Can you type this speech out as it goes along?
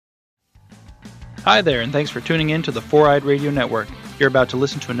Hi there, and thanks for tuning in to the Four-Eyed Radio Network. You're about to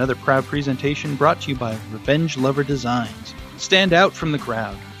listen to another proud presentation brought to you by Revenge Lover Designs. Stand out from the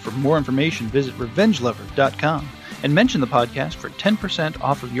crowd. For more information, visit revengelover.com and mention the podcast for 10%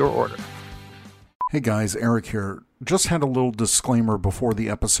 off of your order. Hey guys, Eric here. Just had a little disclaimer before the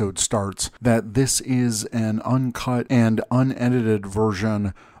episode starts that this is an uncut and unedited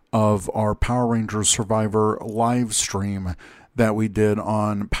version of our Power Rangers Survivor live stream that we did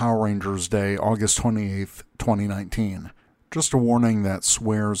on Power Rangers Day, August 28th, 2019. Just a warning that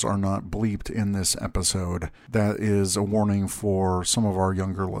swears are not bleeped in this episode. That is a warning for some of our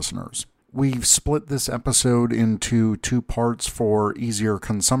younger listeners. We've split this episode into two parts for easier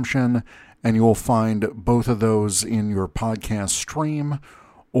consumption, and you'll find both of those in your podcast stream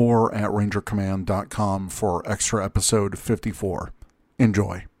or at rangercommand.com for extra episode 54.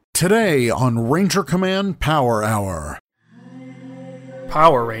 Enjoy. Today on Ranger Command Power Hour.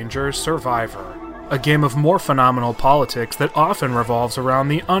 Power Rangers Survivor, a game of more phenomenal politics that often revolves around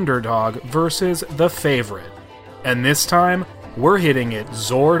the underdog versus the favorite. And this time, we're hitting it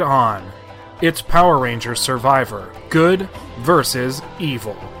Zord on. It's Power Rangers Survivor, good versus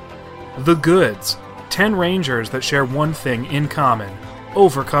evil. The goods, 10 Rangers that share one thing in common,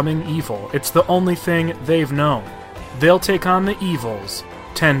 overcoming evil. It's the only thing they've known. They'll take on the evils,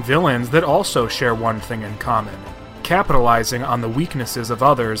 10 villains that also share one thing in common, capitalizing on the weaknesses of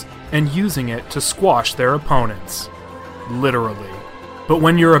others and using it to squash their opponents. Literally. But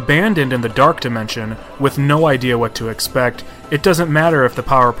when you're abandoned in the dark dimension with no idea what to expect, it doesn't matter if the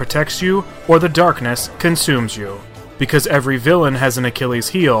power protects you or the darkness consumes you, because every villain has an Achilles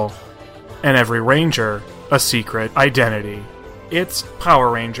heel, and every Ranger a secret identity. It's Power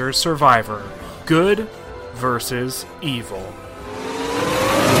Rangers Survivor, good versus evil.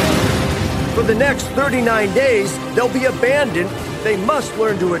 For the next 39 days, they'll be abandoned. They must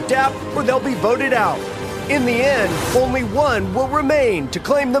learn to adapt or they'll be voted out. In the end, only one will remain to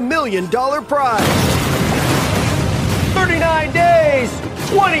claim the $1 million prize. 39 days,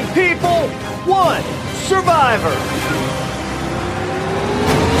 20 people, 1 survivor.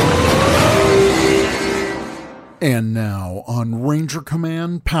 And now on Ranger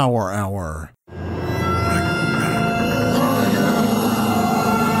Command Power Hour.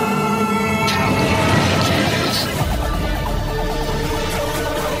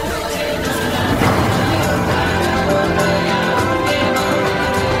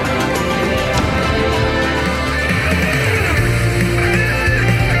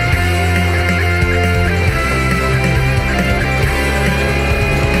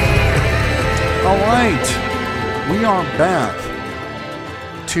 All right, we are back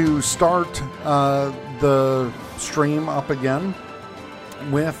to start the stream up again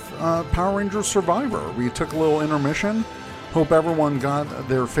with Power Rangers Survivor. We took a little intermission. Hope everyone got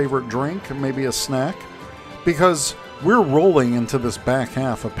their favorite drink, maybe a snack, because we're rolling into this back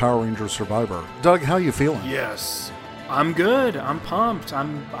half of Power Rangers Survivor. Doug, how you feeling? Yes, I'm good. I'm pumped.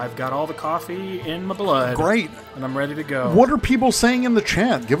 I've got all the coffee in my blood. Great. And I'm ready to go. What are people saying in the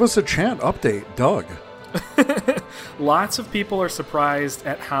chat? Give us a chat update, Doug. Lots of people are surprised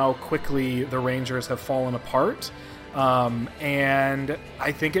at how quickly the Rangers have fallen apart. And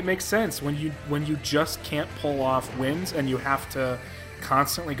I think it makes sense when you just can't pull off wins and you have to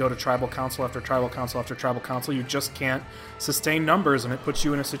constantly go to tribal council after tribal council after tribal council. You just can't sustain numbers, and it puts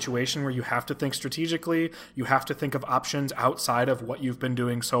you in a situation where you have to think strategically. You have to think of options outside of what you've been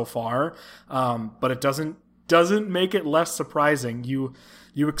doing so far. But it doesn't make it less surprising.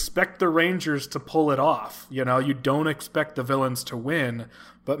 You expect the Rangers to pull it off. You know, you don't expect the villains to win,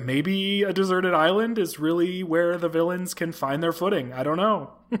 but maybe a deserted island is really where the villains can find their footing. I don't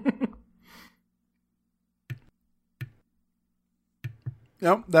know.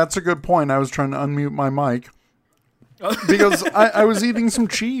 Yep, that's a good point. I was trying to unmute my mic because I was eating some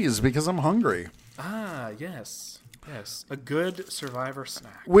cheese because I'm hungry. Ah, yes. Yes, a good Survivor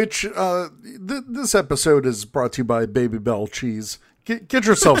snack. Which, this episode is brought to you by Baby Bell Cheese. Get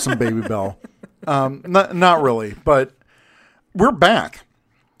yourself some Baby Bell. Not really, but we're back.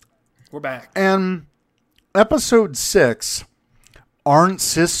 We're back. And episode 6, Aren't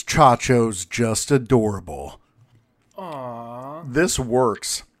Sis Chachos Just Adorable? Aww. This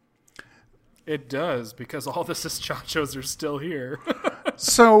works. It does, because all the sis chachos are still here.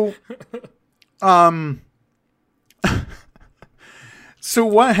 So, so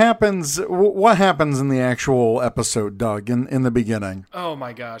what happens in the actual episode, Doug, in the beginning? Oh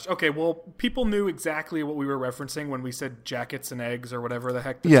my gosh. Okay, well, people knew exactly what we were referencing when we said jackets and eggs or whatever the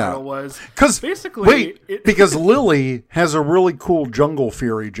heck the title was. Because basically, because Lily has a really cool Jungle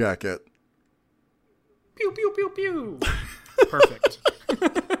Fury jacket. Pew pew pew pew. Perfect.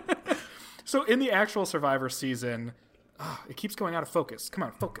 So in the actual Survivor season, it keeps going out of focus. Come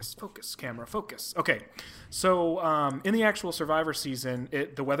on, focus, camera, focus. Okay, so in the actual Survivor season,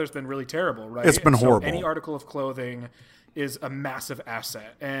 the weather's been really terrible, right? It's been horrible. Any article of clothing is a massive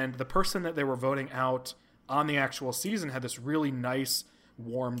asset. And the person that they were voting out on the actual season had this really nice,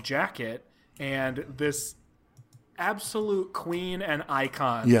 warm jacket. And this absolute queen and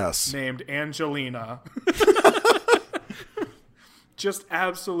icon named Angelina. Just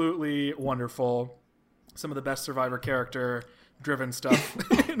absolutely wonderful. Some of the best Survivor character-driven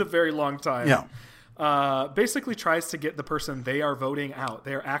stuff in a very long time. Yeah. Basically tries to get the person they are voting out,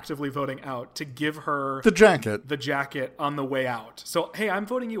 they are actively voting out, to give her the jacket on the way out. So, hey, I'm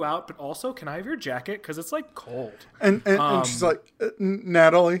voting you out, but also, can I have your jacket? Because it's, like, cold. And she's like,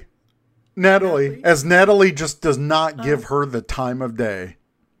 Natalie, as Natalie just does not give her the time of day.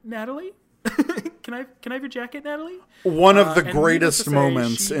 Natalie? Can I have your jacket, Natalie? One of the greatest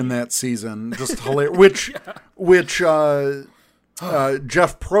moments in that season, just hilarious. Which Jeff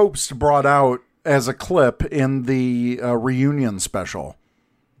Probst brought out as a clip in the reunion special.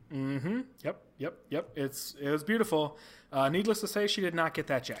 Mm-hmm. Yep. It was beautiful. Needless to say, she did not get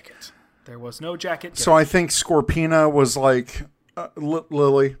that jacket. There was no jacket. So I think Scorpina was like,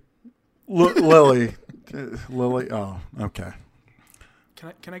 Lily. Oh, okay.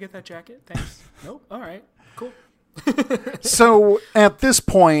 Can I get that jacket? Thanks. Nope. All right. Cool. So at this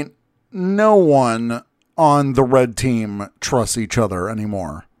point, no one on the red team trusts each other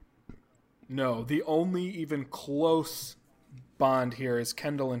anymore. No, the only even close bond here is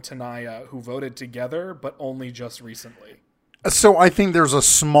Kendall and Tanaya, who voted together, but only just recently. So I think there's a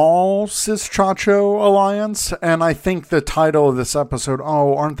small Sis Chacho alliance, and I think the title of this episode,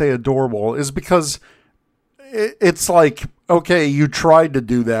 "Oh, aren't they adorable?" is because it's like, okay, you tried to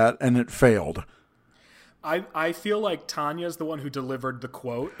do that and it failed. I feel like Tanya's the one who delivered the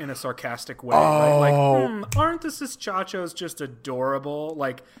quote in a sarcastic way. Right? Like, aren't the Sis Chachos just adorable?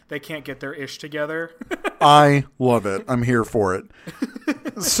 Like, they can't get their ish together. I love it. I'm here for it.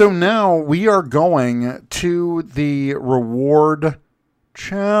 So now we are going to the reward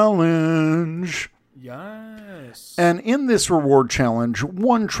challenge. Yes. And in this reward challenge,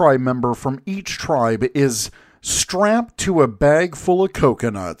 one tribe member from each tribe is strapped to a bag full of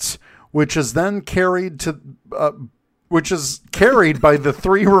coconuts, which is then carried by the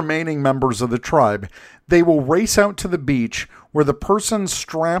 3 remaining members of the tribe. They will race out to the beach, where the person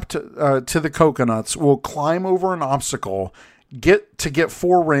strapped to the coconuts will climb over an obstacle, get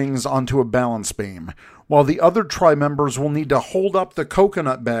 4 rings onto a balance beam, while the other tribe members will need to hold up the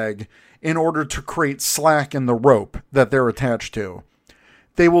coconut bag in order to create slack in the rope that they're attached to.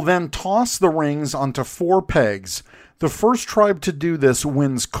 They will then toss the rings onto 4 pegs. The first tribe to do this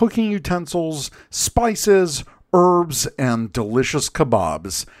wins cooking utensils, spices, herbs, and delicious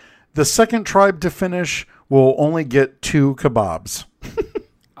kebabs. The second tribe to finish will only get 2 kebabs.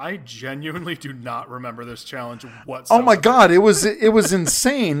 I genuinely do not remember this challenge whatsoever. Oh my God, it was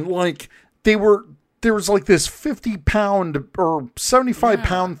insane. Like, there was like this 50-pound or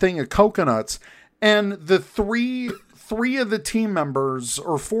 75-pound thing of coconuts, and the three of the team members,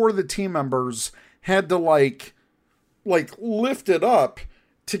 or 4 of the team members, had to like lift it up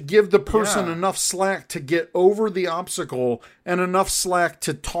to give the person enough slack to get over the obstacle and enough slack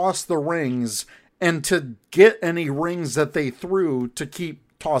to toss the rings and to get any rings that they threw to keep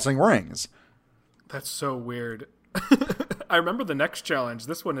tossing rings. That's so weird. I remember the next challenge.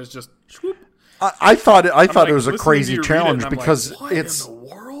 This one is just whoop. I thought it was a crazy challenge because like, it's in the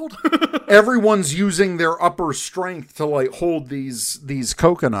world. Everyone's using their upper strength to like hold these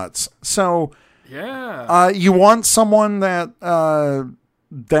coconuts. So you want someone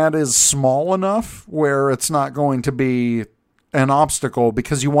that is small enough where it's not going to be an obstacle,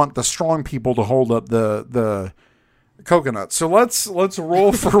 because you want the strong people to hold up the coconuts. So let's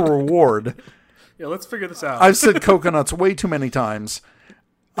roll for reward. Yeah, let's figure this out. I've said coconuts way too many times.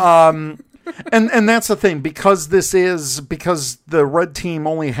 And that's the thing, because the red team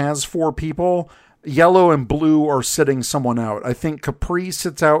only has 4 people, yellow and blue are sitting someone out. I think Capri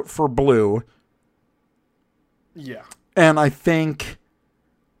sits out for blue. Yeah. And I think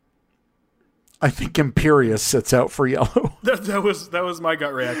Imperius sits out for yellow. That was my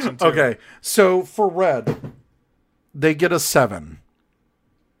gut reaction too. Okay. So for red, they get a 7.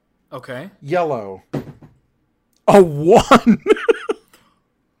 Okay. Yellow, a 1.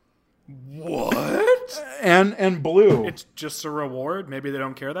 What? And blue. It's just a reward? Maybe they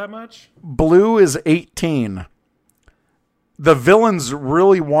don't care that much? Blue is 18. The villains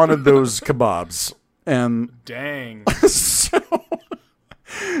really wanted those kebabs. And dang.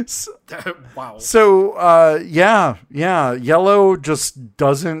 Wow. So, Yellow just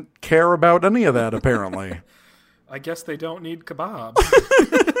doesn't care about any of that, apparently. I guess they don't need kebabs.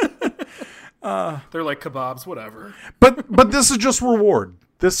 They're like kebabs, whatever. But this is just reward.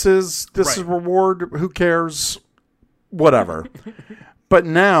 This is reward. Who cares? Whatever. But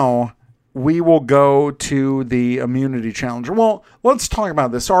now we will go to the immunity challenge. Well, let's talk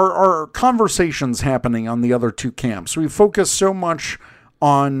about this. Our conversations happening on the other two camps. We focus so much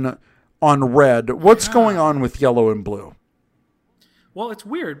on red. What's going on with yellow and blue? Well, it's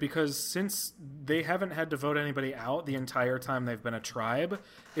weird because since they haven't had to vote anybody out the entire time they've been a tribe,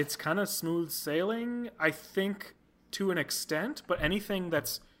 it's kind of smooth sailing, I think, to an extent. But anything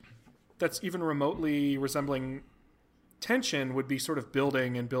that's even remotely resembling tension would be sort of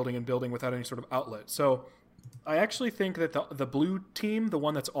building and building and building without any sort of outlet. So I actually think that the blue team, the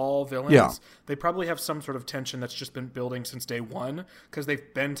one that's all villains, they probably have some sort of tension that's just been building since day one because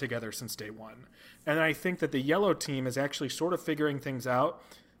they've been together since day one. And I think that the yellow team is actually sort of figuring things out.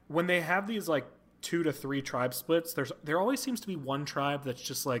 When they have these like 2 to 3 tribe splits, there always seems to be one tribe that's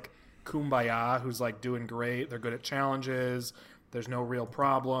just like kumbaya, who's like doing great. They're good at challenges. There's no real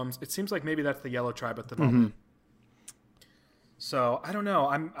problems. It seems like maybe that's the yellow tribe at the moment. So I don't know.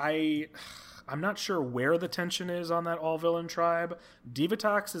 I'm not sure where the tension is on that all-villain tribe.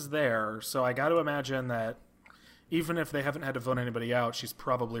 Divatox is there, so I got to imagine that even if they haven't had to vote anybody out, she's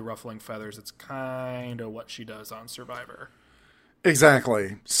probably ruffling feathers. It's kind of what she does on Survivor.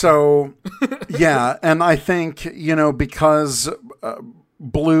 Exactly. So, yeah, and I think, because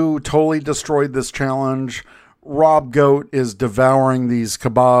Blue totally destroyed this challenge, Rob Goat is devouring these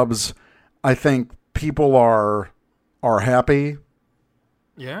kebabs. I think people are happy.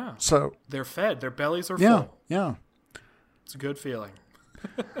 Yeah. So they're fed. Their bellies are full. full. Yeah. It's a good feeling.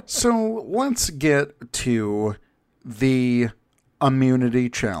 So let's get to the immunity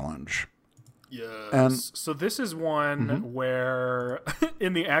challenge. Yes. And, so this is one where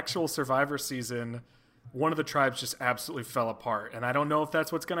in the actual Survivor season, one of the tribes just absolutely fell apart. And I don't know if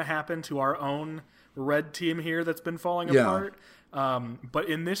that's what's going to happen to our own red team here that's been falling apart. But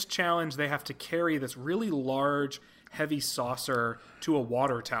in this challenge, they have to carry this really large, heavy saucer to a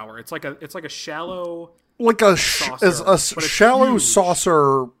water tower. It's like a shallow, like a saucer, shallow huge.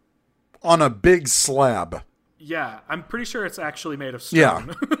 Saucer on a big slab. Yeah, I'm pretty sure it's actually made of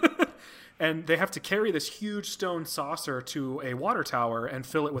stone. Yeah. And they have to carry this huge stone saucer to a water tower and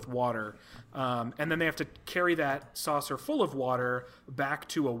fill it with water. And then they have to carry that saucer full of water back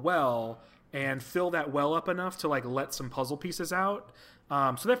to a well and fill that well up enough to like let some puzzle pieces out.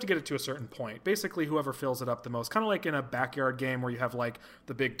 So they have to get it to a certain point. Basically, whoever fills it up the most, kind of like in a backyard game where you have like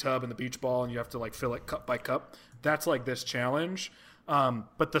the big tub and the beach ball and you have to like fill it cup by cup. That's like this challenge.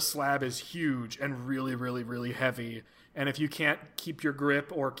 But the slab is huge and really, really, really heavy. And if you can't keep your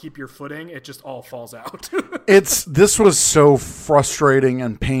grip or keep your footing, it just all falls out. This was so frustrating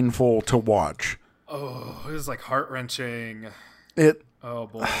and painful to watch. Oh, it was like heart-wrenching. Oh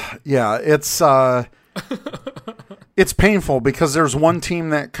boy. Yeah, it's painful because there's one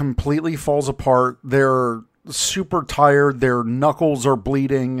team that completely falls apart. They're super tired. Their knuckles are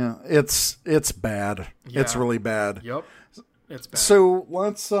bleeding. It's bad. Yeah. It's really bad. Yep. It's bad. So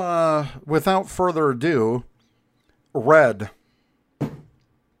let's, without further ado, red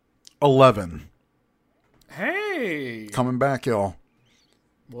 11. Hey. Coming back, y'all.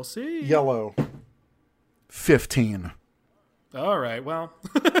 We'll see. Yellow 15. All right. Well,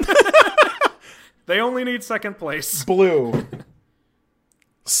 they only need second place. Blue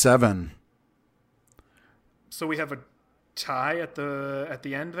 7. So we have a tie at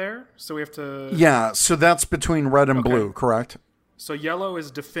the end there. So we have to. Yeah. So that's between red and blue, correct? So yellow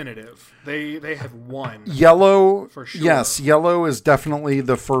is definitive. They have won. Yellow, for sure. Yes, yellow is definitely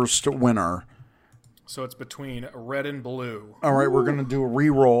the first winner. So it's between red and blue. All right, we're going to do a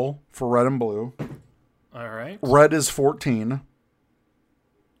re-roll for red and blue. All right. Red is 14.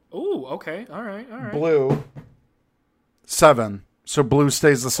 Ooh, okay. All right. Blue 7. So blue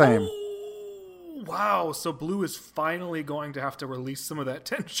stays the same. Ooh, wow. So blue is finally going to have to release some of that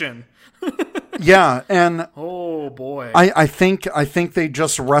tension. Yeah, and oh boy, I think they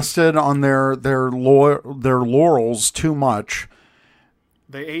just rested on their laurels too much.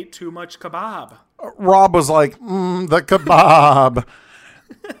 They ate too much kebab. Rob was like, the kebab.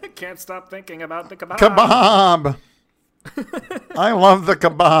 Can't stop thinking about the kebab. Kebab. I love the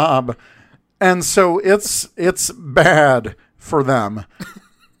kebab. And so it's bad for them.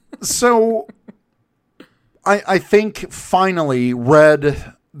 So I think finally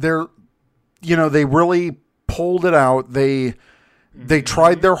red, they really pulled it out. They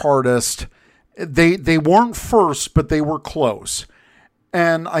tried their hardest. They weren't first, but they were close.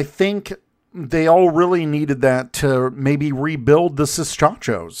 And I think they all really needed that to maybe rebuild the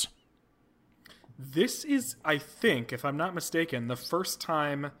Sischachos. This is, I think, if I'm not mistaken, the first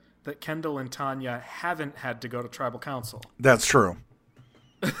time that Kendall and Tanya haven't had to go to tribal council. That's true.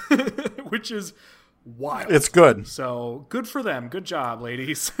 Which is wild. It's good. So good for them. Good job,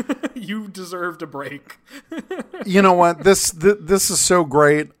 ladies. You deserved a break. You know what? This is so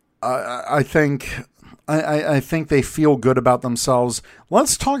great. I think they feel good about themselves.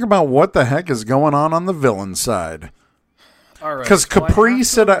 Let's talk about what the heck is going on the villain side. All right. Because Capri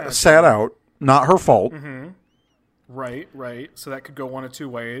sat out. Not her fault. Mm-hmm. Right. So that could go one of two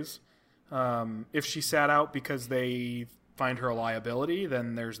ways. If she sat out because they find her a liability,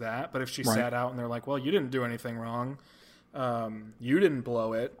 then there's that. But if she sat out and they're like, well, you didn't do anything wrong, you didn't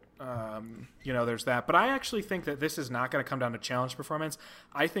blow it, there's that. But I actually think that this is not going to come down to challenge performance.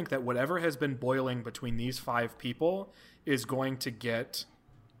 I think that whatever has been boiling between these 5 people is going to get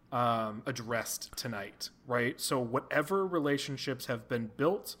addressed tonight, right? So whatever relationships have been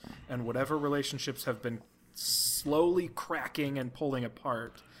built and whatever relationships have been slowly cracking and pulling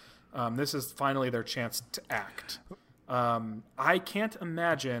apart, this is finally their chance to act. I can't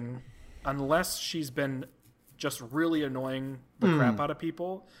imagine, unless she's been just really annoying the crap out of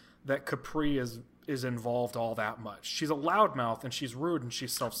people, that Capri is involved all that much. She's a loudmouth and she's rude and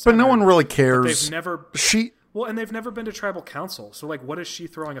she's self-centered. But no one really cares. They've never and they've never been to tribal council. So like, what is she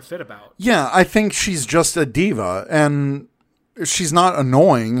throwing a fit about? Yeah, I think she's just a diva, and she's not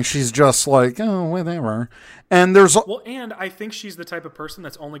annoying. She's just like, oh, whatever. And and I think she's the type of person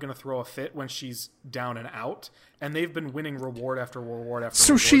that's only going to throw a fit when she's down and out. And they've been winning reward after reward after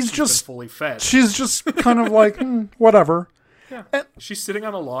reward. So she's just been fully fed. She's just kind of like, whatever. Yeah. And she's sitting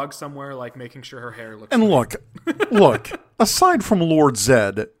on a log somewhere, like making sure her hair looks. And look. Aside from Lord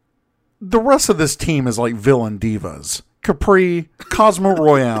Zed, the rest of this team is like villain divas. Capri, Cosmo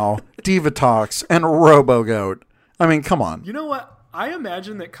Royale, Divatox, and RoboGoat. I mean, come on. You know what? I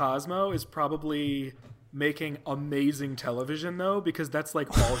imagine that Cosmo is probably making amazing television, though, because that's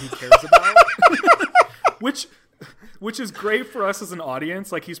like all he cares about. Which is great for us as an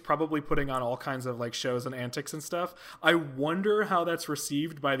audience. Like, he's probably putting on all kinds of like shows and antics and stuff. I wonder how that's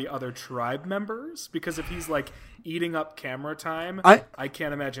received by the other tribe members, because if he's like eating up camera time, I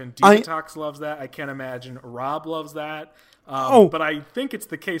can't imagine Divatox loves that. I can't imagine Rob loves that. But I think it's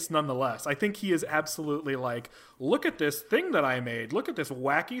the case nonetheless. I think he is absolutely like, look at this thing that I made. Look at this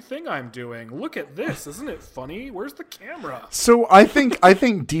wacky thing I'm doing. Look at this. Isn't it funny? Where's the camera? So I think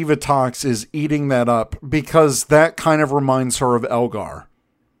Divatox is eating that up because that kind of reminds her of Elgar.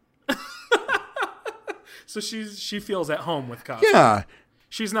 So she feels at home with Cosmo. Yeah.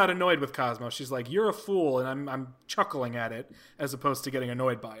 She's not annoyed with Cosmo. She's like, you're a fool, and I'm chuckling at it as opposed to getting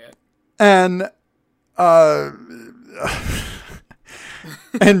annoyed by it. And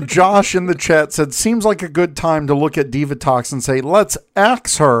and Josh in the chat said, seems like a good time to look at Divatox and say, let's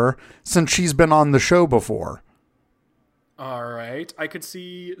axe her since she's been on the show before. All right. I could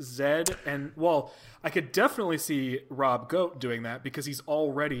see Zed I could definitely see Rob Goat doing that because he's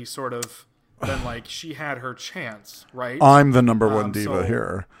already sort of been like, she had her chance, right? I'm the number one diva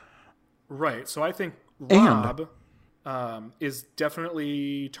here. Right. So I think Rob is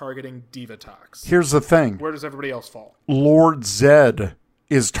definitely targeting Divatox. Here's the thing. Where does everybody else fall? Lord Zed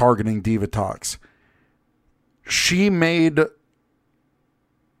is targeting Divatox.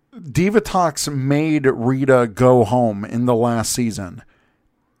 Divatox made Rita go home in the last season.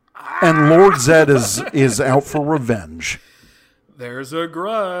 And Lord Zed is out for revenge. There's a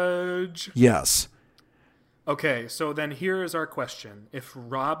grudge. Yes. Okay, so then here is our question. If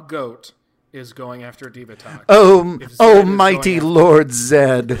Rob Goat is going after Divatox. Oh, mighty Lord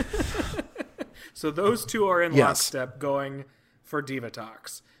Zed. So those two are in lockstep going for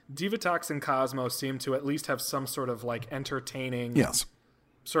Divatox. Divatox and Cosmo seem to at least have some sort of like entertaining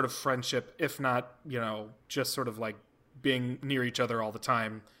sort of friendship, if not, just sort of like being near each other all the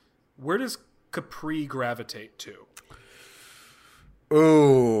time. Where does Capri gravitate to?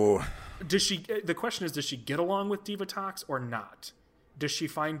 Oh. The question is, does she get along with Divatox or not? Does she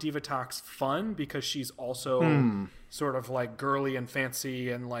find Divatox fun because she's also sort of like girly and fancy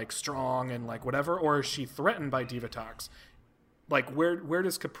and like strong and like whatever, or is she threatened by Divatox? Like where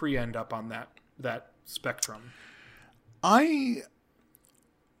does Capri end up on that spectrum? I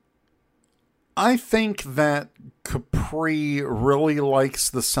think that Capri really likes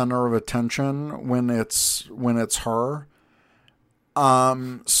the center of attention when it's her.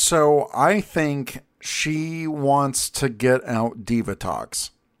 So I think she wants to get out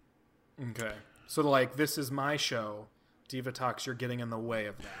Divatox. Okay. So like, this is my show. Divatox, you're getting in the way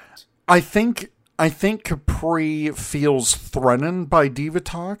of that. I think I think Capri feels threatened by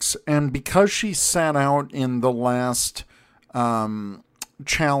Divatox, and because she sat out in the last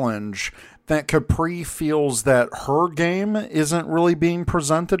challenge, that Capri feels that her game isn't really being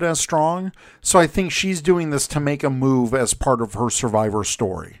presented as strong. So I think she's doing this to make a move as part of her Survivor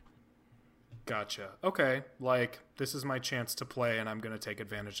story. Gotcha. Okay. Like, this is my chance to play, and I'm going to take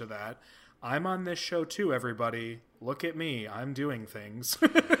advantage of that. I'm on this show too, everybody. Look at me. I'm doing things.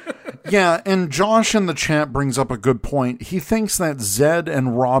 Yeah, and Josh in the chat brings up a good point. He thinks that Zed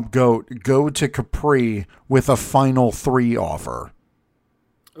and Rob Goat go to Capri with a final 3 offer.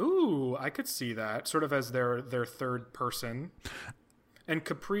 Ooh, I could see that. Sort of as their third person. And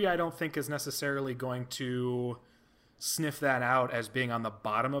Capri, I don't think, is necessarily going to sniff that out as being on the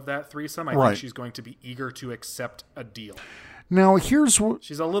bottom of that threesome. I think she's going to be eager to accept a deal. Now, here's what...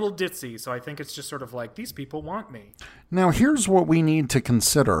 She's a little ditzy, so I think it's just sort of like, these people want me. Now, here's what we need to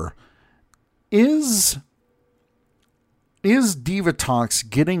consider. Is Divatox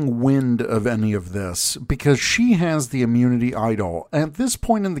getting wind of any of this? Because she has the immunity idol. At this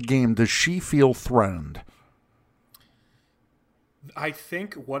point in the game, does she feel threatened? I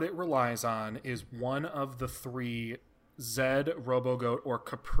think what it relies on is one of the 3, Zed, Robogoat, or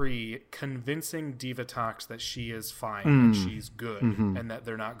Capri, convincing Divatox that she is fine and she's good and that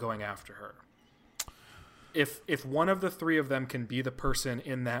they're not going after her. If one of the 3 of them can be the person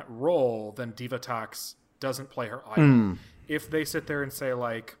in that role, then Divatox doesn't play her idol. If they sit there and say,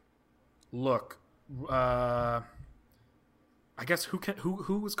 like, look, I guess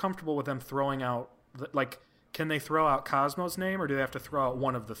who is comfortable with them throwing out, like, can they throw out Cosmo's name, or do they have to throw out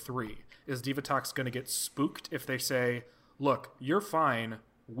one of the 3? Is Divatox going to get spooked if they say, look, you're fine,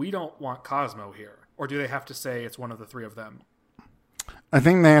 we don't want Cosmo here? Or do they have to say it's one of the 3 of them? I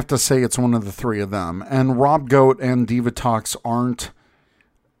think they have to say it's one of the 3 of them. And Rob Goat and Divatox aren't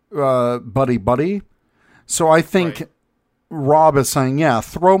buddy-buddy. So I think Rob is saying, yeah,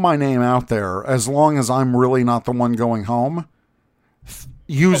 throw my name out there as long as I'm really not the one going home.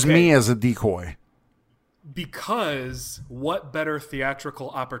 Use me as a decoy. Because what better theatrical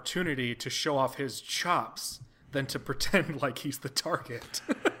opportunity to show off his chops than to pretend like he's the target?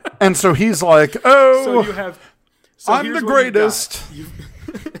 And so he's like, oh, I'm the greatest.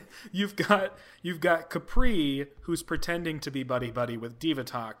 You've got Capri, who's pretending to be buddy-buddy with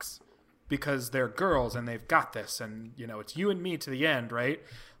Divatox because they're girls and they've got this, and it's you and me to the end, right?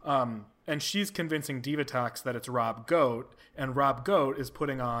 And she's convincing Divatox that it's Rob Goat, and Rob Goat is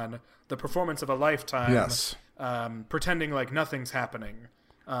putting on the performance of a lifetime, pretending like nothing's happening.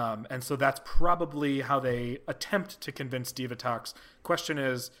 And so that's probably how they attempt to convince Divatox. Question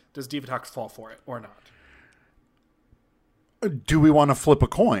is, does Divatox fall for it or not? Do we want to flip a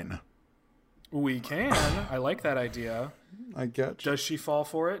coin? We can. I like that idea. I get you. Does she fall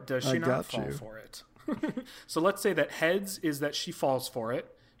for it? Does she not fall for it? So let's say that heads is that she falls for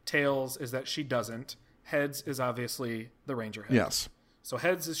it. Tails is that she doesn't. Heads is obviously the Ranger head. Yes. So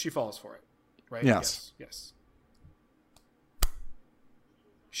heads is she falls for it, right? Yes. Yes.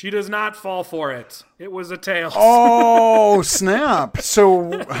 She does not fall for it. It was a tails. Oh, snap.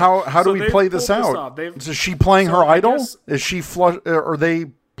 So how do we play this out? Is she playing her idol? Is she are they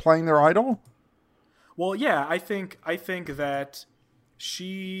playing their idol? Well, yeah, I think that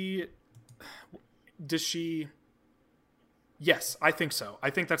she... Does she... Yes, I think so.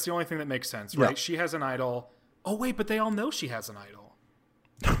 I think that's the only thing that makes sense, right? Yeah. She has an idol. Oh, wait, but they all know she has an idol.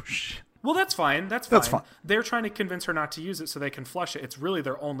 Oh, shit. Well, that's fine. That's fine. They're trying to convince her not to use it so they can flush it. It's really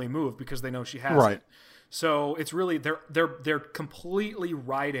their only move because they know she has it. So it's really they're completely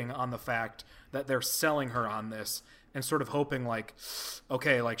riding on the fact that they're selling her on this and sort of hoping like,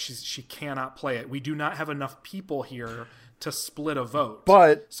 okay, like she cannot play it. We do not have enough people here to split a vote.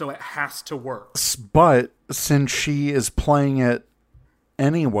 So it has to work. But since she is playing it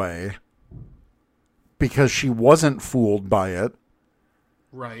anyway, because she wasn't fooled by it,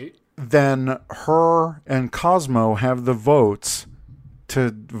 right? Then her and Cosmo have the votes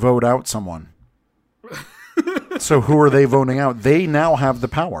to vote out someone. So who are they voting out? They now have the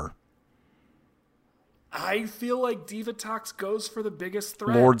power. I feel like Divatox goes for the biggest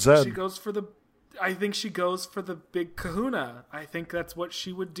threat. Lord Zed. I think she goes for the big kahuna. I think that's what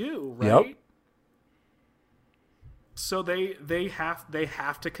she would do, right? Yep. So they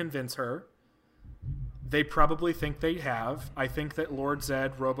have to convince her. They probably think they have. I think that Lord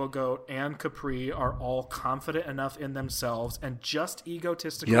Zed, Robogoat, and Capri are all confident enough in themselves and just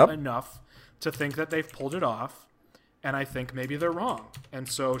egotistical enough to think that they've pulled it off. And I think maybe they're wrong. And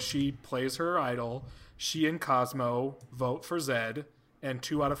so she plays her idol. She and Cosmo vote for Zed, and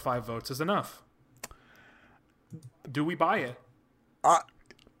 2 out of 5 votes is enough. Do we buy it?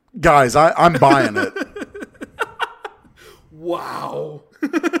 Guys, I'm buying it. Wow.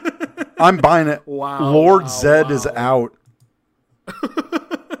 I'm buying it. Wow. Lord wow, Zed wow. is out.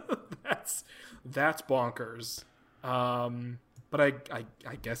 That's bonkers. But I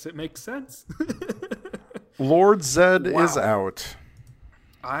guess it makes sense. Lord Zed Wow. is out.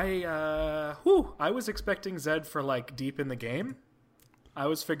 I was expecting Zed for like deep in the game. I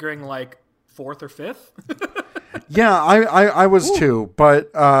was figuring like 4th or 5th. Yeah, I was too, but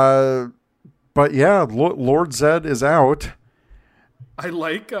yeah, Lord Zed is out. I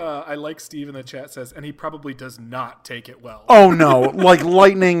like Steve in the chat says, and he probably does not take it well. Oh no, like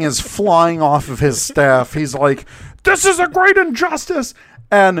lightning is flying off of his staff. He's like, "This is a great injustice."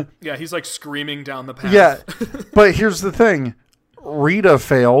 And yeah, he's like screaming down the path. yeah, but here's the thing. Rita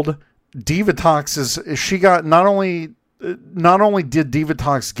failed. Divatox she got not only did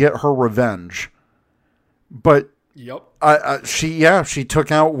Divatox get her revenge, but Yep. she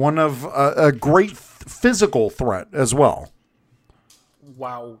took out one of a great physical threat as well.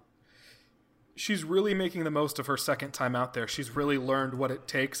 Wow. She's really making the most of her second time out there. She's really learned what it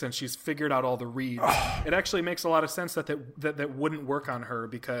takes, and she's figured out all the reads. It actually makes a lot of sense that wouldn't work on her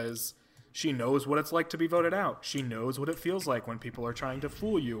because she knows what it's like to be voted out. She knows what it feels like when people are trying to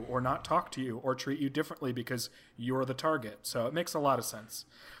fool you or not talk to you or treat you differently because you're the target. So it makes a lot of sense.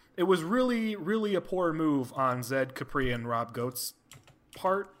 It was really, really a poor move on Zed, Capri, and Rob Goat's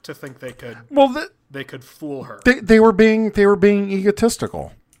part to think they could they could fool her. They were being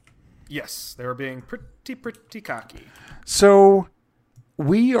egotistical. Yes, they were being pretty cocky. So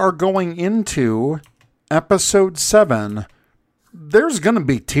we are going into episode 7. There's going to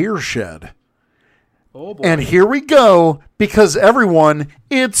be tears shed. Oh boy. And here we go, because everyone,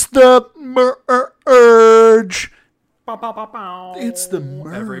 it's the merge. Bow, bow, bow, bow. It's the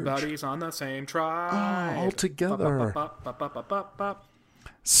merge. Everybody's on the same tribe. All together. Ba, ba, ba, ba, ba, ba.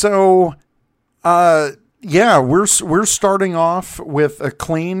 So, yeah, we're starting off with a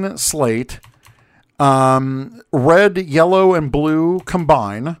clean slate. Red, yellow, and blue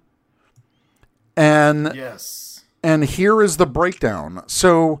combine. And Yes. And here is the breakdown.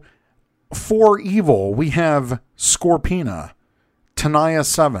 So, for evil, we have Scorpina, Tenaya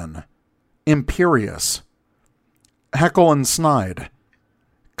 7, Imperious, Heckle and Snide,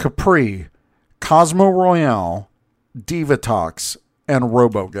 Capri, Cosmo Royale, Divatox, and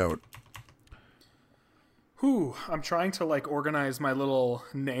Robogoat. Whew, I'm trying to like organize my little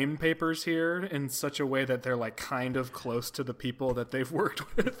name papers here in such a way that they're like kind of close to the people that they've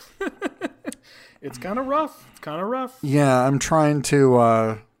worked with. It's kind of rough. Yeah, I'm trying to...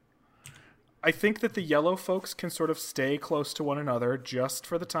 I think that the yellow folks can sort of stay close to one another just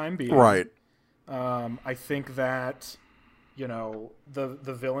for the time being. Right. I think that, you know, the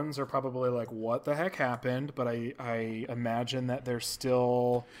villains are probably like, what the heck happened? But I imagine that they're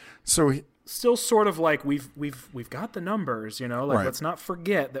still sort of like we've got the numbers, you know, like right. Let's not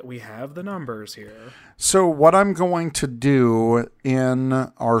forget that we have the numbers here. So what I'm going to do in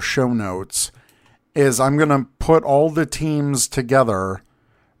our show notes is I'm going to put all the teams together,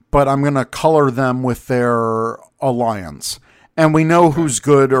 but I'm going to color them with their alliance. And we know who's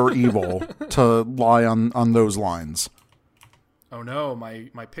good or evil to lie on those lines. Oh no, my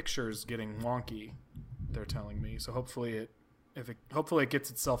picture's getting wonky, they're telling me. So hopefully it gets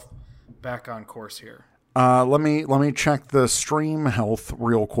itself back on course here. Let me check the stream health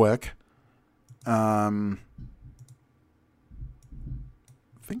real quick. I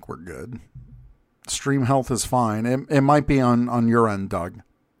think we're good. Stream health is fine. It might be on your end, Doug.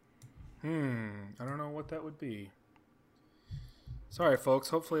 I don't know what that would be. Sorry, folks.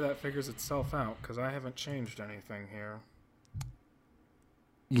 Hopefully that figures itself out because I haven't changed anything here.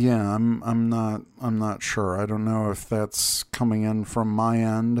 Yeah, I'm not sure. I don't know if that's coming in from my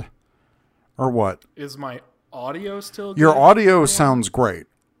end or what. Is my audio still good? Your audio sounds great.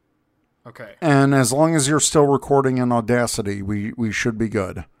 Okay. And as long as you're still recording in Audacity, we should be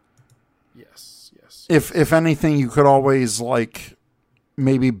good. Yes. If anything, you could always like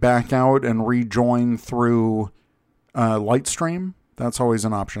maybe back out and rejoin through Lightstream. That's always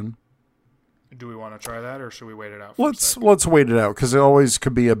an option. Do we want to try that, or should we wait it out? Let's wait it out because it always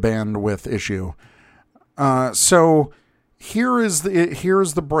could be a bandwidth issue. So here's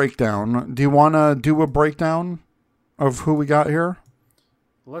the breakdown. Do you want to do a breakdown of who we got here?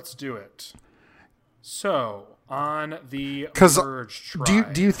 Let's do it. So on the merge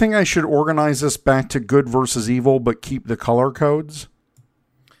tribe. Do you think I should organize this back to good versus evil, but keep the color codes?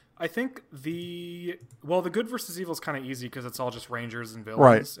 I think the good versus evil is kind of easy because it's all just rangers and villains.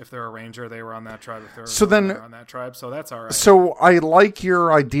 Right. If they're a ranger, they were on that tribe. If they're So a villain, then- they're on that tribe. So that's all right. So I like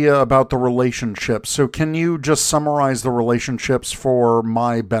your idea about the relationships. So can you just summarize the relationships for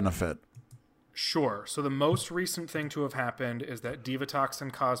my benefit? Sure. So the most recent thing to have happened is that Divatox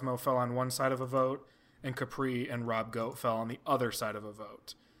and Cosmo fell on one side of a vote, and Capri and Rob Goat fell on the other side of a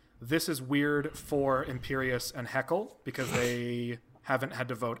vote. This is weird for Imperius and Heckle because they haven't had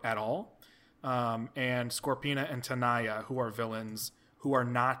to vote at all. And Scorpina and Tanaya, who are villains, who are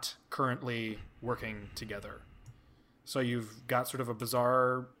not currently working together. So you've got sort of a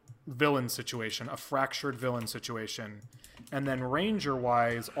bizarre villain situation, a fractured villain situation. And then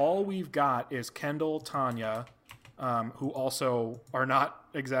Ranger-wise, all we've got is Kendall, Tanya, who also are not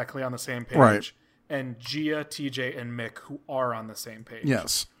exactly on the same page. Right. And Gia, TJ, and Mick, who are on the same page.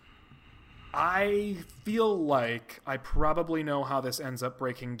 Yes. I feel like I probably know how this ends up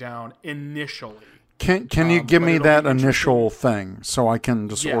breaking down initially. Can you give but me it'll that be initial thing so I can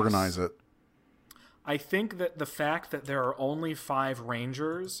just Yes. organize it? I think that the fact that there are only 5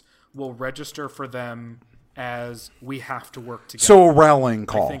 Rangers will register for them as we have to work together. So a rallying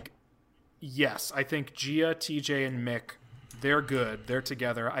call. I think Gia, TJ, and Mick, they're good. They're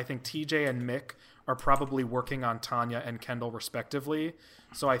together. I think TJ and Mick are probably working on Tanya and Kendall respectively.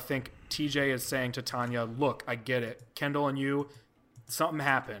 So I think TJ is saying to Tanya, look, I get it. Kendall and you, something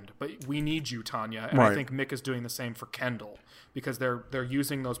happened, but we need you, Tanya. And Right. I think Mick is doing the same for Kendall because they're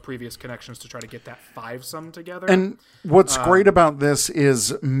using those previous connections to try to get that 5-some together. And what's great about this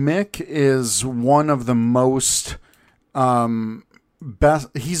is Mick is one of the most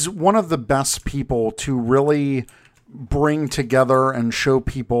best. He's one of the best people to really bring together and show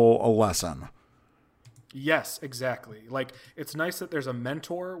people a lesson. Yes, exactly. Like, it's nice that there's a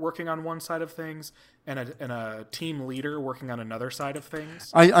mentor working on one side of things and a team leader working on another side of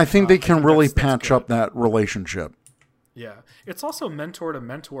things. I think they can really that's patch good. up that relationship. Yeah. It's also mentor to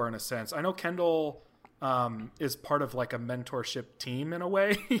mentor in a sense. I know Kendall is part of like a mentorship team in a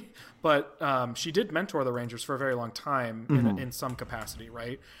way, but she did mentor the Rangers for a very long time in some capacity,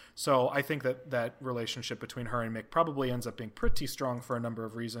 right? So I think that relationship between her and Mick probably ends up being pretty strong for a number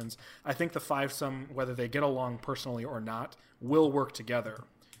of reasons. I think the 5-some, whether they get along personally or not, will work together,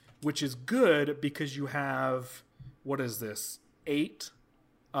 which is good because you have, 8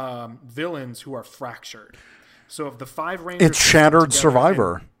 villains who are fractured. So if the 5 Rangers... It's Shattered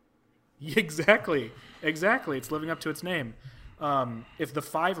Survivor. Exactly. It's living up to its name. If the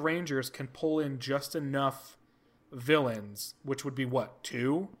 5 Rangers can pull in just enough villains, which would be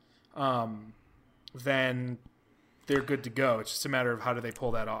 2, then they're good to go. It's just a matter of how do they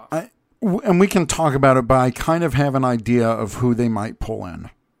pull that off. And we can talk about it, but I kind of have an idea of who they might pull in.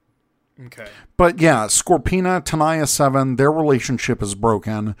 Okay. But yeah, Scorpina, Tanaya 7, their relationship is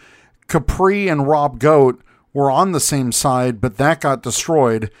broken. Capri and Rob Goat were on the same side, but that got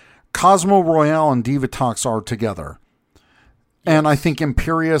destroyed. Cosmo Royale and Divatox are together. Yes. And I think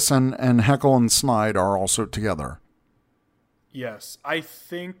Imperius and Heckle and Snide are also together. Yes. I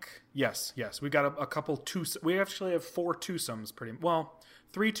think, yes. We got a couple we actually have 4 twosums pretty well,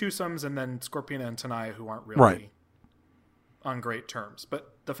 3 twosums and then Scorpina and Tanaya who aren't really on great terms.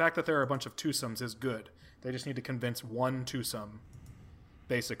 But the fact that there are a bunch of twosomes is good. They just need to convince one twosome,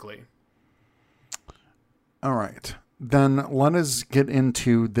 basically. All right. Then let us get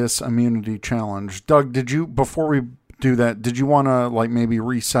into this immunity challenge. Doug, before we do that, did you want to maybe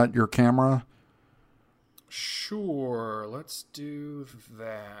reset your camera? Sure. Let's do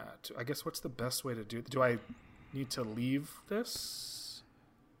that. I guess what's the best way to do I need to leave this?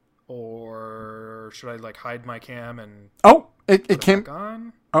 Or should I hide my cam and it came back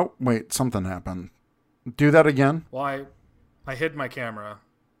on? Oh, wait, something happened. Do that again. Well, I hid my camera.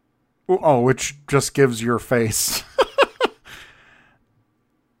 Oh, which just gives your face.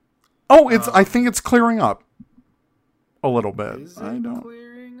 Oh, I think it's clearing up a little bit. Is it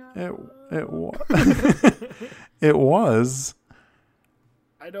clearing up? It was.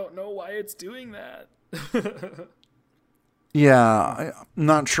 I don't know why it's doing that. Yeah, I'm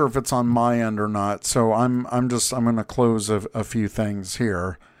not sure if it's on my end or not. So I'm going to close a few things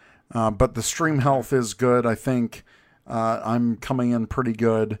here. But the stream health is good. I think I'm coming in pretty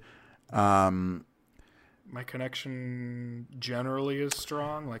good. My connection generally is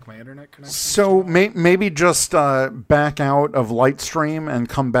strong, like my internet connection. So maybe just back out of Lightstream and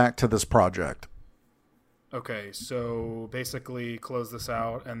come back to this project. Okay, so basically close this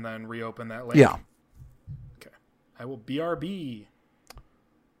out and then reopen that link. Yeah. Okay. I will BRB.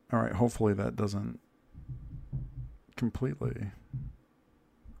 All right, hopefully that doesn't completely.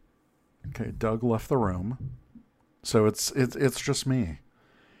 Okay, Doug left the room. So it's just me.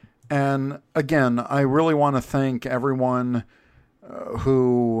 And again, I really want to thank everyone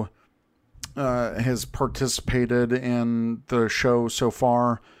who has participated in the show so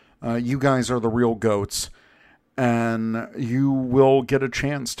far. You guys are the real goats, and you will get a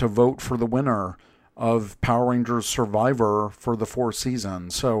chance to vote for the winner of Power Rangers Survivor for the 4th season.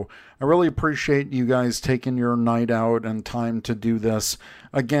 So I really appreciate you guys taking your night out and time to do this.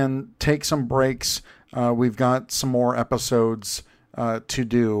 Again, take some breaks. We've got some more episodes to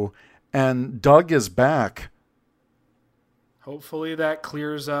do. And Doug is back. Hopefully that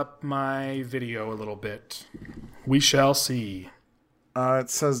clears up my video a little bit. We shall see. It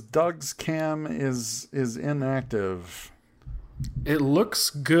says Doug's cam is inactive. It looks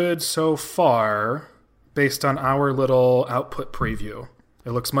good so far based on our little output preview.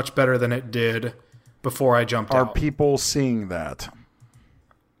 It looks much better than it did before I jumped out. Are people seeing that?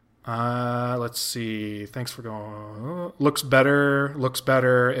 Let's see. Thanks for going. Looks better. It looks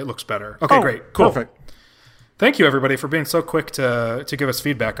better. Okay, great. Cool. Perfect. Thank you, everybody, for being so quick to give us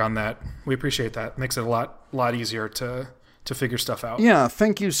feedback on that. We appreciate that. Makes it a lot easier to figure stuff out. Yeah,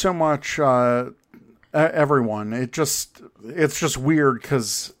 thank you so much, everyone. It's just weird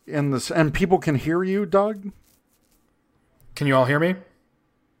because in this, and people can hear you, Doug. Can you all hear me?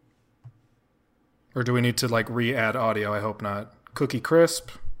 Or do we need to re-add audio? I hope not. Cookie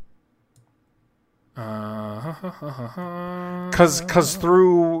Crisp. Cause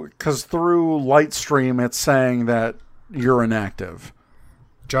through Lightstream it's saying that you're inactive.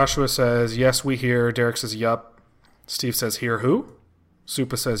 Joshua says yes, we hear. Derek says yup. Steve says hear who?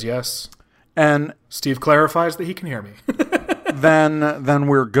 Supa says yes. And Steve clarifies that he can hear me. then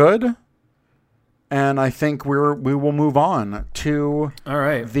we're good. And I think we will move on to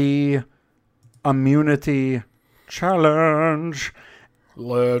the immunity challenge.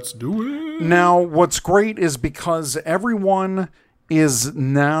 Let's do it. Now, what's great is because everyone is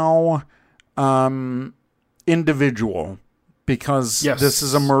now individual, because this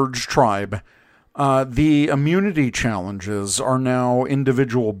is a merged tribe. The immunity challenges are now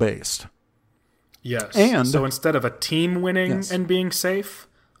individual based. Yes. And so instead of a team winning and being safe,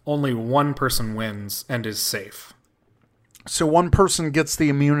 only one person wins and is safe. So one person gets the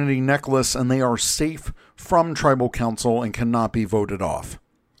immunity necklace and they are safe from tribal council and cannot be voted off.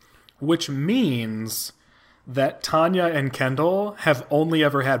 Which means that Tanya and Kendall have only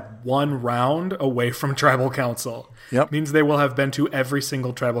ever had one round away from tribal council. Yep. Means they will have been to every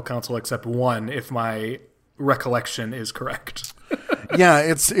single tribal council except one, if my recollection is correct. Yeah,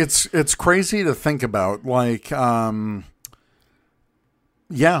 it's crazy to think about. It's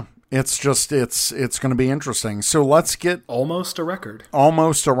going to be interesting. So let's get almost a record.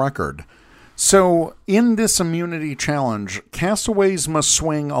 So in this immunity challenge, castaways must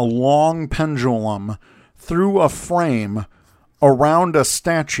swing a long pendulum through a frame around a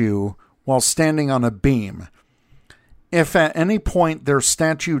statue while standing on a beam. If at any point their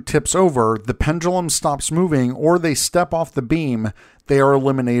statue tips over, the pendulum stops moving, or they step off the beam, they are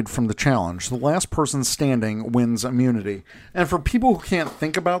eliminated from the challenge. The last person standing wins immunity. And for people who can't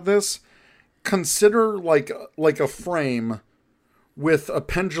think about this, consider like a frame with a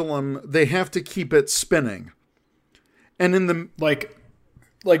pendulum. They have to keep it spinning. And in the... Like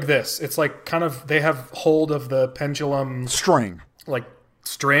this. It's kind of... They have hold of the pendulum... String.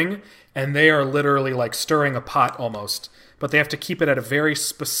 String, and they are literally stirring a pot almost. But they have to keep it at a very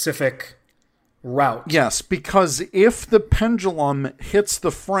specific route. Yes, because if the pendulum hits the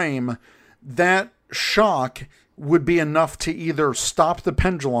frame, that shock would be enough to either stop the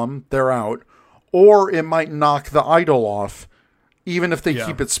pendulum, they're out, or it might knock the idol off. Even if they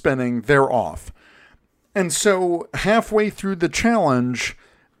keep it spinning, they're off. And so halfway through the challenge,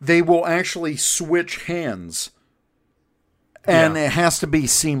 they will actually switch hands. And it has to be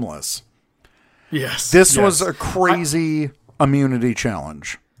seamless. Yes. This was a crazy immunity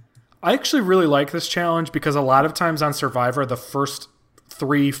challenge. I actually really like this challenge because a lot of times on Survivor, the first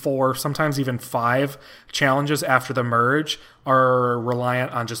 3, 4, sometimes even 5 challenges after the merge are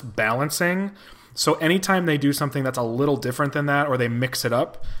reliant on just balancing. So anytime they do something that's a little different than that, or they mix it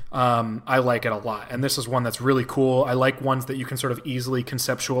up, I like it a lot. And this is one that's really cool. I like ones that you can sort of easily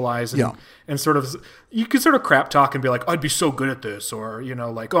conceptualize and sort of, you can sort of crap talk and be like, I'd be so good at this. Or,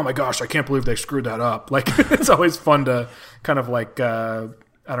 oh my gosh, I can't believe they screwed that up. It's always fun to kind of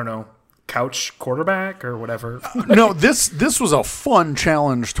I don't know, couch quarterback or whatever. No, this was a fun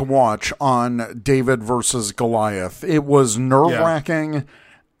challenge to watch on David versus Goliath. It was nerve-wracking. Yeah.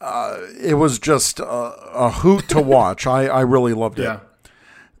 It was just a hoot to watch. I really loved it. Yeah.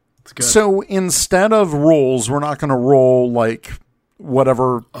 It's good. So instead of rolls, we're not going to roll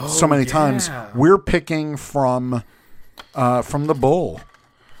whatever so many times. We're picking from the bowl.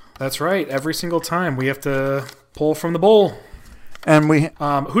 That's right. Every single time we have to pull from the bowl. And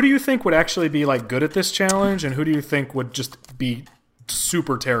who do you think would actually be like good at this challenge, and who do you think would just be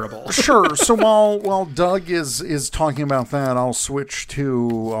super terrible? Sure. So while Doug is talking about that, I'll switch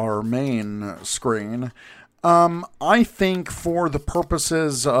to our main screen. I think for the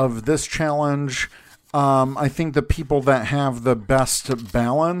purposes of this challenge, I think the people that have the best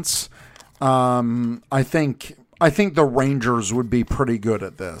balance, I think the Rangers would be pretty good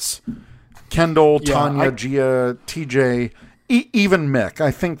at this. Kendall, Tanya, Gia, TJ, even Mick.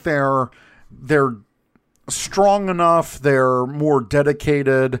 I think they're strong enough, they're more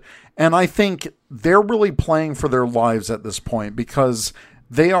dedicated, and I think they're really playing for their lives at this point because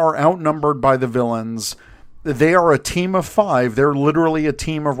they are outnumbered by the villains. They are a team of 5. They're literally a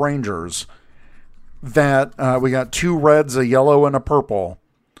team of Rangers. That we got 2 reds, a yellow, and a purple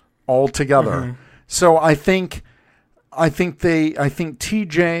all together. Mm-hmm. So I think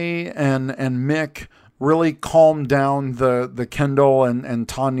TJ and Mick really calmed down the Kendall and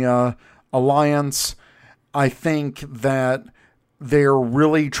Tanya alliance. I think that they're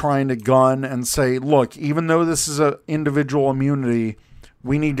really trying to gun and say, look, even though this is an individual immunity,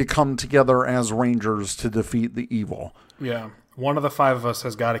 we need to come together as Rangers to defeat the evil. Yeah. One of the 5 of us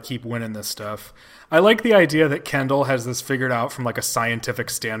has got to keep winning this stuff. I like the idea that Kendall has this figured out from like a scientific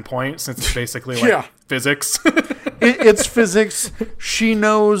standpoint, since it's basically like physics. It's physics. She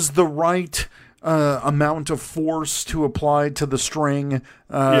knows the right amount of force to apply to the string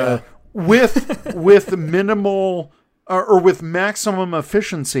with minimal or with maximum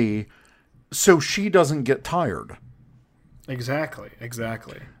efficiency, so she doesn't get tired. Exactly.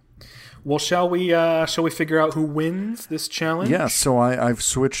 Well, shall we figure out who wins this challenge? Yes, so I've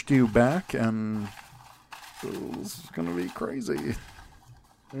switched you back, and this is going to be crazy.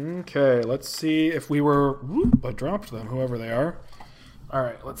 Okay, let's see if we were... Whoop, I dropped them, whoever they are. All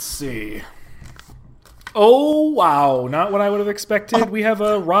right, let's see. Oh, wow, not what I would have expected. We have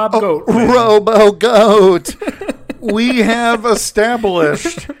a Rob Goat. Robo Goat! We have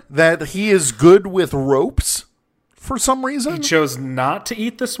established that he is good with ropes. For some reason, he chose not to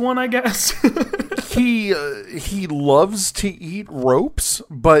eat this one, I guess. He loves to eat ropes,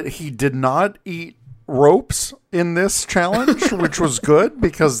 but he did not eat ropes in this challenge, which was good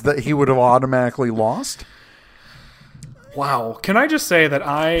because he would have automatically lost. Wow. Can I just say that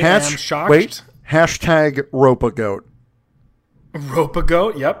I am shocked? Wait. Hashtag Rope-A-Goat.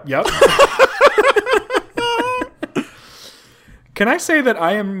 Rope-A-Goat? Yep. Can I say that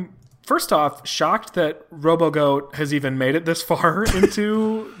I am... First off, shocked that RoboGoat has even made it this far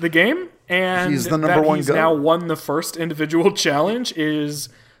into the game, and he's the number one he's goat. Now won the first individual challenge is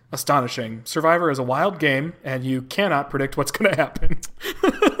astonishing. Survivor is a wild game, and you cannot predict what's going to happen.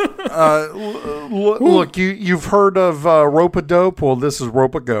 Look, you've heard of Rope-A-Dope? Well, this is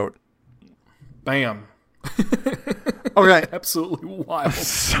Rope-A-Goat. Bam. Okay. Absolutely wild.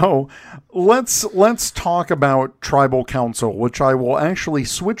 So let's talk about Tribal Council, which I will actually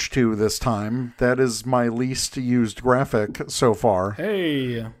switch to this time. That is my least used graphic so far.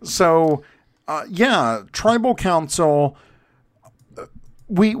 Hey. So, Tribal Council,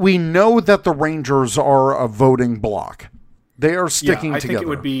 we know that the Rangers are a voting bloc. They are sticking together. I think it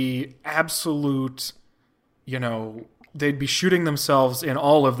would be absolute, they'd be shooting themselves in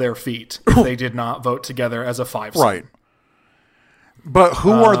all of their feet if they did not vote together as a 5. Right. But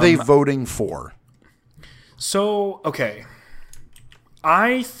who are they voting for? So, okay.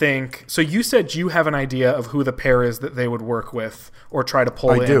 I think... So you said you have an idea of who the pair is that they would work with or try to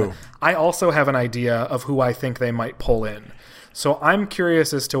pull in. I do. I also have an idea of who I think they might pull in. So I'm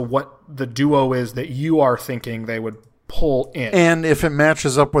curious as to what the duo is that you are thinking they would pull in. And if it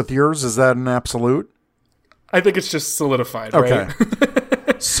matches up with yours, is that an absolute? I think it's just solidified, okay.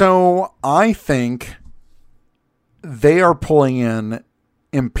 Right? So I think they are pulling in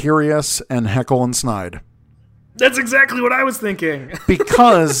Imperius and Heckle and Snide. That's exactly what I was thinking.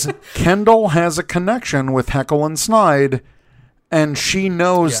 Because Kendall has a connection with Heckle and Snide, and she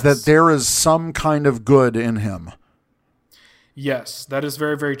knows that there is some kind of good in him. Yes, that is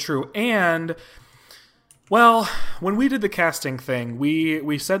very, very true. And, well, when we did the casting thing,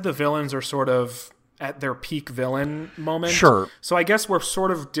 we said the villains are sort of at their peak villain moment. Sure. So I guess we're sort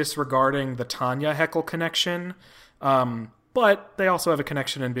of disregarding the Tanya Heckle connection. But they also have a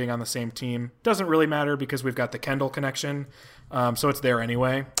connection in being on the same team. Doesn't really matter because we've got the Kendall connection. So it's there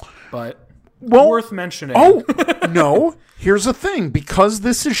anyway. But worth mentioning. Oh, no. Here's the thing. Because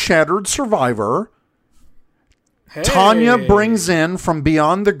this is Shattered Survivor, Tanya brings in from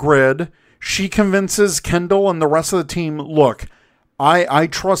beyond the grid. She convinces Kendall and the rest of the team, look, I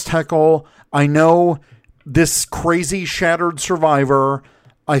trust Heckle. I know this crazy Shattered Survivor.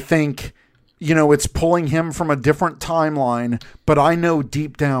 I think, it's pulling him from a different timeline, but I know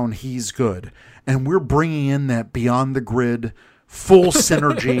deep down he's good. And we're bringing in that beyond the grid full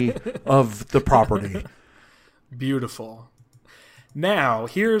synergy of the property. Beautiful. Now,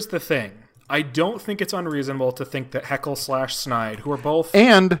 here's the thing. I don't think it's unreasonable to think that Heckle/Snide, who are both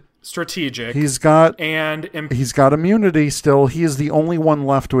strategic, he's got immunity still. He is the only one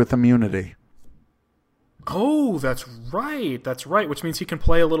left with immunity. Oh, that's right. That's right, which means he can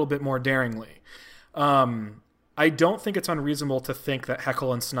play a little bit more daringly. I don't think it's unreasonable to think that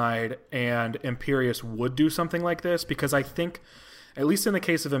Heckle and Snide and Imperius would do something like this, because I think, at least in the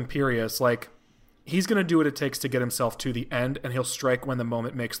case of Imperius, like, he's going to do what it takes to get himself to the end, and he'll strike when the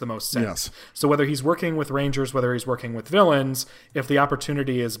moment makes the most sense. Yes. So whether he's working with Rangers, whether he's working with villains, if the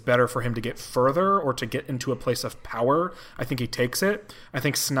opportunity is better for him to get further or to get into a place of power, I think he takes it. I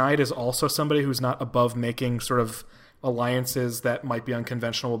think Snide is also somebody who's not above making sort of alliances that might be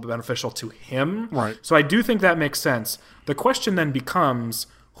unconventional but beneficial to him. Right. So I do think that makes sense. The question then becomes,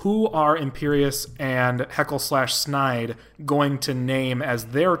 who are Imperius and Heckle/Snide going to name as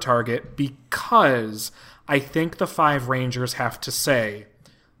their target? Because I think the 5 Rangers have to say,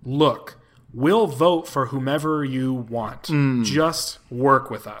 look, we'll vote for whomever you want. Just work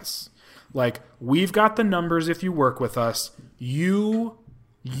with us. Like, we've got the numbers if you work with us. You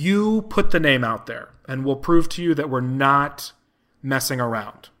put the name out there, and we'll prove to you that we're not messing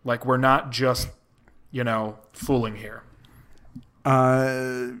around. Like, we're not just, fooling here.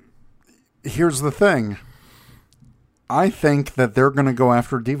 Here's the thing. I think that they're going to go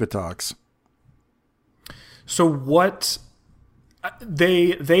after Divatox. So what?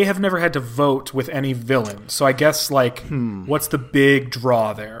 They have never had to vote with any villain. So I guess, what's the big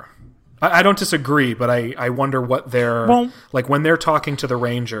draw there? I don't disagree, but I wonder what their... like, when they're talking to the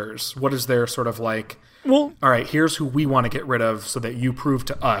Rangers, what is their sort of like... all right, here's who we want to get rid of so that you prove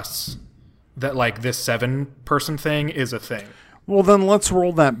to us that, this 7-person thing is a thing. Well, then let's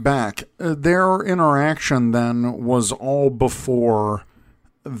roll that back. Their interaction then was all before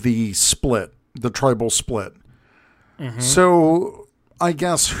the split, the tribal split. Mm-hmm. So I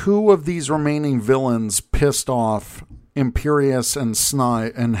guess who of these remaining villains pissed off Imperius and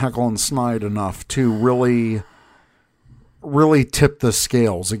Snide and Heckle and Snide enough to really tip the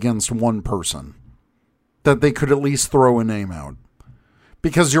scales against one person, that they could at least throw a name out?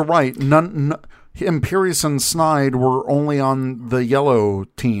 Because you're right, Imperius and Snide were only on the yellow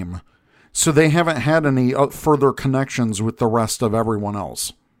team, so they haven't had any further connections with the rest of everyone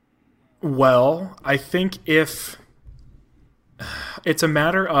else. Well, I think if it's a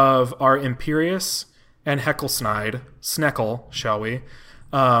matter of, are Imperius and Heckle/Snide, Sneckle, shall we,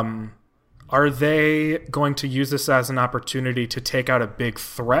 are they going to use this as an opportunity to take out a big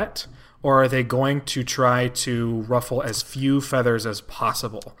threat, or are they going to try to ruffle as few feathers as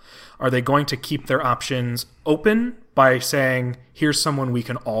possible? Are they going to keep their options open by saying, here's someone we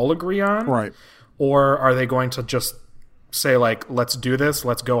can all agree on? Right. Or are they going to just say, let's do this,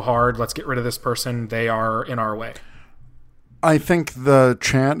 let's go hard, let's get rid of this person, they are in our way? I think the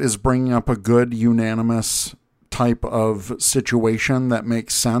chat is bringing up a good unanimous type of situation that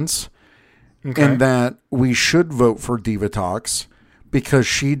makes sense. Okay. And that we should vote for Divatox because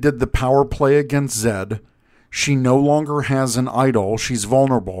she did the power play against Zed. She no longer has an idol. She's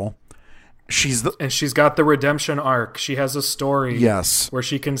vulnerable. And she's got the redemption arc. She has a story. Yes. Where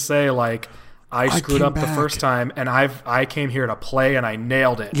she can say, I screwed up the first time, and I came here to play, and I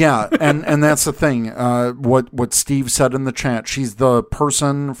nailed it. Yeah, and that's the thing. What Steve said in the chat, she's the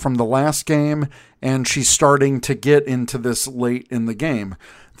person from the last game, and she's starting to get into this late in the game.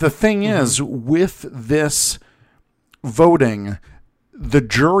 The thing is, with this voting, the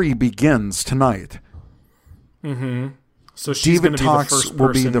jury begins tonight. Mm-hmm. So she's going to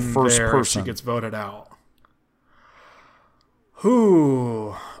be the first person. She gets voted out.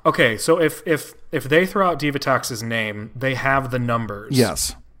 Who? Okay, so if they throw out Divatox's name, they have the numbers.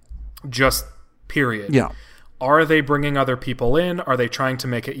 Yes. Just period. Yeah. Are they bringing other people in? Are they trying to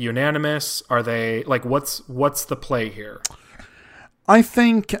make it unanimous? Are they what's the play here? I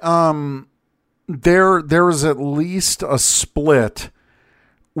think there is at least a split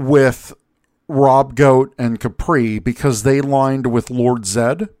with Rob Goat and Capri because they lined with Lord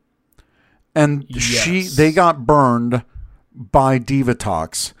Zed, and they got burned by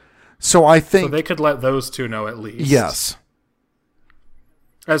Divatox. So I think they could let those two know at least. Yes.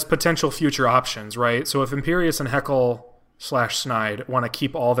 As potential future options, right? So if Imperius and Heckle/Snide want to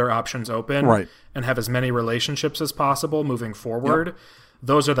keep all their options open, right, and have as many relationships as possible moving forward,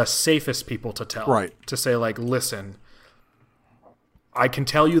 those are the safest people to tell. Right. To say, listen, I can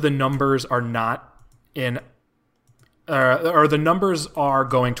tell you the numbers are not in or the numbers are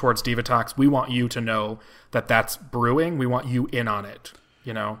going towards Divatox. We want you to know that that's brewing. We want you in on it,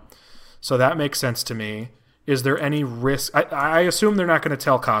 you know? So that makes sense to me. Is there any risk? I assume they're not going to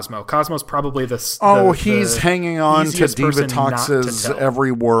tell Cosmo. Cosmo's probably he's hanging on to Divatox's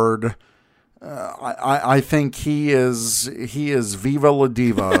every word. I think he is Viva la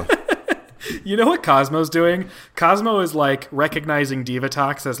Diva. You know what Cosmo's doing? Cosmo is like recognizing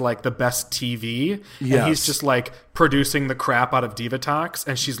Divatox as like the best TV. Yes. And he's just like producing the crap out of Divatox,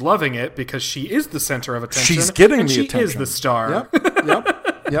 and she's loving it because she is the center of attention. She's getting the attention. She is the star.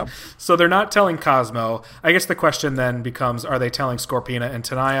 Yep. So they're not telling Cosmo. I guess the question then becomes, are they telling Scorpina and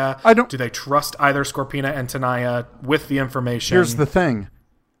Tenaya? Do they trust either Scorpina and Tenaya with the information? Here's the thing.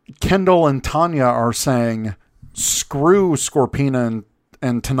 Kendall and Tanya are saying, screw Scorpina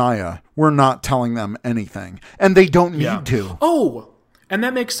and Tenaya. We're not telling them anything. And they don't need to. Oh, and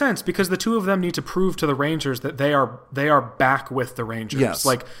that makes sense because the two of them need to prove to the Rangers that they are back with the Rangers. Yes.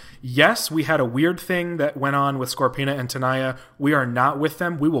 Like, yes, we had a weird thing that went on with Scorpina and Tenaya. We are not with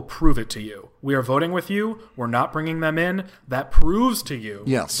them. We will prove it to you. We are voting with you. We're not bringing them in. That proves to you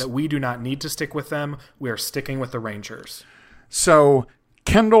that we do not need to stick with them. We are sticking with the Rangers. So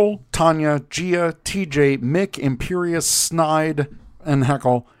Kendall, Tanya, Gia, TJ, Mick, Imperius, Snide, and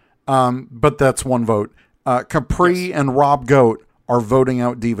Heckle, but that's one vote. Capri and Rob Goat are voting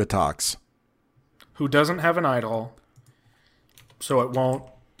out Divatox, who doesn't have an idol, so it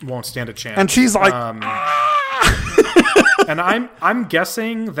won't stand a chance. And she's like, and I'm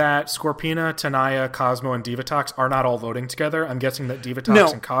guessing that Scorpina, Tenaya, Cosmo, and Divatox are not all voting together. I'm guessing that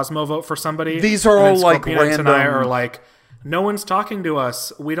Divatox and Cosmo vote for somebody. These are all like random. And Tenaya are like, no one's talking to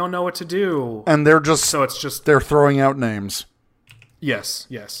us. We don't know what to do. And they're they're throwing out names. Yes.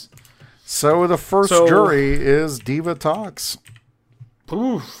 So the first jury is Divatox.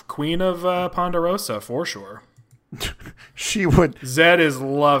 Oof, Queen of Ponderosa, for sure. She would. Zed is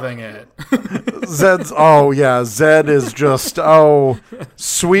loving it. Zed is just,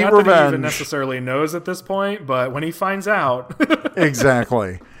 sweet Not revenge. That he even necessarily knows at this point, but when he finds out.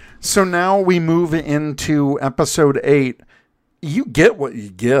 Exactly. So now we move into episode 8. You get what you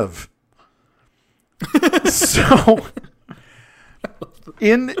give. So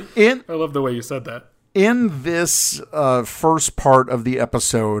I love the way you said that. In this first part of the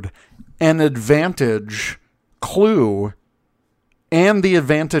episode, an advantage clue and the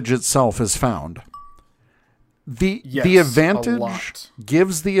advantage itself is found. The advantage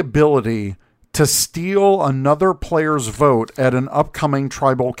gives the ability to steal another player's vote at an upcoming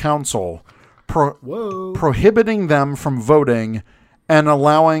tribal council, prohibiting them from voting and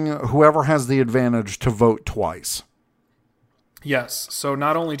allowing whoever has the advantage to vote twice. Yes. So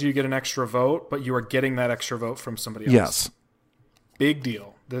not only do you get an extra vote, but you are getting that extra vote from somebody else. Yes. Big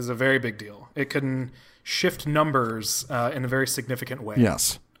deal. This is a very big deal. It can shift numbers in a very significant way.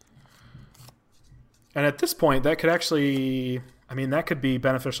 Yes. And at this point, that could actually, that could be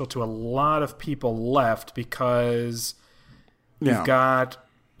beneficial to a lot of people left because you've got,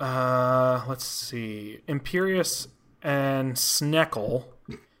 let's see, Imperius and Sneckle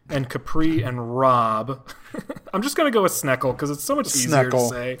and Capri and Rob. I'm just going to go with Sneckle because it's so much easier to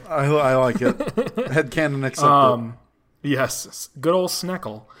say. I like it. Headcanon accepted. Yes, good old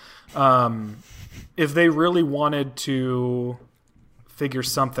Sneckle. If they really wanted to figure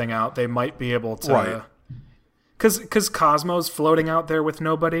something out, they might be able to. Right. Because Cosmo's floating out there with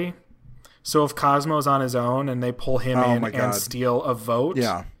nobody. So if Cosmo's on his own and they pull him in and steal a vote,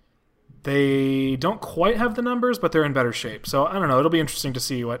 they don't quite have the numbers, but they're in better shape. So I don't know. It'll be interesting to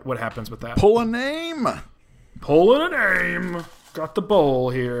see what happens with that. Pull a name. Pulling a name. Got the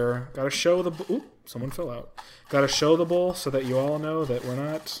bowl here. Got to show the... Oop, someone fell out. Got to show the bowl so that you all know that we're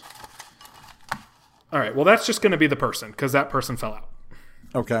not... All right, well, that's just going to be the person, because that person fell out.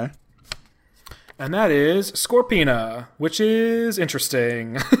 Okay. And that is Scorpina, which is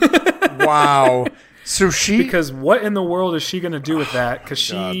interesting. Wow. So Because what in the world is she going to do with that? Because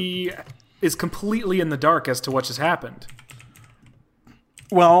she is completely in the dark as to what just happened.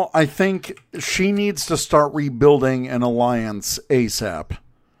 Well, I think she needs to start rebuilding an alliance ASAP.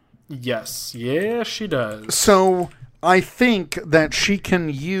 Yes. Yeah, she does. So I think that she can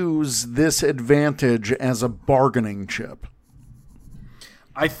use this advantage as a bargaining chip.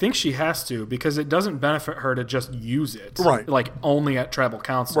 I think she has to, because it doesn't benefit her to just use it. Right. Like, only at Tribal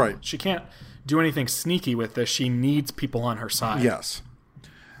Council. Right. She can't do anything sneaky with this. She needs people on her side. Yes.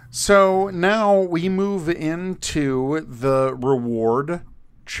 So now we move into the reward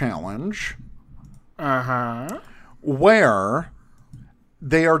challenge. Uh-huh. Where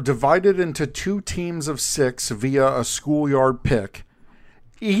they are divided into 2 teams of 6 via a schoolyard pick.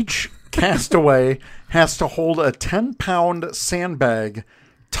 Each Castaway has to hold a 10-pound sandbag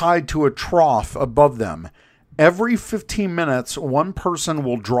tied to a trough above them. Every 15 minutes, one person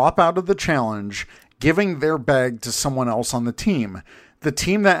will drop out of the challenge, giving their bag to someone else on the team. The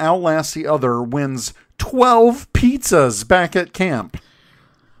team that outlasts the other wins 12 pizzas back at camp.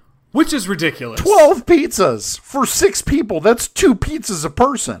 Which is ridiculous. 12 pizzas for 6 people. That's 2 pizzas a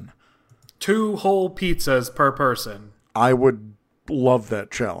person. 2 whole pizzas per person. I would love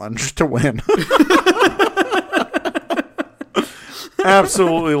that challenge to win.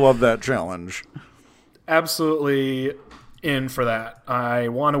 Absolutely love that challenge. Absolutely in for that. I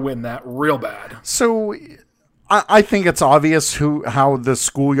want to win that real bad. So I think it's obvious how the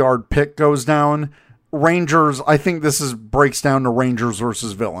schoolyard pick goes down. Rangers, I think this breaks down to Rangers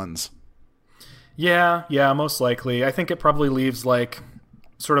versus villains. Yeah, most likely. I think it probably leaves like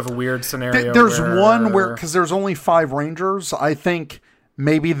sort of a weird scenario. There's one where, because there's only 5 Rangers, I think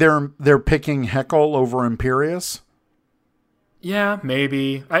maybe they're picking Heckle over Imperius. Yeah,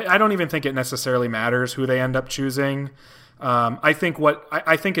 maybe. I don't even think it necessarily matters who they end up choosing. I think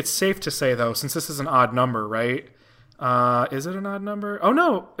it's safe to say, though, since this is an odd number, right? Is it an odd number? Oh,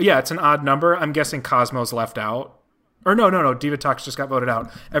 no. Yeah, it's an odd number. I'm guessing Cosmo's left out. Or no. Divatox just got voted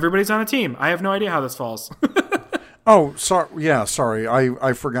out. Everybody's on a team. I have no idea how this falls. Oh, sorry. Yeah, sorry.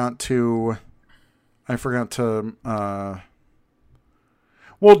 I forgot to.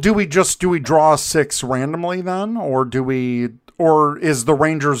 Well, do we draw 6 randomly then, or is the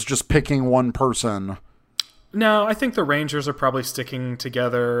Rangers just picking one person? No, I think the Rangers are probably sticking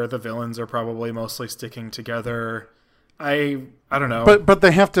together. The villains are probably mostly sticking together. I don't know. But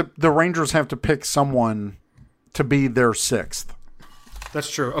the Rangers have to pick someone to be their 6th. That's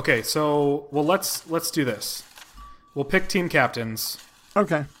true. Okay, so let's do this. We'll pick team captains.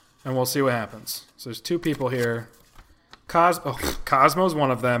 Okay. And we'll see what happens. So there's 2 people here. Cosmo's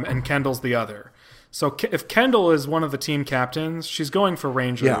one of them, and Kendall's the other. So if Kendall is one of the team captains, she's going for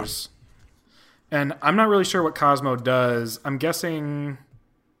Rangers. Yeah. And I'm not really sure what Cosmo does. I'm guessing.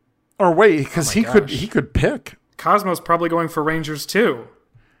 Or wait, because he could pick. Cosmo's probably going for Rangers too.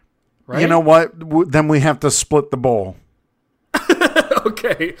 Right? You know what? Then we have to split the bowl.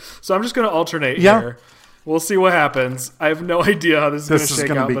 Okay, so I'm just going to alternate here. We'll see what happens. I have no idea how this is going to shake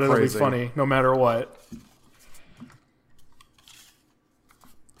out, but it'll be funny no matter what.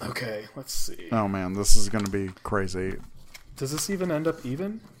 Okay, let's see. Oh man, this is going to be crazy. Does this even end up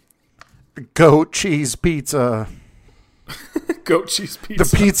even? Goat cheese pizza. Goat cheese pizza.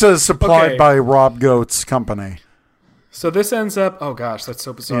 The pizza is supplied by Rob Goat's company. So this ends up... Oh gosh, that's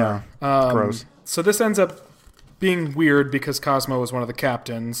so bizarre. Yeah, gross. So this ends up being weird because Cosmo was one of the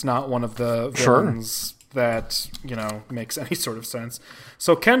captains, not one of the villains that, makes any sort of sense.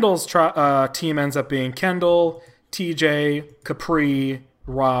 So Kendall's team ends up being Kendall, TJ, Capri,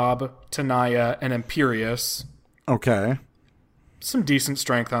 Rob, Tanaya, and Imperius. Okay. Some decent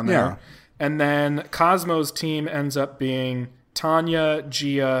strength on there. Yeah. And then Cosmo's team ends up being Tanya,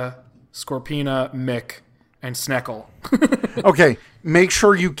 Gia, Scorpina, Mick, and Sneckle. Okay, make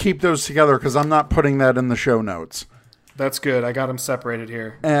sure you keep those together because I'm not putting that in the show notes. That's good. I got them separated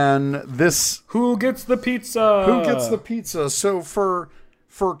here. And this... Who gets the pizza? So for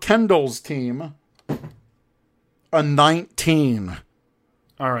Kendall's team, a 19.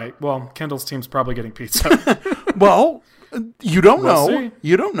 All right. Well, Kendall's team's probably getting pizza. Well... You don't know. See.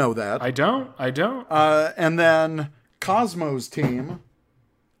 You don't know that. I don't. And then Cosmo's team,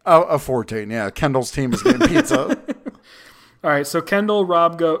 a 14. Yeah, Kendall's team is getting pizza. All right, so Kendall,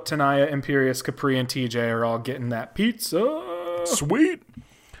 Rob Goat, Tanaya, Imperius, Capri, and TJ are all getting that pizza. Sweet.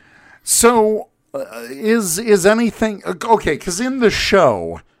 So, is anything okay? Because in the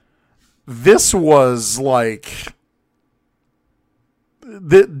show, this was like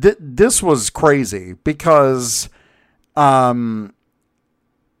this was crazy because. Well,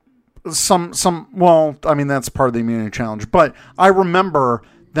 I mean, that's part of the immunity challenge, but I remember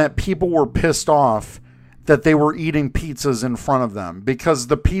that people were pissed off that they were eating pizzas in front of them because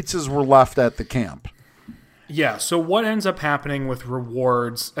the pizzas were left at the camp. Yeah, so what ends up happening with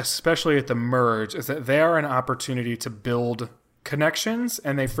rewards, especially at the merge, is that they are an opportunity to build connections,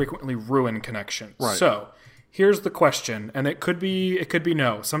 and they frequently ruin connections. Right. So here's the question, and it could be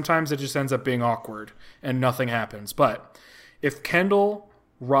no. Sometimes it just ends up being awkward and nothing happens. But if Kendall,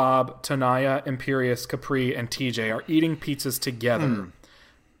 Rob, Tanaya, Imperius, Capri, and TJ are eating pizzas together,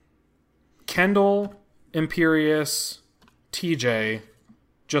 Kendall, Imperius, TJ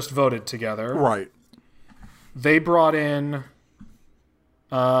just voted together. Right. They brought in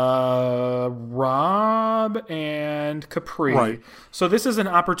Rob and Capri. Right. So this is an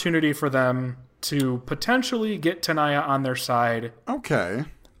opportunity for them to potentially get Tanaya on their side. Okay.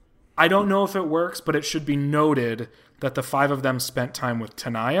 I don't know if it works, but it should be noted that the 5 of them spent time with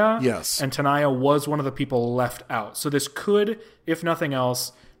Tenaya. Yes. And Tenaya was one of the people left out. So this could, if nothing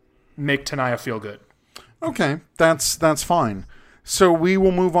else, make Tenaya feel good. Okay, that's fine. So we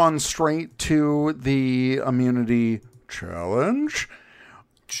will move on straight to the immunity challenge.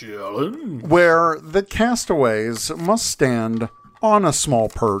 Where the castaways must stand on a small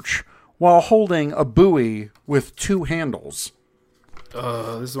perch while holding a buoy with 2 handles.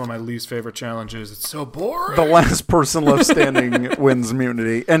 This is one of my least favorite challenges. It's so boring. The last person left standing wins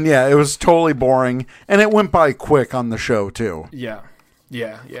immunity. And yeah, it was totally boring. And it went by quick on the show, too. Yeah.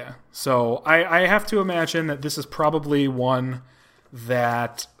 So I have to imagine that this is probably one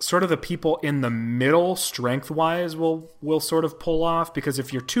that sort of the people in the middle, strength-wise, will sort of pull off. Because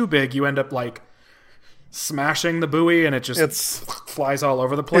if you're too big, you end up, like, smashing the buoy and it just flies all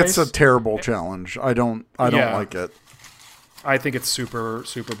over the place. It's a terrible challenge. I don't like it. I think it's super,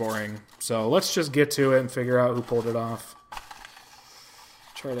 super boring. So let's just get to it and figure out who pulled it off.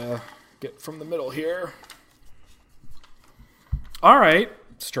 Try to get from the middle here. All right.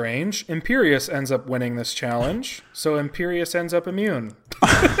 Strange. Imperius ends up winning this challenge. So Imperius ends up immune.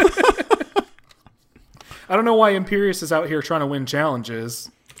 I don't know why Imperius is out here trying to win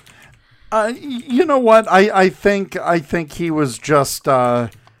challenges. You know what? I think he was just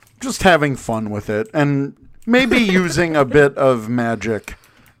having fun with it. And maybe using a bit of magic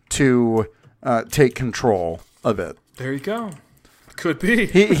to take control of it. There you go. Could be.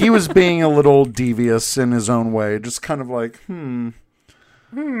 He was being a little devious in his own way, just kind of like,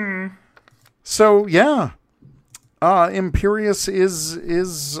 So yeah, Imperius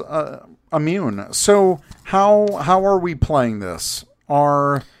is immune. So how are we playing this?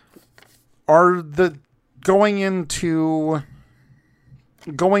 Are the going into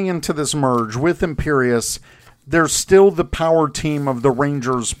this merge with Imperius, there's still the power team of the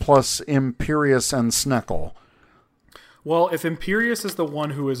Rangers plus Imperius and Sneckle. Well, if Imperius is the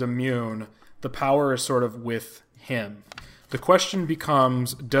one who is immune, the power is sort of with him. The question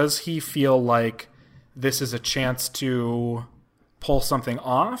becomes, does he feel like this is a chance to pull something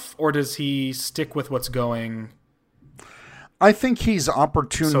off, or does he stick with what's going? I think he's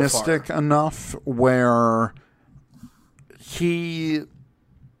opportunistic enough where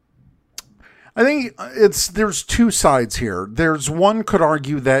I think there's 2 sides here. There's one could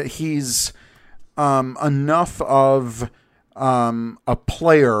argue that he's enough of a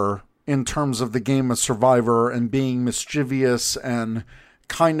player in terms of the game of Survivor and being mischievous and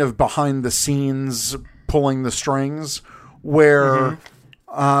kind of behind the scenes pulling the strings where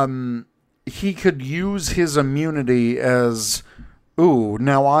he could use his immunity as, ooh,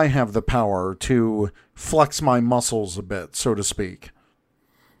 now I have the power to flex my muscles a bit, so to speak.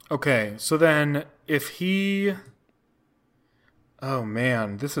 Okay, so then if he... Oh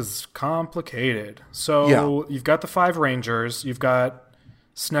man, this is complicated. So You've got the 5 Rangers, you've got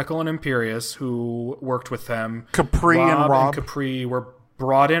Sneckle and Imperius who worked with them. Rob and Capri were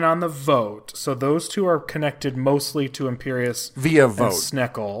brought in on the vote. So those 2 are connected mostly to Imperius via vote. And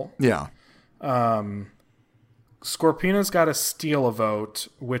Sneckle. Yeah. Scorpina's got to steal a vote,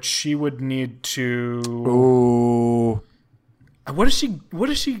 which she would need to... Ooh. What is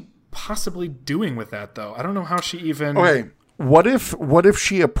she possibly doing with that, though? I don't know how she even... Okay. What if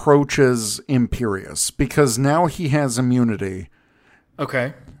she approaches Imperius? Because now he has immunity.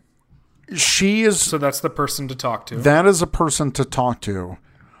 Okay. She is... So that's the person to talk to. That is a person to talk to.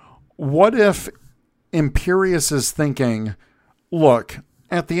 What if Imperius is thinking, look,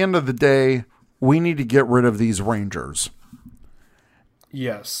 at the end of the day, we need to get rid of these Rangers.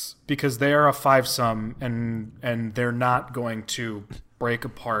 Yes, because they are a 5-sum, and they're not going to break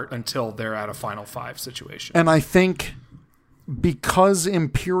apart until they're at a final 5 situation. And I think... Because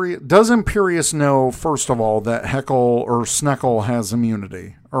does Imperius know, first of all, that Heckle or Sneckle has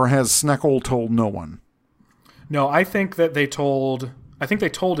immunity? Or has Sneckle told no one? No, I think they told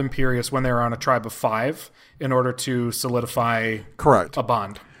Imperius when they were on a tribe of 5 in order to solidify a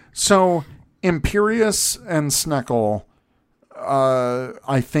bond. So Imperius and Sneckle,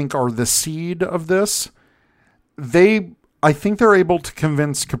 I think, are the seed of this. I think they're able to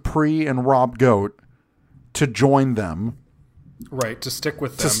convince Capri and Rob Goat to join them. Right, to stick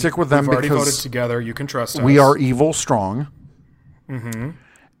with them. We've already voted together. You can trust us. We are evil strong. Mm-hmm.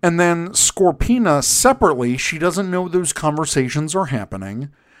 And then Scorpina, separately, she doesn't know those conversations are happening,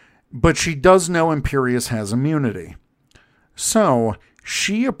 but she does know Imperius has immunity. So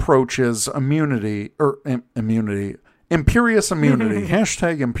she approaches Imperius immunity.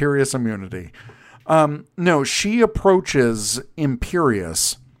 Hashtag Imperius immunity. No, she approaches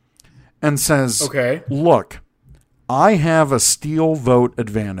Imperius and says, okay, look, I have a steel vote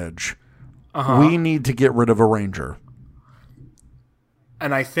advantage. We need to get rid of a ranger.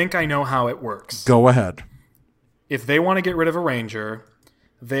 And I think I know how it works. Go ahead. If they want to get rid of a ranger,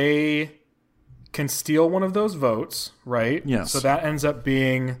 they can steal one of those votes, right? Yes. So that ends up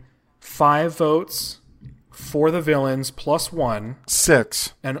being 5 votes for the villains plus 1.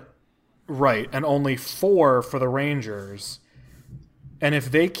 6. And only 4 for the rangers. And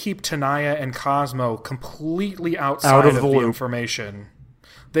if they keep Tenaya and Cosmo completely outside of the information,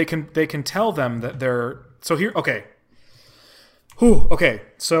 they can tell them that they're... So here, okay. Okay,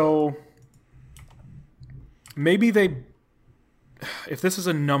 so maybe if this is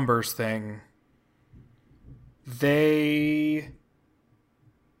a numbers thing, they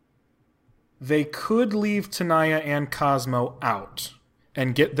could leave Tenaya and Cosmo out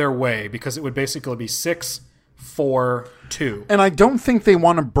and get their way, because it would basically be 6, 4, 2. And I don't think they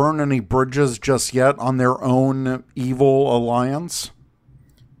want to burn any bridges just yet on their own evil alliance.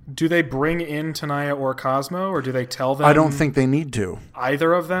 Do they bring in Tenaya or Cosmo, or do they tell them? I don't think they need to.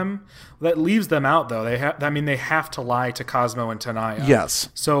 Either of them? That leaves them out, though. They have to lie to Cosmo and Tenaya. Yes.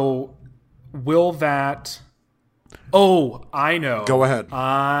 So, will that... Oh, I know. Go ahead.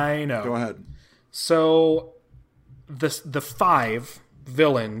 I know. Go ahead. So, the 5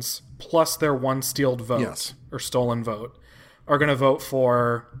 villains plus their 1 stealed vote, yes, or stolen vote, are going to vote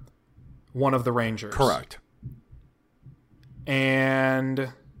for one of the rangers. Correct.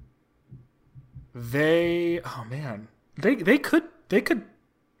 And they could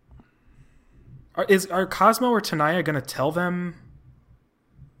are Cosmo or Tenaya going to tell them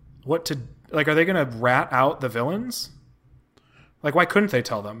what to, like, are they going to rat out the villains? Like, why couldn't they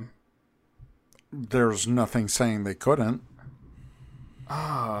tell them? There's nothing saying they couldn't.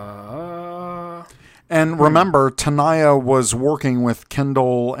 And remember, Tenaya was working with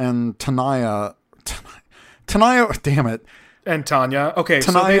Kendall and Tenaya, damn it. And Tanya. Okay,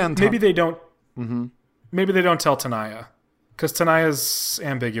 Tenaya so maybe they don't... Mm-hmm. Maybe they don't tell Tenaya. Because Tanaya's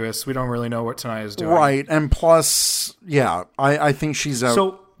ambiguous. We don't really know what Tanaya's doing. Right, and plus, yeah, I think she's out.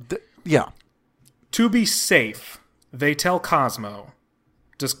 So, yeah. To be safe, they tell Cosmo.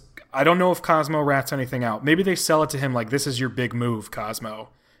 I don't know if Cosmo rats anything out. Maybe they sell it to him like, this is your big move, Cosmo.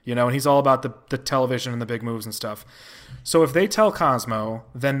 You know, and he's all about the television and the big moves and stuff. So if they tell Cosmo,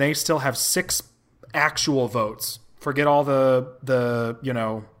 then they still have 6 actual votes. Forget all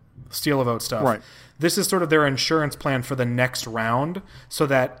the steal a vote stuff. Right. This is sort of their insurance plan for the next round, so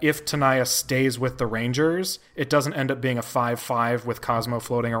that if Tenaya stays with the Rangers, it doesn't end up being a 5-5 with Cosmo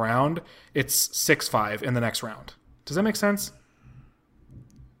floating around. It's 6-5 in the next round. Does that make sense?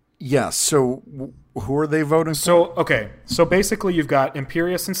 Yes. So who are they voting for? So, okay. So basically you've got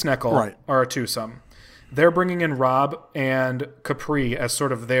Imperius and Sneckle are a twosome. They're bringing in Rob and Capri as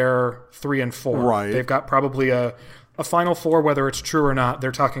sort of their 3 and 4. Right. They've got probably a final 4, whether it's true or not.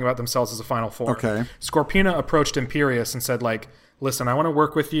 They're talking about themselves as a final 4. Okay. Scorpina approached Imperius and said, like, listen, I want to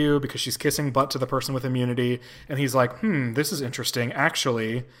work with you because she's kissing butt to the person with immunity. And he's like, this is interesting.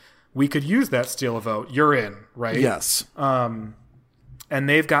 Actually, we could use that steal a vote. You're in, right? Yes. And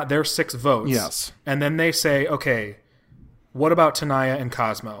they've got their 6 votes. Yes. And then they say, okay, what about Tenaya and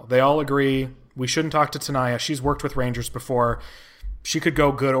Cosmo? They all agree we shouldn't talk to Tenaya. She's worked with Rangers before. She could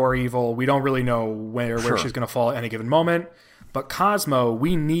go good or evil. We don't really know where she's going to fall at any given moment. But Cosmo,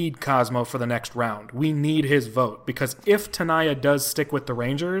 we need Cosmo for the next round. We need his vote. Because if Tenaya does stick with the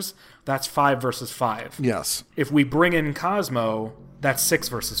Rangers, that's 5 versus 5. Yes. If we bring in Cosmo, that's 6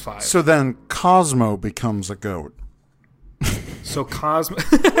 versus 5. So then Cosmo becomes a goat. So Cosmo...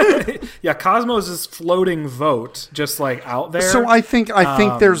 yeah, Cosmo's this floating vote just like out there. So I think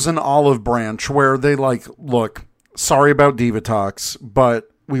there's an olive branch where they like, look, sorry about Divatox, but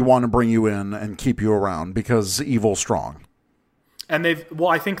we want to bring you in and keep you around because evil's strong. And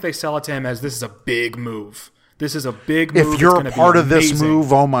I think they sell it to him as this is a big move. This is a big move. If you're a part of this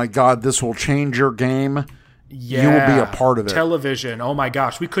move, oh my God, this will change your game. Yeah. You will be a part of it. Television. Oh my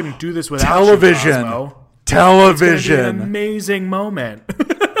gosh, we couldn't do this without television. You, Cosmo. Television. It's gonna be an amazing moment.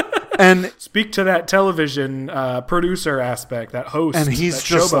 And speak to that television producer aspect, that host. And he's that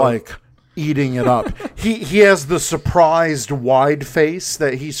just showboat. like eating it up. He has the surprised wide face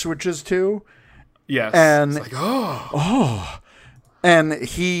that he switches to. Yes. And it's like, and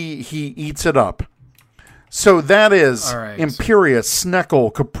he eats it up. So that is Imperius,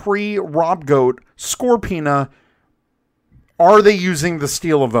 Sneckle, Capri, Rob Goat, Scorpina. Are they using the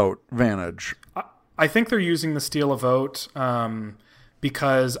steal a vote vantage? I think they're using the steal a vote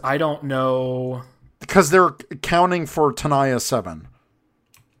because I don't know. Because they're counting for Tenaya 7.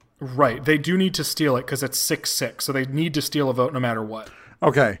 Right. They do need to steal it because it's 6-6. So they need to steal a vote no matter what.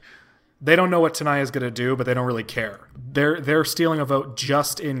 Okay. They don't know what Tanaya's going to do, but they don't really care. They're stealing a vote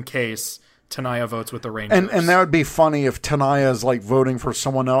just in case Tanaya votes with the Rangers. And that would be funny if Tanaya is like voting for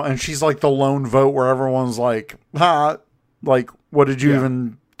someone else, and she's like the lone vote where everyone's like, like, what did you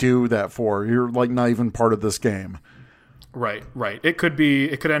even do that for? You're like not even part of this game. Right. It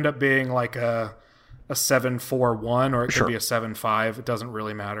could end up being like a 7-4-1, or it could be a 7-5. It doesn't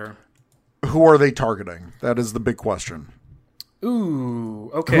really matter. Who are they targeting? That is the big question. Ooh,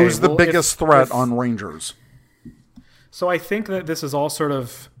 okay. Who's the biggest threat on Rangers? So I think that this is all sort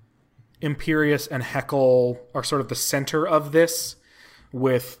of Imperius and Heckle are sort of the center of this,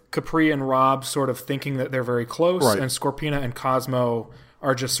 with Capri and Rob sort of thinking that they're very close, and Scorpina and Cosmo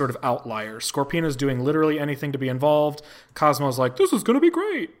are just sort of outliers. Scorpina's doing literally anything to be involved. Cosmo's like, this is going to be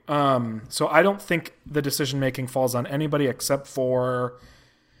great. So I don't think the decision-making falls on anybody except for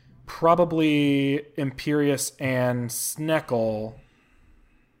probably Imperius and Sneckle.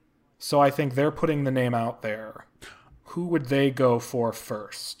 So I think they're putting the name out there. Who would they go for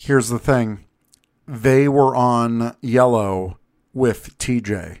first? Here's the thing. They were on Yellow with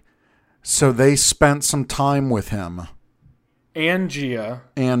TJ. So they spent some time with him. And Gia.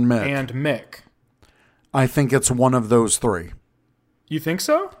 And Mick. And Mick. I think it's one of those three. You think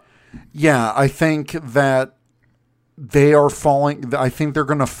so? Yeah, I think that they are falling. I think they're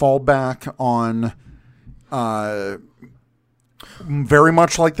going to fall back on very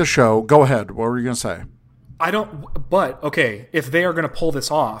much like the show. Go ahead. What were you going to say? But, okay, if they are going to pull this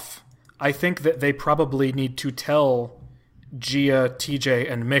off, I think that they probably need to tell Gia,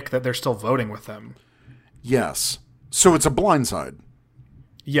 TJ, and Mick that they're still voting with them. Yes. So it's a blindside.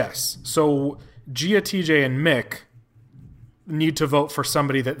 Yes. So Gia, TJ, and Mick need to vote for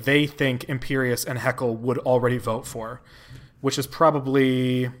somebody that they think Imperius and Heckle would already vote for, which is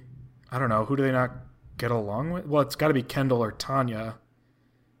probably, I don't know, who do they not get along with? Well, it's got to be Kendall or Tanya.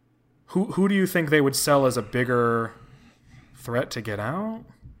 Who do you think they would sell as a bigger threat to get out?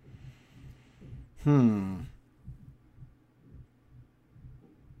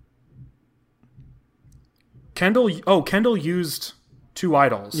 Kendall used 2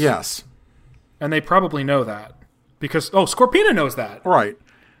 idols. Yes. And they probably know that. Because, Scorpina knows that. Right.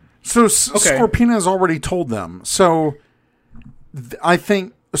 So Scorpina has already told them. So I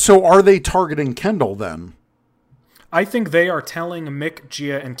think, are they targeting Kendall then? I think they are telling Mick,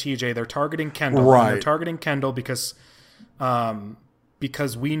 Gia, and TJ they're targeting Kendall. Right. And they're targeting Kendall because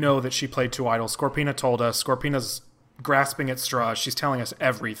we know that she played 2 idols. Scorpina told us. Scorpina's grasping at straws. She's telling us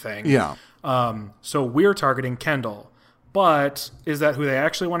everything. Yeah. So we're targeting Kendall. But is that who they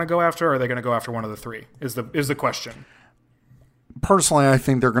actually want to go after, or are they going to go after one of the 3? Is the question. Personally, I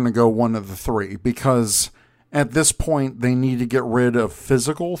think they're going to go one of the 3 because at this point they need to get rid of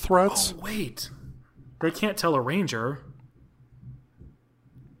physical threats. Oh, wait. They can't tell a Ranger.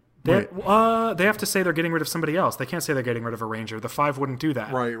 They have to say they're getting rid of somebody else. They can't say they're getting rid of a Ranger. The 5 wouldn't do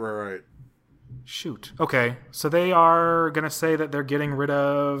that. Right. Shoot. Okay, so they are going to say that they're getting rid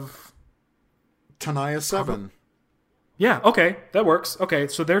of Tanaya 7. Yeah, okay, that works. Okay,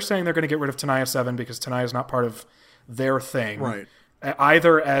 so they're saying they're going to get rid of Tanaya 7 because Tanaya is not part of their thing. Right.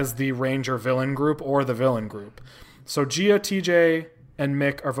 Either as the Ranger villain group or the villain group. So Gia, TJ, and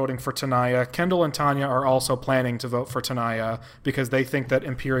Mick are voting for Tanaya. Kendall and Tanya are also planning to vote for Tanaya because they think that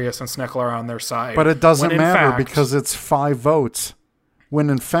Imperius and Sneckle are on their side. But it doesn't matter because it's 5 votes.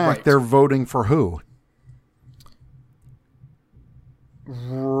 When in fact they're voting for who?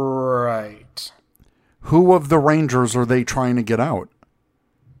 Right. Who of the Rangers are they trying to get out?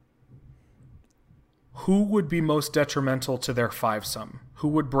 Who would be most detrimental to their 5-some? Who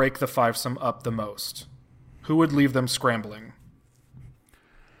would break the 5-some up the most? Who would leave them scrambling?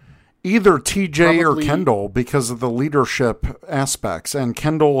 Either TJ or Kendall because of the leadership aspects, and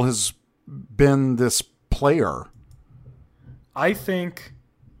Kendall has been this player. I think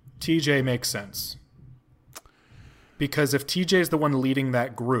TJ makes sense. Because if TJ is the one leading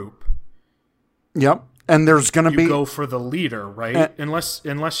that group... Yep. And there's going to be... You go for the leader, right?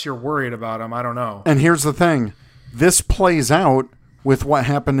 Unless you're worried about him, I don't know. And here's the thing. This plays out with what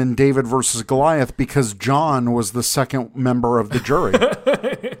happened in David versus Goliath because John was the second member of the jury.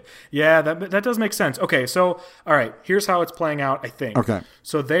 Yeah, that does make sense. Okay, so, all right, here's how it's playing out, I think. Okay.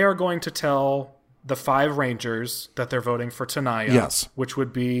 So they are going to tell the 5 Rangers that they're voting for Tanaya. Yes. Which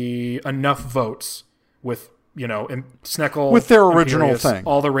would be enough votes with, Sneckle. With their original Imperius, thing.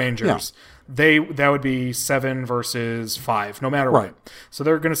 All the Rangers. Yeah. That would be 7 versus 5, no matter what. So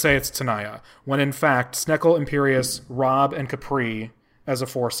they're going to say it's Tanaya. When in fact, Sneckle, Imperius, Rob, and Capri as a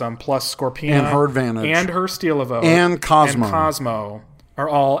 4-some, plus Scorpina. And her advantage. And her steal a vote. And Cosmo. And Cosmo are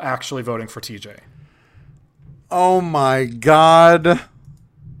all actually voting for TJ. Oh my God.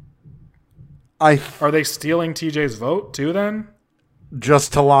 Are they stealing TJ's vote too then?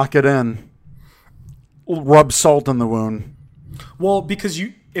 Just to lock it in. Rub salt in the wound. Well, because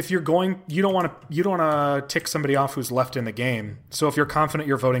if you're going, you don't want to tick somebody off who's left in the game. So if you're confident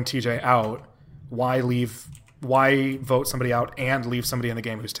you're voting TJ out, why vote somebody out and leave somebody in the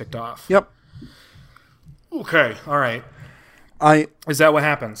game who's ticked off? Yep. Okay. All right. Is that what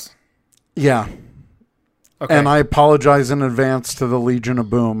happens? Yeah. Okay. And I apologize in advance to the Legion of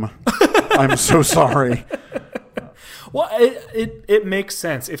Boom. I'm so sorry. Well, it makes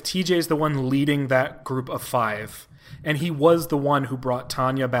sense if TJ's the one leading that group of 5, and he was the one who brought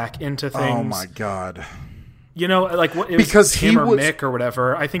Tanya back into things. Oh my God! You know, like what? Because him or Mick or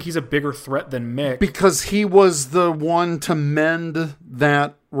whatever. I think he's a bigger threat than Mick because he was the one to mend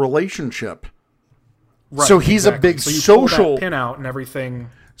that relationship. Right, so he's a big so you social pull that pin out and everything.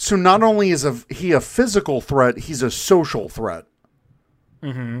 So not only is he a physical threat, he's a social threat.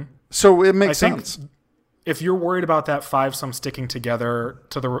 Mm-hmm. So it makes sense. If you're worried about that 5-some sticking together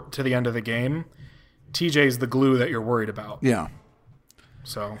to the end of the game, TJ's the glue that you're worried about. Yeah.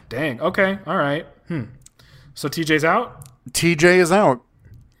 So, dang. Okay. All right. So TJ's out? TJ is out.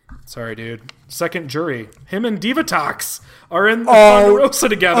 Sorry, dude. Second jury. Him and Divatox are in the Ponderosa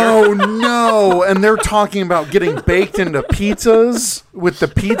together. Oh, no. And they're talking about getting baked into pizzas with the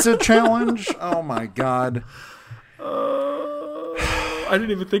pizza challenge. Oh, my God. I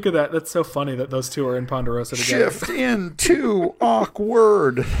didn't even think of that. That's so funny that those two are in Ponderosa together. Shift into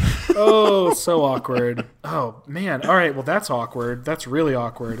awkward. Oh, so awkward. Oh, man. All right. Well, that's awkward. That's really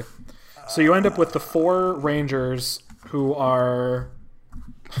awkward. So you end up with the 4 Rangers who are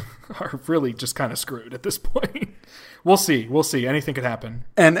really just kind of screwed at this point. We'll see. Anything could happen.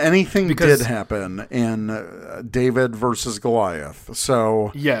 And anything did happen in David versus Goliath.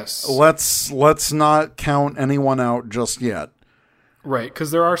 So yes, let's not count anyone out just yet. Right, because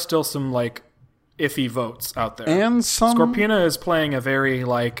there are still some like iffy votes out there. And some Scorpina is playing a very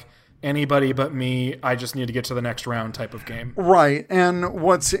like anybody but me, I just need to get to the next round type of game. Right. And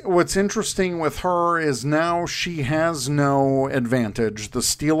what's interesting with her is now she has no advantage. The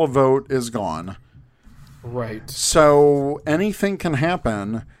steal a vote is gone. Right. So anything can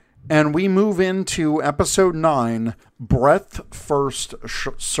happen. And we move into episode 9, Breath First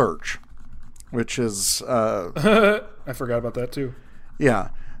Search, which is... I forgot about that too. Yeah.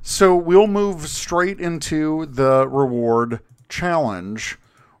 So we'll move straight into the reward challenge,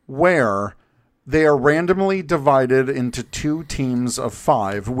 where they are randomly divided into 2 teams of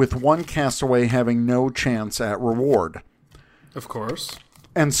 5, with one castaway having no chance at reward. Of course.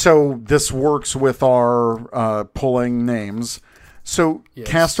 And so this works with our pulling names. So yes.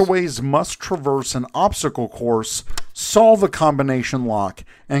 Castaways must traverse an obstacle course, solve a combination lock,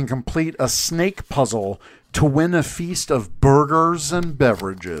 and complete a snake puzzle to win a feast of burgers and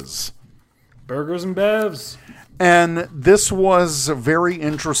beverages. Burgers and bevs. And this was very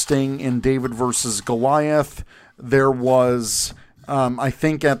interesting in David versus Goliath. There was, I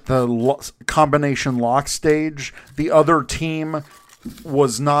think at the combination lock stage, the other team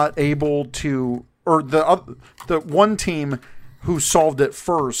was not able to, or the one team who solved it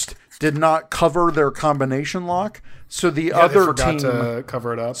first did not cover their combination lock. So the other team to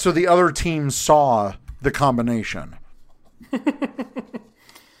cover it up. So the other team saw the combination.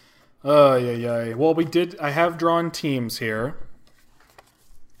 Oh, yeah. Well, I have drawn teams here.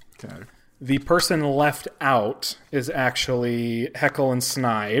 Okay. The person left out is actually Heckle and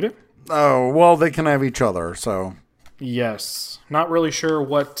Snide. Oh, well, they can have each other, so. Yes. Not really sure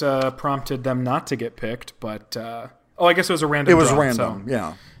what prompted them not to get picked, but... I guess it was a random draw. It was random, so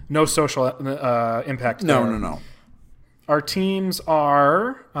yeah. No social impact there. No. Our teams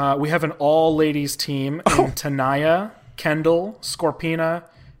are... we have an all-ladies team in Tanaya, Kendall, Scorpina,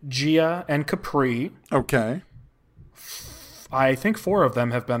 Gia, and Capri. Okay. I think 4 of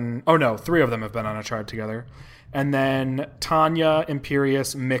them have been... Oh, no. 3 of them have been on a tribe together. And then Tanya,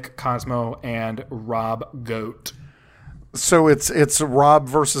 Imperius, Mick, Cosmo, and Rob Goat. So it's Rob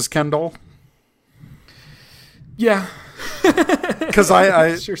versus Kendall? Yeah. Because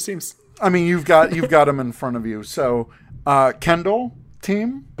I sure seems... I mean, you've got them in front of you. So Kendall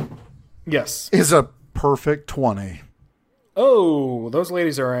team? Yes. Is a perfect 20. Oh, those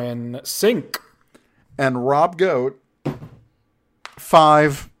ladies are in sync. And Rob Goat,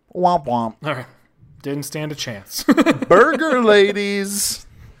 5. Womp womp. All right. Didn't stand a chance. Burger ladies.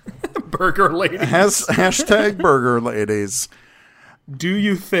 Burger ladies. Hashtag burger ladies. Do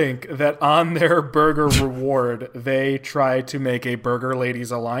you think that on their burger reward, they try to make a Burger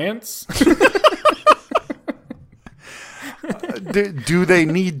Ladies Alliance? Do they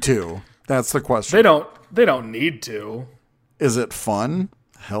need to? That's the question. They don't need to. Is it fun?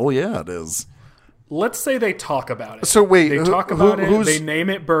 Hell yeah, it is. Let's say they talk about it. So wait, they talk about it. They name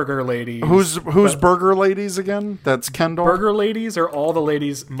it Burger Ladies. Who's Burger Ladies again? That's Kendall. Burger Ladies are all the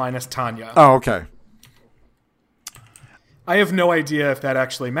ladies minus Tanya. Oh, okay. I have no idea if that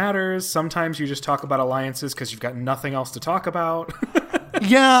actually matters. Sometimes you just talk about alliances because you've got nothing else to talk about.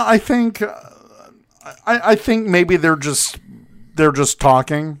 Yeah, I think maybe they're just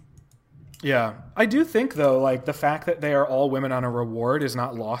talking. Yeah. I do think, though, like, the fact that they are all women on a reward is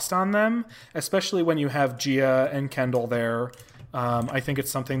not lost on them, especially when you have Gia and Kendall there. I think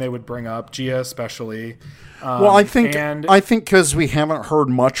it's something they would bring up, Gia especially. Well, I think because we haven't heard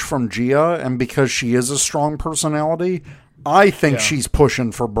much from Gia, and because she is a strong personality, I think she's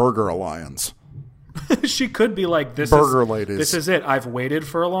pushing for Burger Alliance. She could be like, Burger Ladies. This is it. I've waited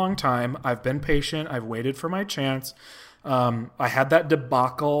for a long time. I've been patient. I've waited for my chance. I had that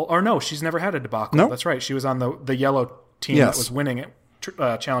debacle. Or no, she's never had a debacle. Nope. That's right. She was on the yellow team that was winning it,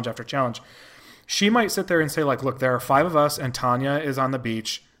 challenge after challenge. She might sit there and say, like, look, there are 5 of us and Tanya is on the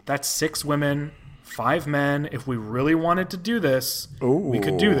beach. That's 6 women, 5 men. If we really wanted to do this, we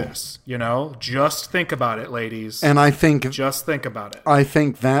could do this. You know, just think about it, ladies. And I think just think about it. I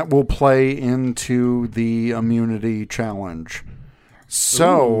think that will play into the immunity challenge.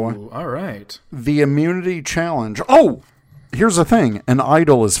 So, all right. The immunity challenge. Oh, here's the thing: an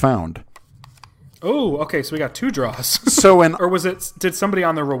idol is found. Oh, okay. So we got 2 draws. So, or was it? Did somebody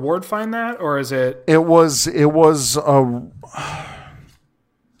on the reward find that, or is it? It was a.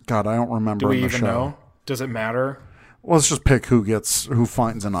 God, I don't remember. Do we even know? Does it matter? Well, let's just pick who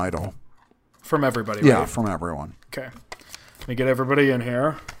finds an idol. From everybody, yeah, right? From everyone. Okay. Let me get everybody in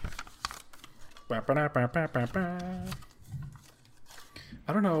here. I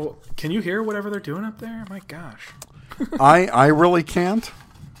don't know. Can you hear whatever they're doing up there? My gosh. I really can't.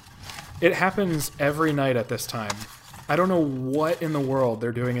 It happens every night at this time. I don't know what in the world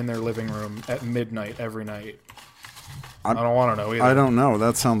they're doing in their living room at midnight every night. I don't want to know either. I don't know.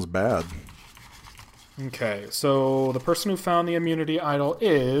 That sounds bad. Okay, so the person who found the immunity idol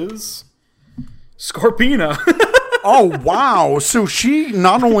is Scorpina. Oh, wow. So she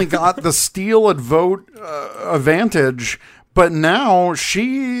not only got the steal at vote advantage, but now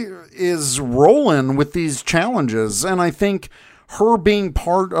she is rolling with these challenges. And I think her being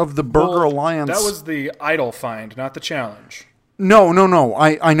part of the Burger Alliance... That was the idol find, not the challenge. No.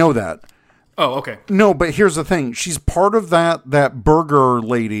 I know that. Oh, okay. No, but here's the thing. She's part of that Burger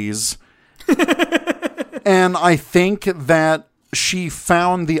Ladies. And I think that she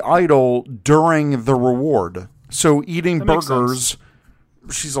found the idol during the reward. So eating burgers,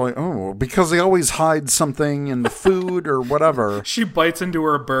 she's like, oh, because they always hide something in the food or whatever. She bites into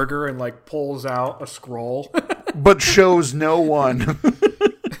her burger and like pulls out a scroll. But shows no one.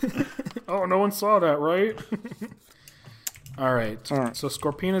 Oh, no one saw that, right? All right. So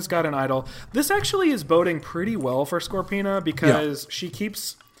Scorpina's got an idol. This actually is boding pretty well for Scorpina because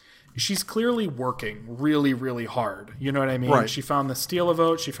she's clearly working really, really hard. You know what I mean? Right. She found the steal a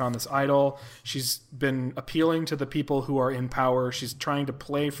vote. She found this idol. She's been appealing to the people who are in power. She's trying to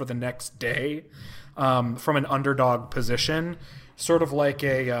play for the next day from an underdog position. Sort of like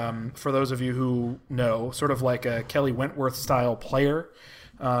for those of you who know, sort of like a Kelly Wentworth style player.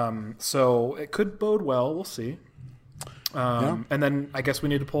 So it could bode well. We'll see. And then I guess we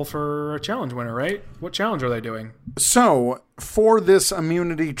need to pull for a challenge winner, right? What challenge are they doing? So, for this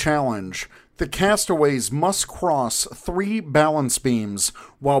immunity challenge, the castaways must cross 3 balance beams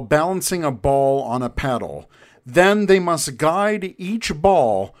while balancing a ball on a paddle. Then they must guide each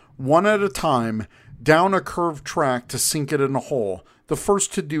ball, one at a time, down a curved track to sink it in a hole. The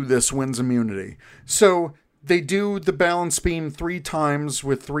first to do this wins immunity. So, they do the balance beam 3 times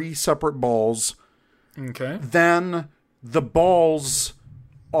with 3 separate balls. Okay. Then the balls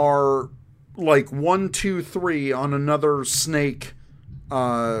are like 1, 2, 3 on another snake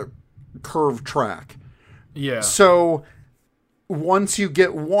curved track. Yeah. So once you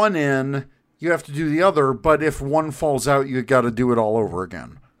get one in, you have to do the other, but if one falls out, you got to do it all over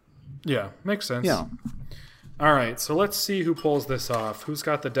again. Yeah, makes sense. Yeah. All right, so let's see who pulls this off. Who's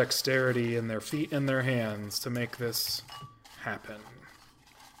got the dexterity in their feet and their hands to make this happen?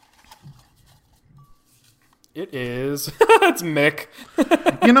 It is. It's Mick.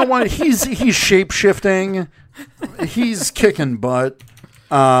 You know what? He's shape-shifting. He's kicking butt.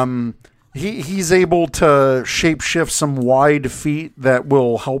 He's able to shape-shift some wide feet that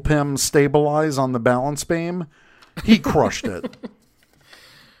will help him stabilize on the balance beam. He crushed it.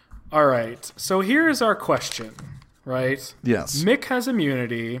 All right. So here's our question, right? Yes. Mick has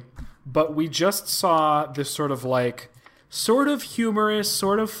immunity, but we just saw this sort of humorous,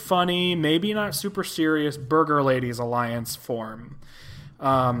 sort of funny, maybe not super serious Burger Ladies alliance form.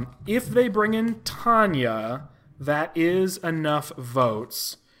 If they bring in Tanya, that is enough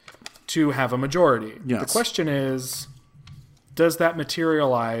votes to have a majority. Yes. The question is, does that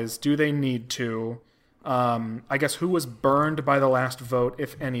materialize? Do they need to? I guess who was burned by the last vote,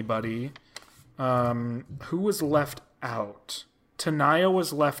 if anybody? Who was left out? Tanaya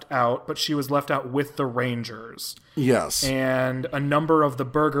was left out, but she was left out with the Rangers. Yes. And a number of the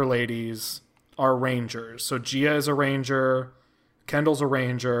Burger Ladies are Rangers. So Gia is a Ranger, Kendall's a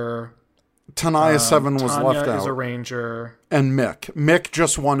Ranger. Tanaya 7 was Tanya left out. is a Ranger. And Mick. Mick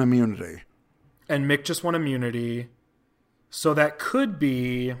just won immunity. So that could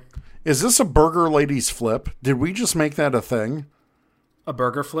be... Is this a Burger Ladies flip? Did we just make that a thing? A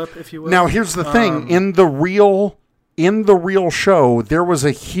burger flip, if you will. Now, here's the thing. In the real show, there was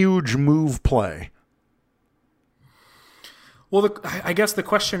a huge move play. Well, I guess the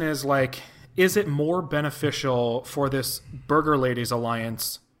question is, like, is it more beneficial for this Burger Ladies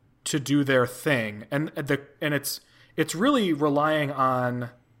Alliance to do their thing? And it's really relying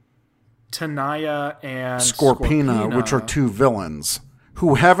on Tanaya and Scorpina, which are two villains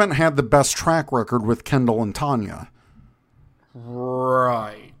who haven't had the best track record with Kendall and Tanya.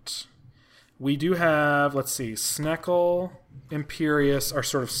 Right. We do have, let's see, Sneckle, Imperius are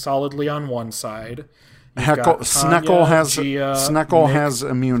sort of solidly on one side. Sneckle has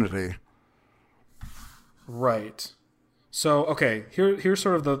immunity. Right. So, okay, here's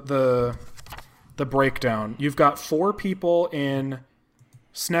sort of the breakdown. You've got 4 people in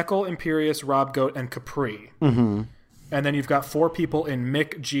Sneckle, Imperius, Rob Goat, and Capri. Mm-hmm. And then you've got 4 people in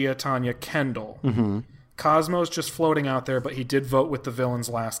Mick, Gia, Tanya, Kendall. Mm-hmm. Cosmo's just floating out there, but he did vote with the villains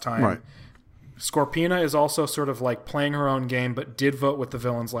last time. Right. Scorpina is also sort of like playing her own game, but did vote with the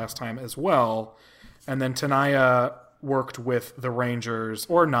villains last time as well. And then Tanaya worked with the Rangers,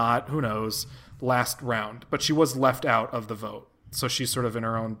 or not, who knows, last round. But she was left out of the vote. So she's sort of in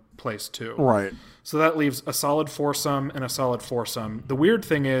her own place too. Right. So that leaves a solid foursome and a solid foursome. The weird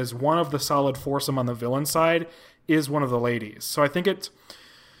thing is one of the solid foursome on the villain side is one of the ladies. So I think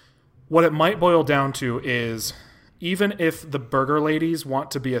what it might boil down to is, even if the Burger Ladies want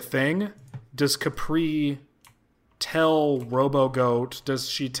to be a thing, does Capri tell Robo-Goat? Does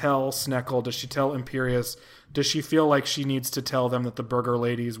she tell Sneckle? Does she tell Imperius? Does she feel like she needs to tell them that the Burger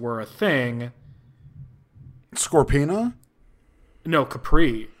Ladies were a thing? Scorpina? No,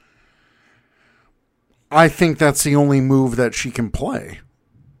 Capri. I think that's the only move that she can play.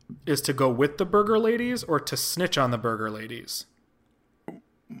 Is to go with the Burger Ladies or to snitch on the Burger Ladies?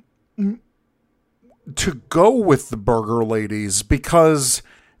 To go with the Burger Ladies, because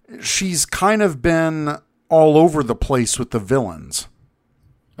she's kind of been all over the place with the villains.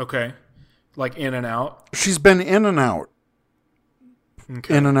 Okay. Like in and out? She's been in and out.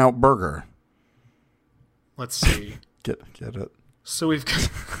 Okay. In and out burger. Let's see. Get it. So we've got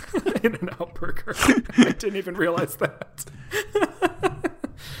In and Out Burger. I didn't even realize that.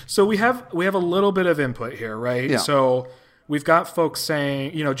 So we have a little bit of input here, right? Yeah. So we've got folks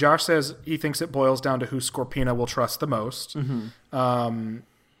saying, Josh says he thinks it boils down to who Scorpina will trust the most. Mm-hmm.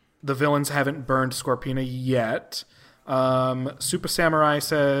 The villains haven't burned Scorpina yet. Super Samurai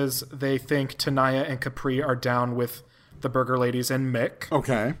says they think Tanaya and Capri are down with the Burger Ladies and Mick.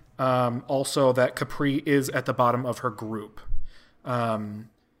 Okay. Also that Capri is at the bottom of her group.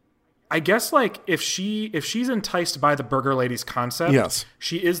 I guess like if she's enticed by the Burger Ladies concept, yes,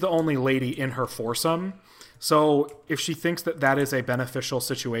 she is the only lady in her foursome. So if she thinks that is a beneficial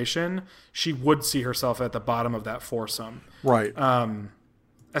situation, she would see herself at the bottom of that foursome. Right.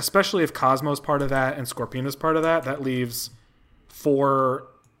 Especially if Cosmo's part of that and Scorpina's part of that, that leaves 4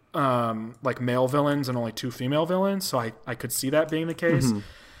 like male villains and only 2 female villains. So I could see that being the case. Mm-hmm.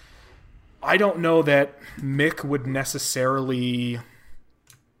 I don't know that Mick would necessarily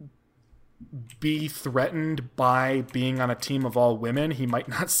be threatened by being on a team of all women. He might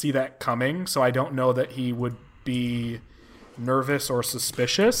not see that coming, so I don't know that he would be nervous or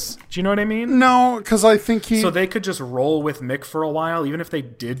suspicious. Do you know what I mean? No, because I think So they could just roll with Mick for a while, even if they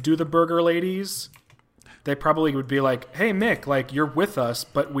did do the Burger Ladies. They probably would be like, hey, Mick, like, you're with us,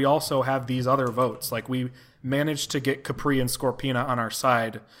 but we also have these other votes. Like, we managed to get Capri and Scorpina on our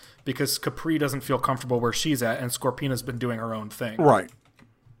side because Capri doesn't feel comfortable where she's at, and Scorpina's been doing her own thing. Right.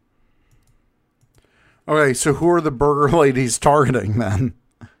 Okay, so who are the Burger Ladies targeting then?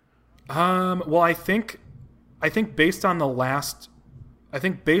 Well, I think based on the last, I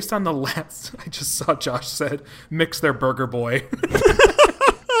just saw Josh said, mix their Burger Boy.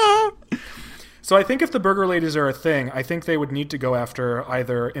 So I think if the Burger Ladies are a thing, I think they would need to go after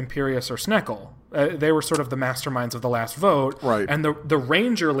either Imperius or Sneckle. They were sort of the masterminds of the last vote. Right. And the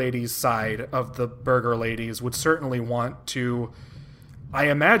Ranger Ladies side of the Burger Ladies would certainly want to I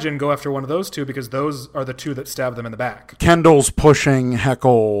imagine go after one of those two because those are the two that stab them in the back. Kendall's pushing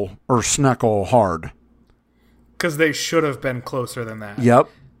Heckle or Sneckle hard. Because they should have been closer than that. Yep.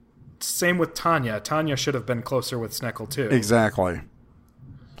 Same with Tanya. Tanya should have been closer with Sneckle too. Exactly.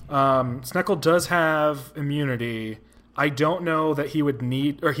 Sneckle does have immunity. I don't know that he would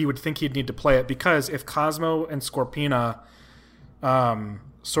need, or he would think he'd need to play it, because if Cosmo and Scorpina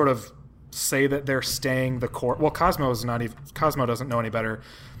sort of say that they're staying the course, well, Cosmo doesn't know any better.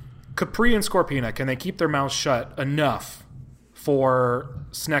 Capri and Scorpina, can they keep their mouths shut enough for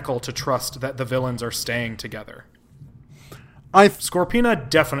Sneckle to trust that the villains are staying together? Scorpina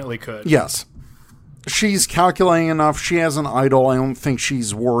definitely could. Yes. She's calculating enough. She has an idol. I don't think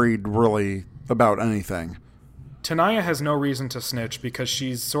she's worried really about anything. Tanaya has no reason to snitch because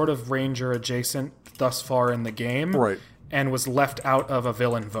she's sort of Ranger adjacent thus far in the game. Right. And was left out of a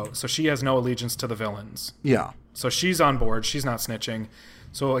villain vote. So she has no allegiance to the villains. Yeah. So she's on board. She's not snitching.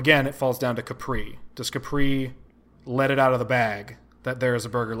 So again, it falls down to Capri. Does Capri let it out of the bag that there is a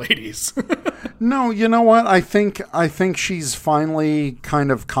Burger Ladies? No, you know what? I think she's finally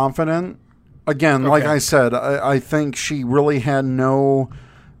kind of confident. Again, like I said, I think she really had no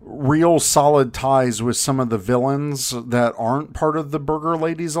real solid ties with some of the villains that aren't part of the Burger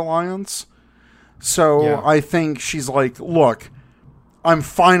Ladies Alliance. So yeah. I think she's like, look, I'm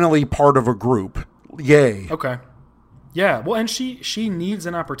finally part of a group. Yay. Okay. Yeah. Well, and she needs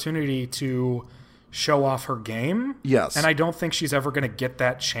an opportunity to show off her game. Yes. And I don't think she's ever going to get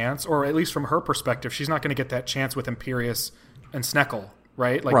that chance, or at least from her perspective, she's not going to get that chance with Imperius and Sneckle,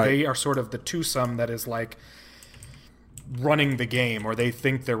 right? Like They are sort of the twosome that is like running the game, or they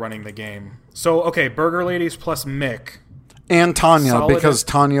think they're running the game. So, okay, Burger Ladies plus Mick. And Tanya, because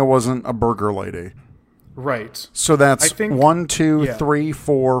Tanya wasn't a Burger Lady. Right. So that's 1, 2, 3,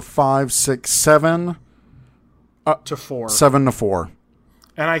 4, 5, 6, 7. To 4. 7 to 4.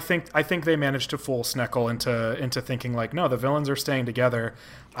 And I think they managed to fool Sneckle into thinking like, no, the villains are staying together.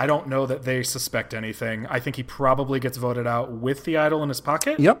 I don't know that they suspect anything. I think he probably gets voted out with the idol in his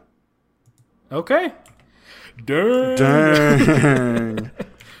pocket. Yep. Okay. Dang.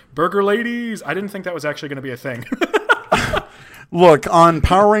 Burger Ladies. I didn't think that was actually going to be a thing. Look, on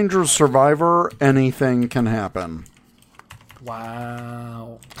Power Rangers Survivor, anything can happen.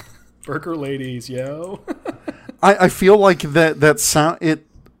 Wow. Burger Ladies, yo. I feel like that sound, it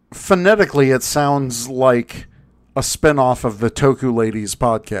phonetically it sounds like a spinoff of the Toku Ladies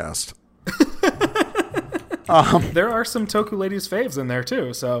podcast. There are some Toku Ladies faves in there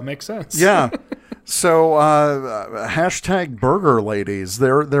too, so it makes sense. Yeah. So hashtag Burger Ladies,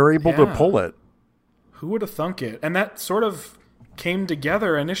 they're able to pull it. Who would have thunk it? And that sort of came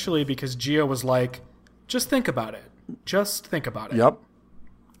together initially because Gia was like, just think about it. Just think about it. Yep.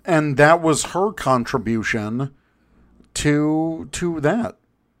 And that was her contribution to that.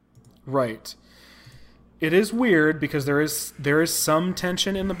 Right. It is weird because there is some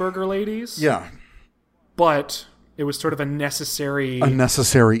tension in the Burger Ladies. Yeah. But it was sort of a necessary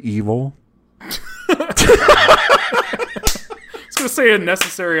evil. I was going to say a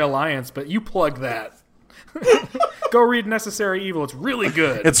necessary alliance, but you plug that. Go read Necessary Evil. It's really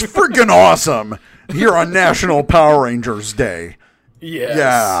good. It's freaking awesome here on National Power Rangers Day. Yes.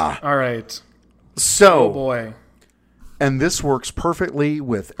 Yeah. All right. So, oh boy. And this works perfectly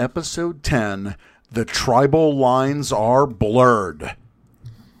with episode 10. The tribal lines are blurred.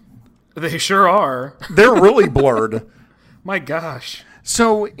 They sure are. They're really blurred. My gosh.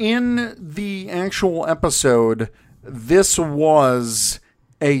 So in the actual episode, this was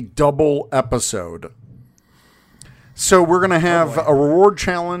a double episode. So we're going to have a reward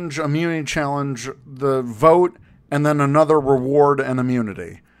challenge, immunity challenge, the vote, and then another reward and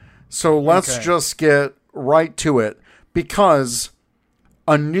immunity. So let's just get right to it, because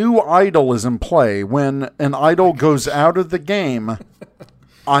a new idol is in play. When an idol goes out of the game,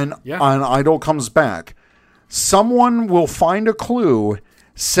 an idol comes back. Someone will find a clue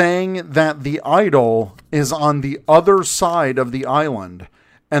saying that the idol is on the other side of the island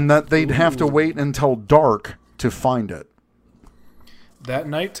and that they'd have to wait until dark to find it. That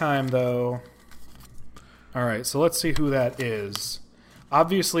nighttime, though. All right, so let's see who that is.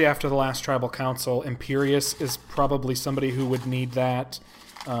 Obviously, after the last tribal council, Imperius is probably somebody who would need that.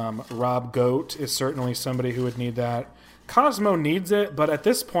 Rob Goat is certainly somebody who would need that. Cosmo needs it, but at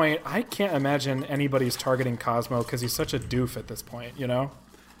this point, I can't imagine anybody's targeting Cosmo because he's such a doof at this point, you know?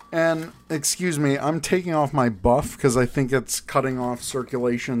 And, excuse me, I'm taking off my buff because I think it's cutting off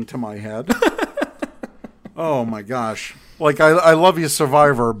circulation to my head. Oh my gosh. Like, I love you,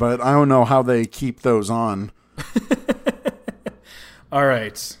 Survivor, but I don't know how they keep those on. All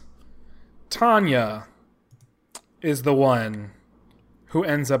right. Tanya is the one who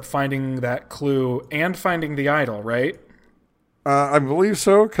ends up finding that clue and finding the idol, right? I believe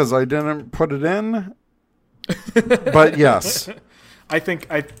so, because I didn't put it in. But yes. I think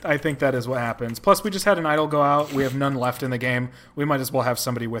that is what happens. Plus, we just had an idol go out. We have none left in the game. We might as well have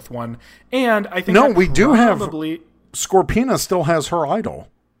somebody with one. And I think we do have... Scorpina still has her idol.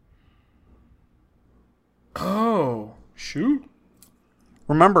 Oh, shoot.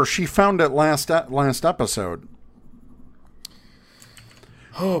 Remember, she found it last episode.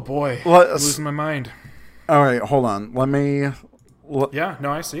 Oh, boy. I'm losing my mind. All right, hold on. Let me... Yeah,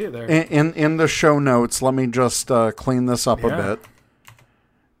 no, I see it there. In the show notes, let me just clean this up a bit.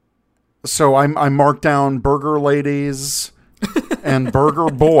 So I marked down Burger Ladies and Burger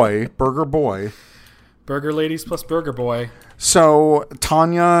Boy. Burger Ladies plus Burger Boy. So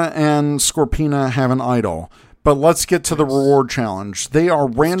Tanya and Scorpina have an idol. But let's get to the reward challenge. They are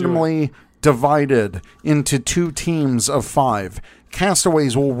randomly divided into 2 teams of 5.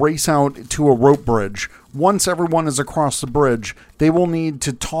 Castaways will race out to a rope bridge. Once everyone is across the bridge, they will need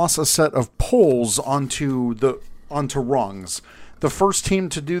to toss a set of poles onto rungs. The first team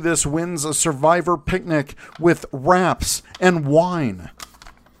to do this wins a survivor picnic with wraps and wine.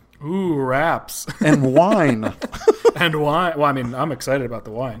 Ooh, wraps. And wine. And wine. Well, I mean, I'm excited about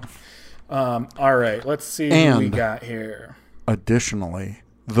the wine. All right, let's see who we got here. Additionally,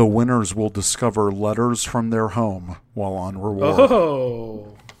 the winners will discover letters from their home while on reward.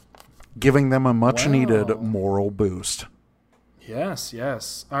 Oh. Giving them a much-needed moral boost.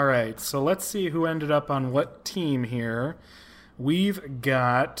 Yes. All right, so let's see who ended up on what team here. We've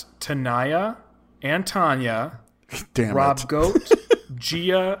got Tanaya and Tanya. Damn Rob it. Goat,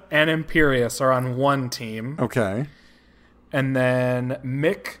 Gia, and Imperius are on one team. Okay. And then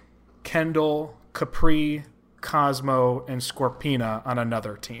Mick, Kendall, Capri, Cosmo, and Scorpina on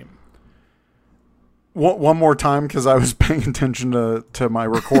another team. One more time, because I was paying attention to my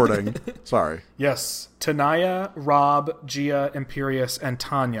recording. Sorry. Yes. Tanaya, Rob, Gia, Imperius, and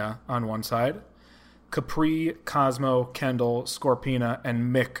Tanya on one side. Capri, Cosmo, Kendall, Scorpina,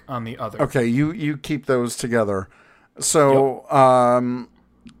 and Mick on the other. Okay, you keep those together. So,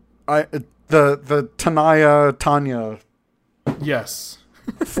 the Tanya. Yes.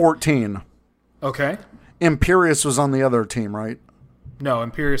 14. Okay. Imperius was on the other team, right? No,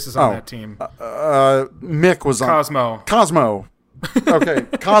 Imperius is on that team. Mick was on... Cosmo. Okay,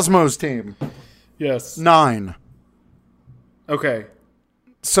 Cosmo's team. Yes. 9. Okay.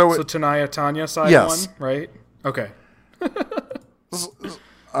 So Tanaya, Tanya side yes. 1, right? Okay.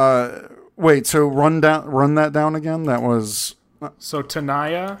 Wait, so run that down again? That was... So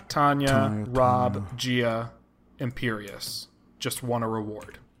Tanaya, Tanya, Rob, Gia, Imperius. Just won a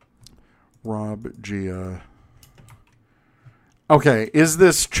reward. Rob, Gia... Okay, is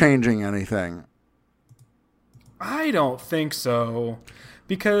this changing anything? I don't think so.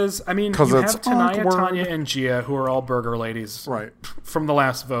 Because, I mean, you have Tanaya, Tanya, and Gia, who are all burger ladies right from the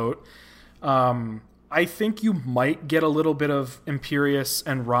last vote. I think you might get a little bit of Imperius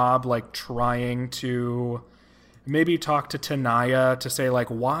and Rob, like, trying to maybe talk to Tanaya to say, like,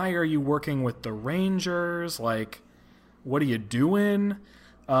 why are you working with the Rangers? Like, what are you doing?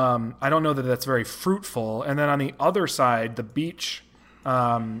 I don't know that that's very fruitful. And then on the other side, the beach,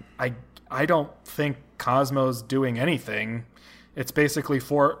 I don't think Cosmo's doing anything. It's basically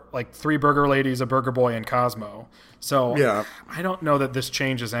 3 burger ladies, a burger boy, and Cosmo. So yeah. I don't know that this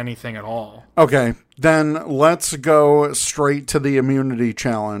changes anything at all. Okay, then let's go straight to the immunity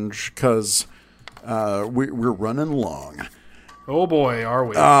challenge, because we're running long. Oh boy, are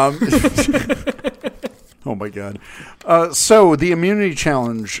we. Oh my God. So the immunity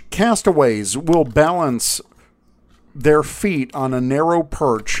challenge, castaways will balance their feet on a narrow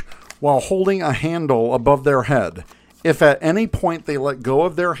perch while holding a handle above their head. If at any point they let go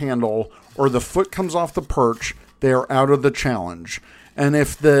of their handle or the foot comes off the perch, they are out of the challenge. And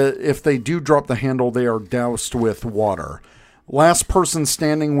if they do drop the handle, they are doused with water. Last person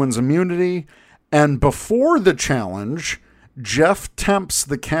standing wins immunity. And before the challenge, Jeff tempts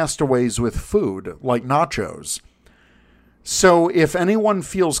the castaways with food, like nachos. So if anyone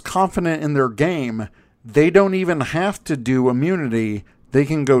feels confident in their game, they don't even have to do immunity. They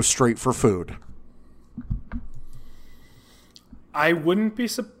can go straight for food. I wouldn't be...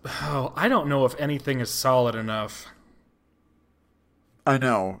 I don't know if anything is solid enough. I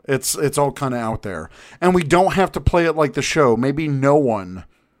know. It's all kind of out there. And we don't have to play it like the show. Maybe no one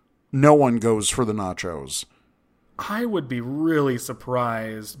goes for the nachos. I would be really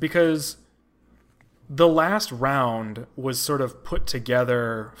surprised, because the last round was sort of put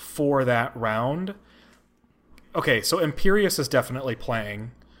together for that round. Okay, so Imperius is definitely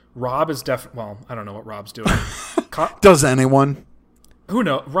playing. Rob is well, I don't know what Rob's doing. Does anyone? Who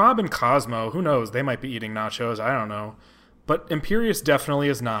knows? Rob and Cosmo, who knows? They might be eating nachos. I don't know. But Imperious definitely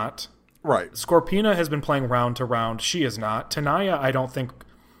is not. Right. Scorpina has been playing round to round. She is not. Tanaya, I don't think...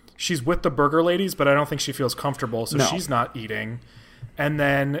 She's with the burger ladies, but I don't think she feels comfortable, so she's not eating. And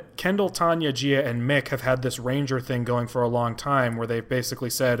then Kendall, Tanya, Gia, and Mick have had this Ranger thing going for a long time where they've basically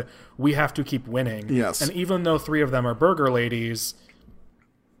said, we have to keep winning. Yes. And even though 3 of them are burger ladies...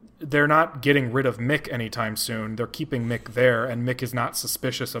 They're not getting rid of Mick anytime soon. They're keeping Mick there, and Mick is not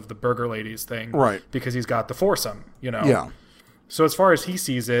suspicious of the burger ladies thing. Right. Because he's got the foursome, you know? Yeah. So as far as he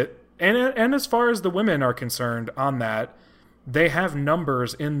sees it, and as far as the women are concerned on that, they have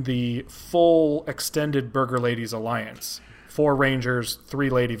numbers in the full extended Burger Ladies Alliance. 4 Rangers,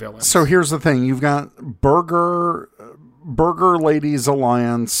 3 Lady Villains. So here's the thing. You've got Burger Ladies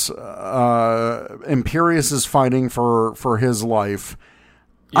Alliance. Imperious is fighting for his life.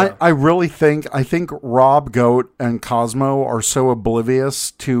 Yeah. I really think Rob, Goat, and Cosmo are so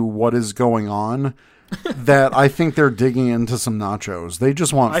oblivious to what is going on that I think they're digging into some nachos. They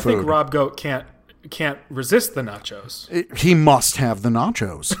just want food. I think Rob Goat can't resist the nachos. He must have the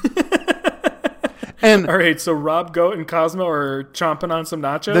nachos. And all right, so Rob Goat and Cosmo are chomping on some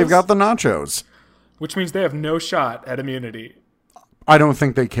nachos? They've got the nachos. Which means they have no shot at immunity. I don't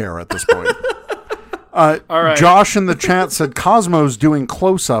think they care at this point. All right. Josh in the chat said Cosmo's doing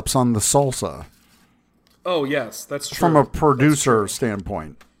close-ups on the salsa. Oh, yes, that's true. From a producer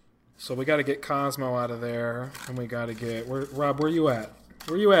standpoint. So we got to get Cosmo out of there, and we got to get... Rob, where you at?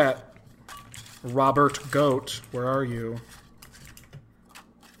 Where you at? Robert Goat, where are you?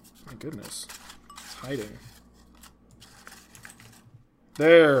 My goodness. It's hiding.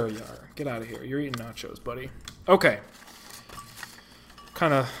 There you are. Get out of here. You're eating nachos, buddy. Okay.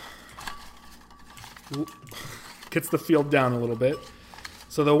 Kind of... gets the field down a little bit.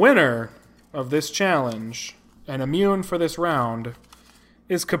 So the winner of this challenge and immune for this round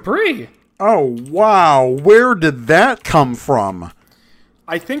is Capri. Oh, wow. Where did that come from?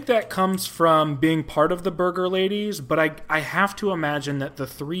 I think that comes from being part of the Burger Ladies, but I have to imagine that the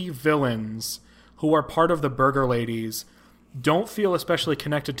 3 villains who are part of the Burger Ladies don't feel especially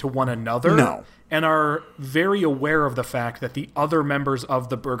connected to one another. No. And are very aware of the fact that the other members of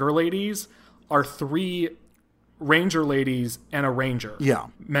the Burger Ladies are 3 Ranger ladies and a Ranger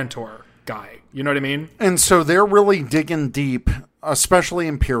mentor guy. You know what I mean? And so they're really digging deep, especially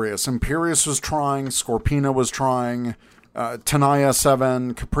Imperious. Imperious was trying, Scorpina was trying, Tanaya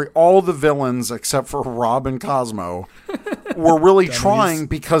 7, Capri, all the villains except for Rob and Cosmo were really trying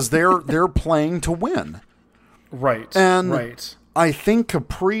because they're playing to win. Right. And right. I think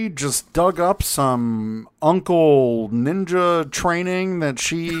Capri just dug up some Uncle Ninja training that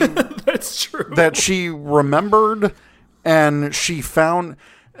she That's true. that she remembered, and she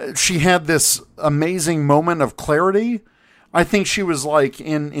had this amazing moment of clarity. I think she was like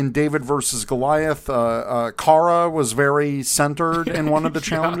in David versus Goliath. Kara was very centered in one of the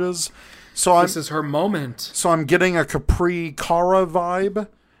challenges. So this is her moment. So I'm getting a Capri Kara vibe,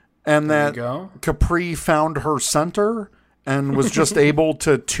 and that Capri found her center and was just able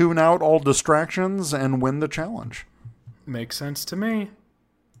to tune out all distractions and win the challenge. Makes sense to me.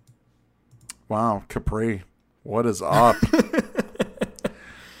 Wow, Capri, what is up?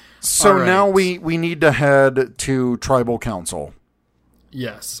 So now we need to head to Tribal Council.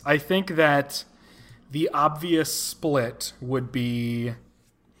 Yes, I think that the obvious split would be,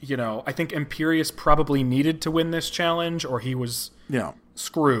 I think Imperious probably needed to win this challenge or he was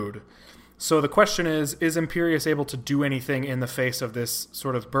screwed. So the question is Imperious able to do anything in the face of this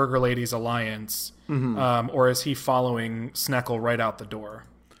sort of Burger Ladies Alliance? Mm-hmm. Or is he following Sneckle right out the door?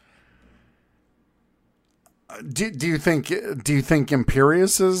 Do you think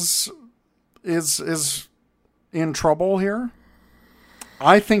Imperious is in trouble here?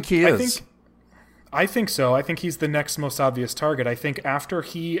 I think he is. I think so. I think he's the next most obvious target. I think after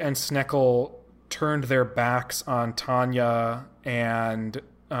he and Sneckle turned their backs on Tanya and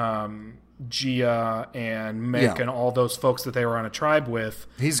Gia and Mick and all those folks that they were on a tribe with,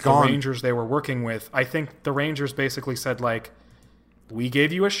 he's gone. The Rangers they were working with, I think the Rangers basically said, like, we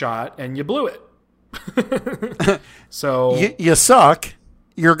gave you a shot and you blew it. So you suck.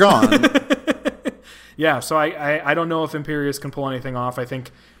 You're gone. Yeah, so I don't know if Imperious can pull anything off. I think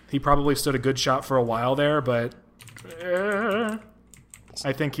he probably stood a good shot for a while there, but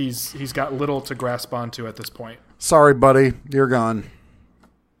I think he's got little to grasp onto at this point. Sorry, buddy. You're gone.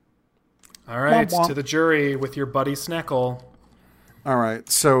 All right, to the jury with your buddy Sneckle. All right,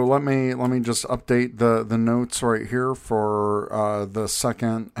 so let me just update the notes right here for the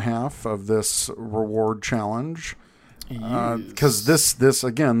second half of this reward challenge. Because this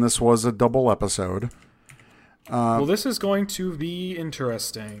was a double episode. Well, this is going to be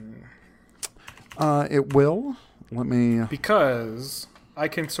interesting. It will. Let me... Because I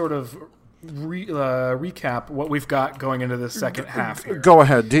can sort of recap what we've got going into the second half here. Go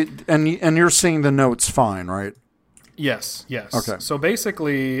ahead. And you're seeing the notes fine, right? Yes. Okay. So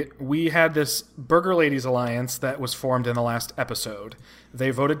basically, we had this Burger Ladies Alliance that was formed in the last episode.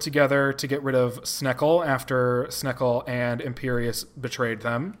 They voted together to get rid of Sneckle after Sneckle and Imperius betrayed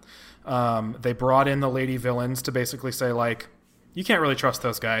them. They brought in the lady villains to basically say, like, you can't really trust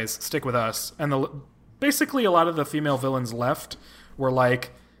those guys. Stick with us. And basically, a lot of the female villains left were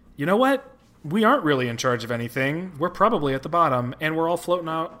like, you know what? We aren't really in charge of anything. We're probably at the bottom, and we're all floating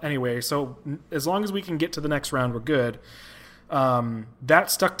out anyway. So as long as we can get to the next round, we're good.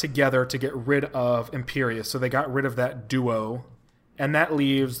 That stuck together to get rid of Imperius. So they got rid of that duo. And that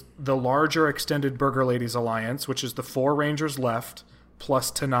leaves the larger extended Burger Ladies Alliance, which is the 4 Rangers left,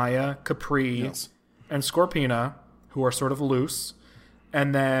 plus Tanaya, Capri, and Scorpina, who are sort of loose.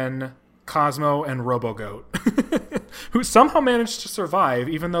 And then Cosmo and Robogoat, who somehow managed to survive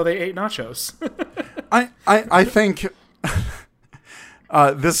even though they ate nachos. I think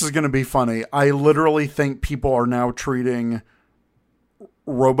this is going to be funny. I literally think people are now treating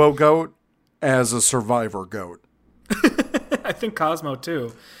Robogoat as a survivor goat. I think Cosmo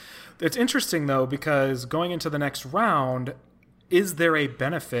too. It's interesting though, because going into the next round, is there a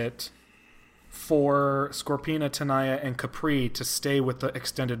benefit for Scorpina, Tanaya, and Capri to stay with the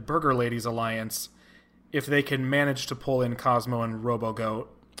extended Burger Ladies Alliance if they can manage to pull in Cosmo and Robogoat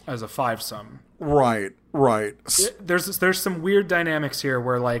as a 5-some? Right. There's some weird dynamics here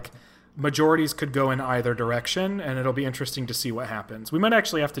where, like, majorities could go in either direction, and it'll be interesting to see what happens. We might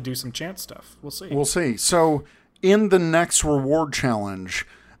actually have to do some chance stuff. We'll see. So in the next reward challenge,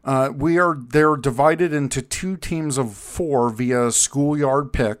 they're divided into 2 teams of 4 via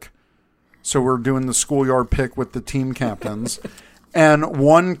schoolyard pick. So we're doing the schoolyard pick with the team captains. And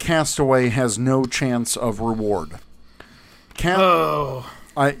 1 castaway has no chance of reward.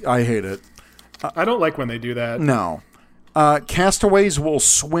 I hate it. I don't like when they do that. No. Castaways will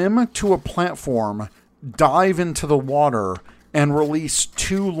swim to a platform, dive into the water, and release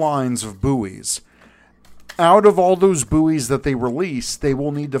 2 lines of buoys. Out of all those buoys that they release, they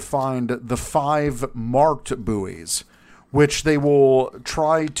will need to find the 5 marked buoys, which they will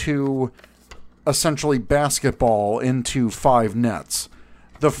try to essentially basketball into 5 nets.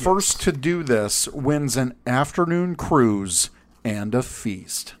 The first to do this wins an afternoon cruise and a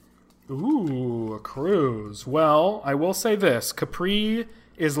feast. Ooh, a cruise. Well, I will say this. Capri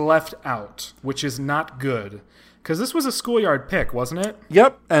is left out, which is not good. Because this was a schoolyard pick, wasn't it?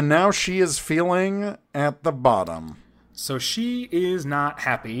 Yep, and now she is feeling at the bottom. So she is not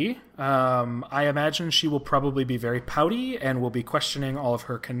happy. I imagine she will probably be very pouty and will be questioning all of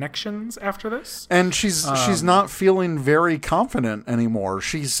her connections after this. And she's not feeling very confident anymore.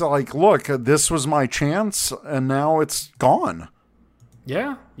 She's like, look, this was my chance, and now it's gone.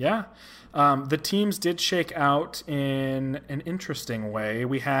 Yeah. The teams did shake out in an interesting way.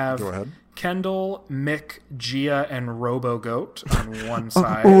 We have Kendall, Mick, Gia, and Robogoat on one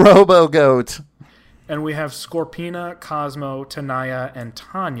side. Robogoat. And we have Scorpina, Cosmo, Tanaya, and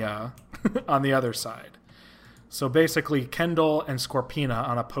Tanya on the other side. So basically, Kendall and Scorpina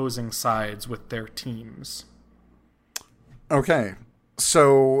on opposing sides with their teams. Okay.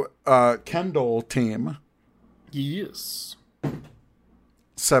 So, Kendall team. Yes.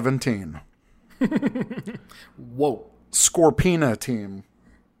 17. Whoa. Scorpina team.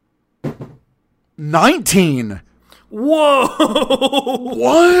 19. Whoa!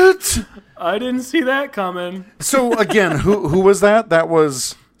 What? I didn't see that coming. So again, who was that? That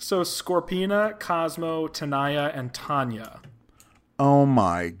was... So Scorpina, Cosmo, Tanaya, and Tanya. Oh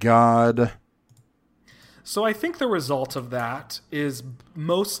my god. So I think the result of that is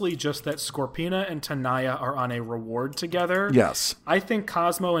mostly just that Scorpina and Tanaya are on a reward together. Yes. I think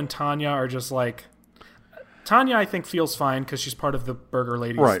Cosmo and Tanya are just like... Tanya, I think, feels fine because she's part of the Burger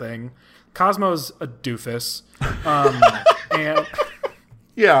Ladies thing. Cosmo's a doofus. And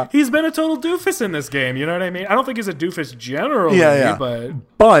yeah, he's been a total doofus in this game. You know what I mean? I don't think he's a doofus generally,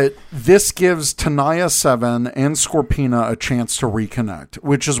 but this gives Tanaya 7 and Scorpina a chance to reconnect,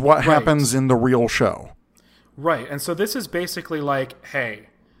 which is what happens in the real show. Right. And so this is basically like, hey,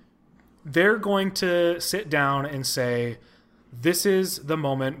 they're going to sit down and say, this is the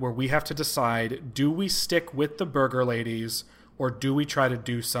moment where we have to decide, do we stick with the Burger Ladies or do we try to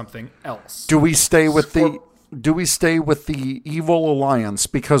do something else? Do we stay with the evil alliance?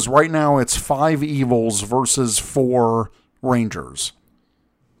 Because right now it's 5 evils versus 4 rangers.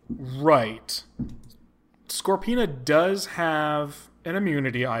 Right. Scorpina does have an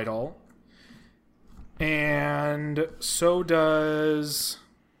immunity idol. And so does...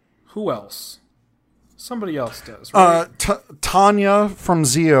 Who else? Somebody else does, right? Tanya from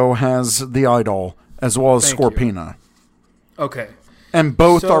Zeo has the idol, as well as Thank Scorpina. Okay. And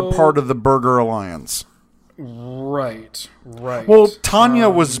both are part of the Burger Alliance. Right. Well, Tanya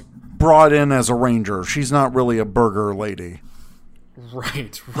was brought in as a ranger. She's not really a burger lady.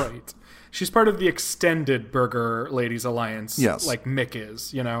 Right. She's part of the extended Burger Ladies Alliance. Yes. Like Mick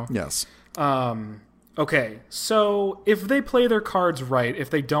is, you know? Yes. Okay, so if they play their cards right, if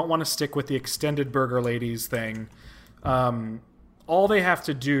they don't want to stick with the extended Burger Ladies thing, all they have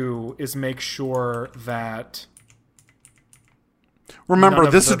to do is make sure that... Remember,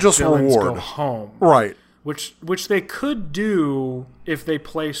 this is just reward. Go home. Right. Which they could do if they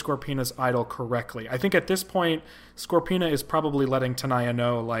play Scorpina's idol correctly. I think at this point, Scorpina is probably letting Tanaya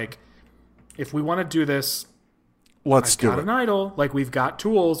know, like, if we want to do this, let's do it. I've got an idol. Like, we've got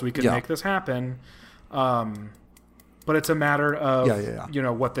tools. We can make this happen. But it's a matter of, you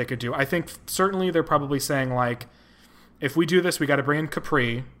know, what they could do. I think certainly they're probably saying, like, if we do this, we got to bring in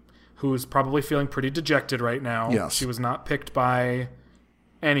Capri, who's probably feeling pretty dejected right now. Yes. She was not picked by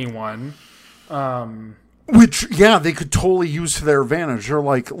anyone. Which, they could totally use to their advantage. They're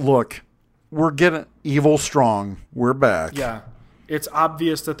like, look, we're getting evil strong. We're back. Yeah. It's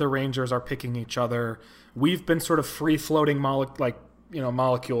obvious that the Rangers are picking each other. We've been sort of free-floating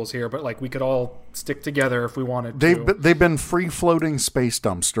molecules here, but like we could all stick together if we wanted to. They've been free-floating space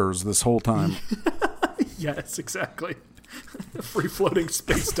dumpsters this whole time. Yes, exactly. Free-floating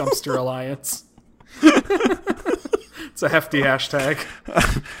space dumpster alliance. It's a hefty hashtag.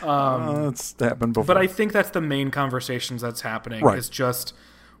 That's happened before. But I think that's the main conversations that's happening. Right. It's just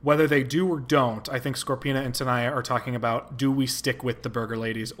whether they do or don't. I think Scorpina and Tanaya are talking about, do we stick with the Burger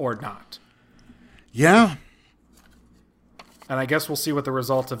Ladies or not? Yeah. And I guess we'll see what the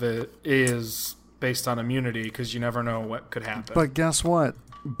result of it is based on immunity, because you never know what could happen. But guess what?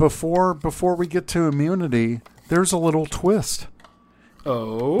 Before we get to immunity, there's a little twist.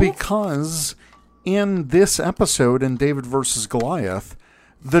 Oh? Because in this episode, in David versus Goliath,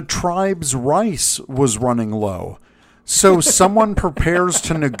 the tribe's rice was running low. So someone prepares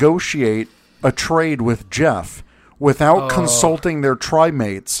to negotiate a trade with Jeff without consulting their tribe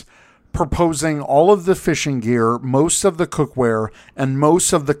mates, proposing all of the fishing gear, most of the cookware, and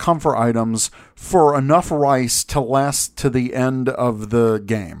most of the comfort items for enough rice to last to the end of the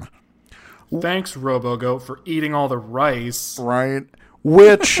game. Thanks, RoboGoat, for eating all the rice. Right.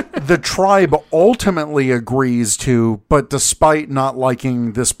 Which the tribe ultimately agrees to, but despite not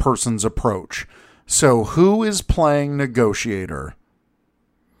liking this person's approach. So who is playing negotiator?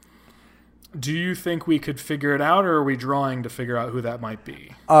 Do you think we could figure it out, or are we drawing to figure out who that might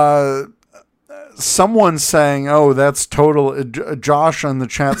be? Someone's saying, oh, that's total... Josh in the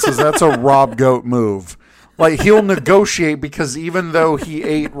chat says that's a Rob Goat move. Like, he'll negotiate because even though he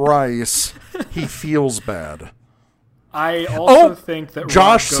ate rice, he feels bad. I also think that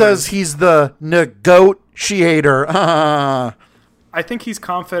Josh says he's the negotiator. I think he's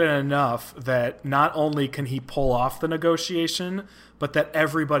confident enough that not only can he pull off the negotiation, but that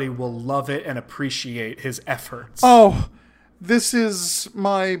everybody will love it and appreciate his efforts. Oh, this is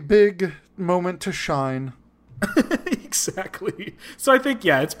my big moment to shine. Exactly. So I think,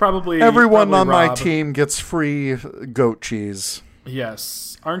 it's probably... Everyone on Rob. my team gets free goat cheese.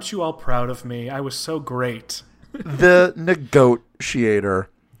 Yes. Aren't you all proud of me? I was so great. The negotiator.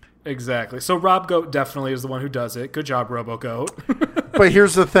 Exactly. So Rob Goat definitely is the one who does it. Good job, RoboGoat. But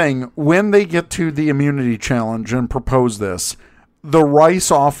here's the thing. When they get to the immunity challenge and propose this, the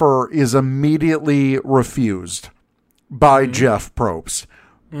rice offer is immediately refused by Jeff Probst.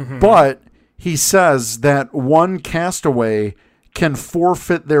 Mm-hmm. But he says that one castaway can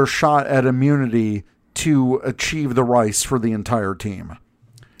forfeit their shot at immunity to achieve the rice for the entire team.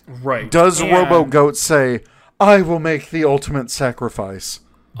 Right. Does RoboGoat say, I will make the ultimate sacrifice?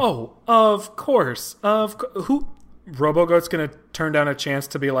 Oh, of course. Who? RoboGoat's going to turn down a chance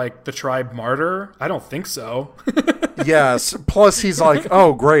to be like the tribe martyr? I don't think so. Yes. Plus, he's like,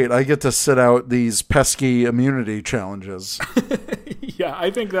 oh, great. I get to sit out these pesky immunity challenges. Yeah,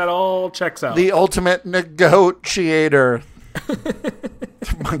 I think that all checks out. The ultimate negotiator.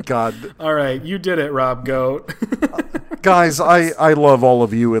 My God. All right. You did it, Rob Goat. Guys, I love all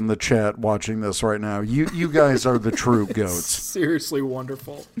of you in the chat watching this right now. You guys are the true goats. Seriously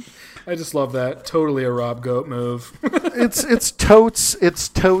wonderful. I just love that. Totally a Rob Goat move. It's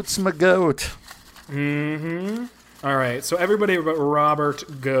totes my goat. Mm-hmm. All right. So everybody but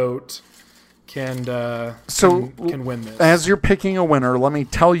Robert Goat can win this. As you're picking a winner, let me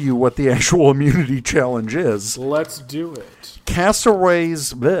tell you what the actual immunity challenge is. Let's do it.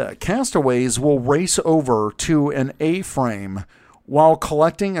 Castaways will race over to an A-frame while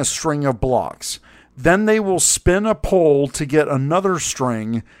collecting a string of blocks. Then they will spin a pole to get another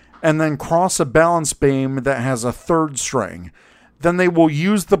string and then cross a balance beam that has a third string. Then they will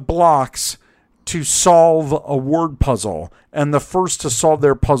use the blocks to solve a word puzzle, and the first to solve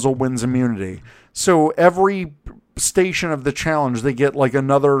their puzzle wins immunity. So every station of the challenge, they get like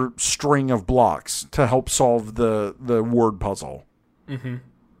another string of blocks to help solve the word puzzle. Mm-hmm.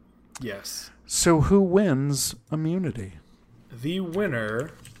 Yes. So who wins immunity? The winner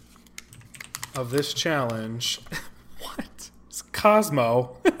of this challenge... What? It's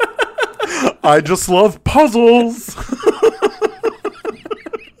Cosmo. I just love puzzles.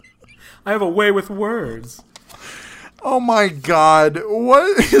 I have a way with words. Oh my God.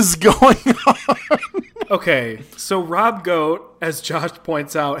 What is going on? Okay, so Rob Goat, as Josh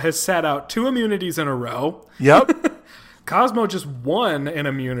points out, has sat out 2 immunities in a row. Yep. Cosmo just won an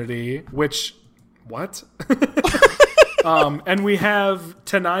immunity, which... What? And we have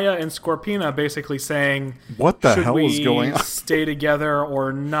Tanaya and Scorpina basically saying... What the hell is going on? Should we stay together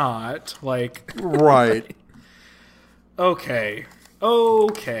or not? Like... Right.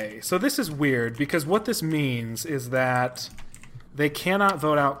 Okay, so this is weird, because what this means is that they cannot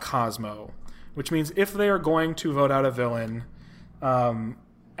vote out Cosmo, which means if they are going to vote out a villain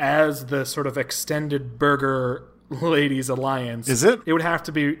as the sort of extended Burger Ladies Alliance... Is it? It would have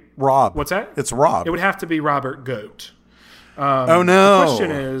to be... Rob. What's that? It's Rob. It would have to be Robert Goat. Oh, no. The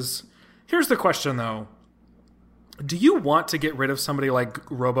question is... Here's the question, though. Do you want to get rid of somebody like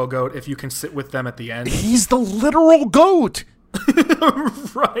Robo-Goat if you can sit with them at the end? He's the literal goat.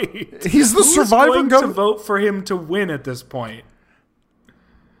 Right. He's the survivor Who's going goat. to vote for him to win at this point?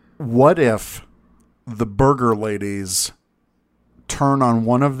 What if the Burger Ladies turn on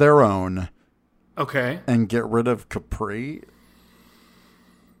one of their own? Okay. And get rid of Capri?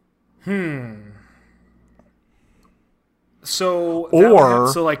 So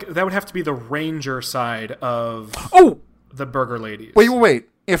that would have to be the Ranger side of the Burger Ladies. Wait.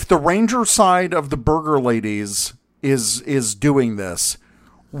 If the Ranger side of the Burger Ladies is doing this,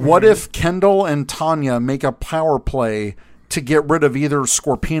 what if Kendall and Tanya make a power play to get rid of either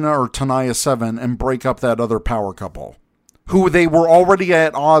Scorpina or Tanaya 7 and break up that other power couple, who they were already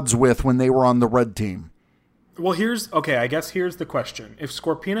at odds with when they were on the red team? Well, I guess here's the question. If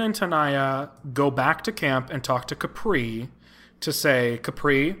Scorpina and Tanaya go back to camp and talk to Capri to say,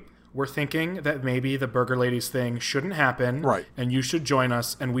 Capri, we're thinking that maybe the Burger Ladies thing shouldn't happen. Right. And you should join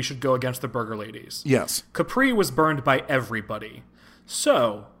us and we should go against the Burger Ladies. Yes. Capri was burned by everybody.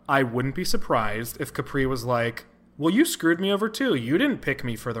 So I wouldn't be surprised if Capri was like, well, you screwed me over too. You didn't pick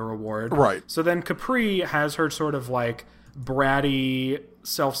me for the reward. Right. So then Capri has her sort of like bratty,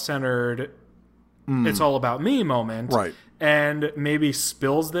 self-centered, it's all about me moment. Right. And maybe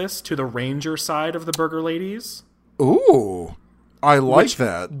spills this to the Ranger side of the Burger Ladies. Ooh. I like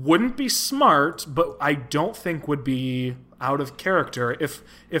that. Wouldn't be smart, but I don't think would be out of character. If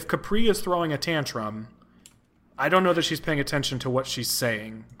Capri is throwing a tantrum, I don't know that she's paying attention to what she's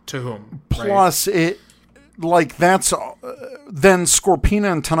saying to whom. Plus, then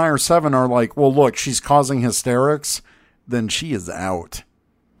Scorpina and Tanaya 7 are like, well, look, she's causing hysterics. Then she is out.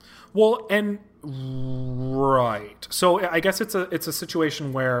 Well, and right. So I guess it's a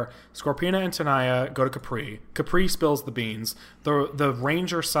situation where Scorpina and Tanaya go to Capri. Capri spills the beans. The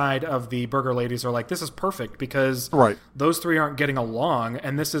Ranger side of the Burger Ladies are like, this is perfect because those three aren't getting along,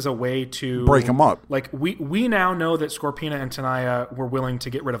 and this is a way to break them up. Like we now know that Scorpina and Tanaya were willing to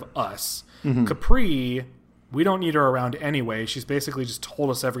get rid of us. Mm-hmm. Capri, we don't need her around anyway. She's basically just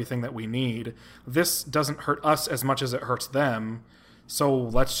told us everything that we need. This doesn't hurt us as much as it hurts them. So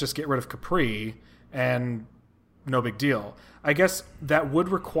let's just get rid of Capri, and no big deal. I guess that would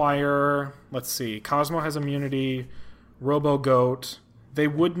require, let's see, Cosmo has immunity, Robo-Goat. They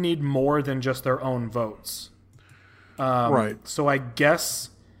would need more than just their own votes. Right. So I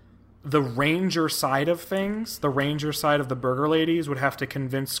guess the Ranger side of things, the Ranger side of the Burger Ladies would have to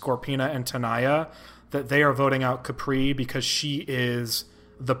convince Scorpina and Tanaya that they are voting out Capri because she is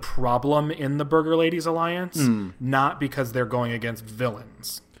the problem in the Burger Ladies Alliance, not because they're going against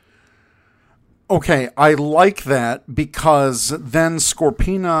villains. Okay, I like that because then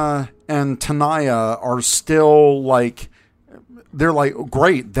Scorpina and Tanaya are still like, they're like,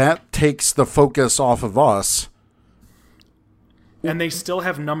 great, that takes the focus off of us. And they still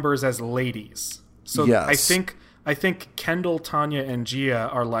have numbers as ladies. So yes. I think Kendall, Tanya, and Gia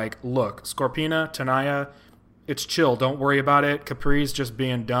are like, look, Scorpina, Tanaya, it's chill. Don't worry about it. Capri's just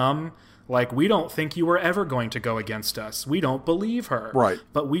being dumb. Like, we don't think you were ever going to go against us. We don't believe her. Right.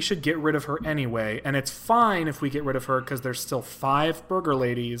 But we should get rid of her anyway. And it's fine if we get rid of her because there's still 5 burger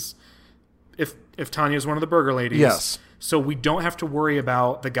ladies if Tanya's one of the burger ladies. Yes. So we don't have to worry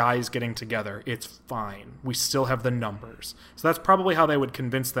about the guys getting together. It's fine. We still have the numbers. So that's probably how they would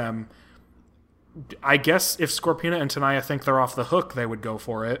convince them. I guess if Scorpina and Tenaya think they're off the hook, they would go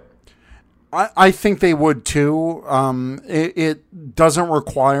for it. I think they would too. It doesn't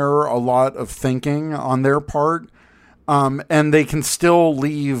require a lot of thinking on their part. And they can still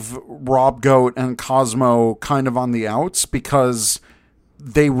leave Rob Goat and Cosmo kind of on the outs because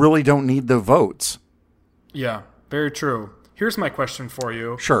they really don't need the votes. Yeah, very true. Here's my question for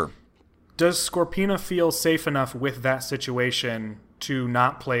you. Sure. Does Scorpina feel safe enough with that situation to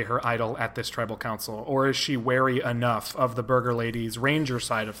not play her idol at this tribal council? Or is she wary enough of the Burger Ladies Ranger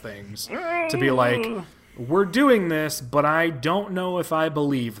side of things to be like, we're doing this, but I don't know if I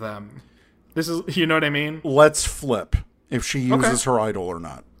believe them? This is, you know what I mean? Let's flip if she uses her idol or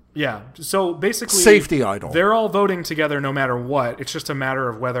not. Yeah. So basically, safety idol. They're all voting together no matter what. It's just a matter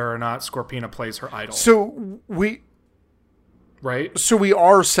of whether or not Scorpina plays her idol. So we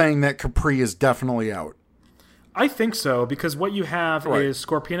are saying that Capri is definitely out. I think so, because what you have is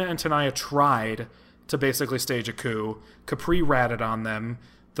Scorpina and Tenaya tried to basically stage a coup. Capri ratted on them.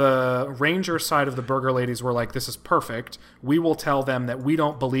 The Ranger side of the Burger Ladies were like, this is perfect. We will tell them that we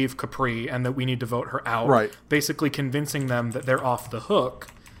don't believe Capri and that we need to vote her out. Right. Basically convincing them that they're off the hook,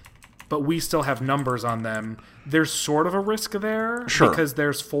 but we still have numbers on them. There's sort of a risk there. Sure. Because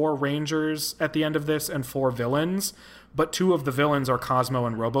there's 4 Rangers at the end of this and 4 villains, but 2 of the villains are Cosmo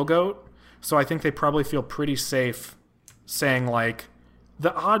and RoboGoat. So I think they probably feel pretty safe saying, like,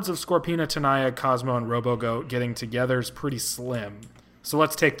 the odds of Scorpina, Tenaya, Cosmo, and RoboGoat getting together is pretty slim. So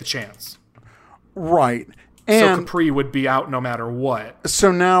let's take the chance. Right. And so Capri would be out no matter what.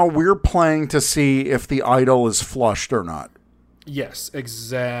 So now we're playing to see if the idol is flushed or not. Yes,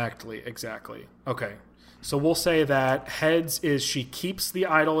 exactly. Okay. So we'll say that heads is she keeps the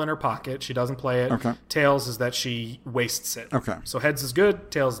idol in her pocket. She doesn't play it. Okay. Tails is that she wastes it. Okay. So heads is good,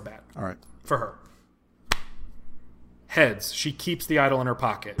 tails is bad. All right. For her. Heads, she keeps the idol in her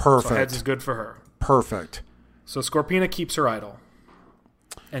pocket. Perfect. So heads is good for her. Perfect. So Scorpina keeps her idol.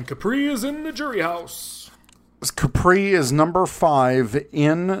 And Capri is in the jury house. Capri is number 5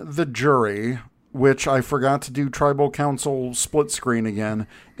 in the jury, which I forgot to do tribal council split screen again.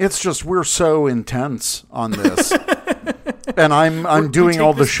 It's just we're so intense on this. And I'm doing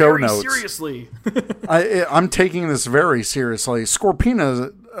all the show notes. Seriously. I'm taking this very seriously.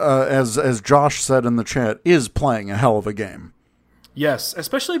 Scorpina, as Josh said in the chat, is playing a hell of a game. Yes,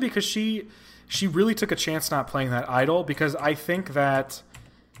 especially because she really took a chance not playing that idol, because I think that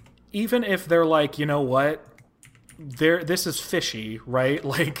even if they're like, you know what, this is fishy, right?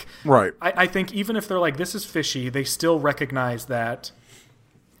 Like, right. I think even if they're like, this is fishy, they still recognize that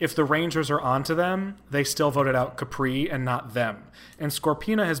if the Rangers are onto them, they still voted out Capri and not them. And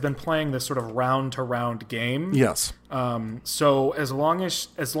Scorpina has been playing this sort of round-to-round game. Yes. So as long as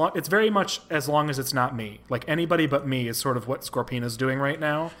it's very much as long as it's not me. Like, anybody but me is sort of what Scorpina's doing right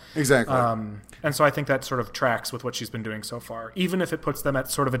now. Exactly. And so I think that sort of tracks with what she's been doing so far, even if it puts them at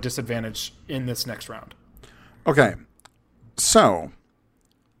sort of a disadvantage in this next round. Okay. So,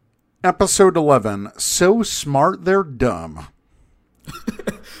 episode 11, So Smart They're Dumb.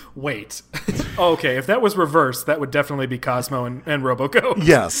 Wait. Okay, if that was reversed, that would definitely be Cosmo and RoboGoat.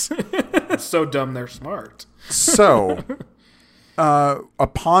 Yes. So dumb they're smart. So,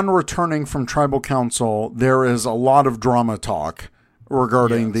 upon returning from Tribal Council, there is a lot of drama talk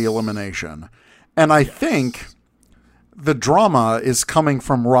regarding the elimination. And I think the drama is coming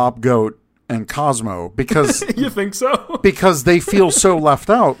from Rob Goat and Cosmo because... You think so? Because they feel so left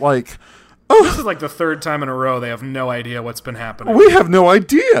out. Like... This is like the 3rd time in a row they have no idea what's been happening. We have no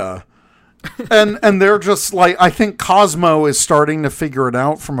idea. and they're just like, I think Cosmo is starting to figure it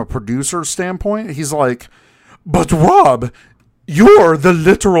out from a producer standpoint. He's like, but Rob, you're the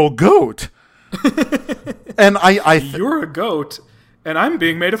literal goat. And you're a goat, and I'm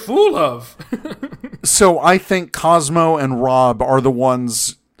being made a fool of. So I think Cosmo and Rob are the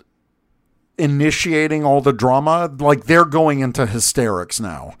ones initiating all the drama. Like, they're going into hysterics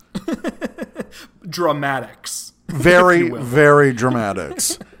now. Dramatics. Very, very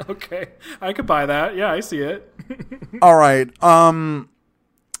dramatics. Okay. I could buy that. Yeah, I see it. All right. Oh,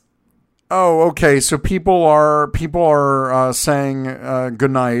 okay. So people are saying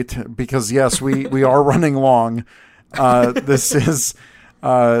good night because, yes, we are running long. This is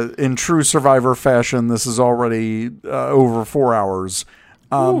in true Survivor fashion. This is already over 4 hours.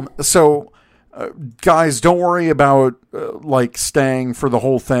 So guys, don't worry about like staying for the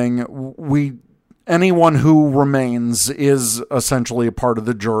whole thing. Anyone who remains is essentially a part of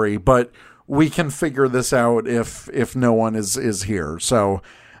the jury, but we can figure this out if no one is here. So,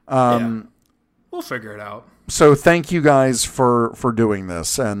 we'll figure it out. So thank you guys for doing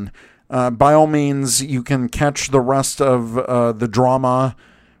this, and by all means, you can catch the rest of the drama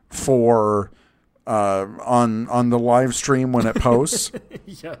for on the live stream when it posts.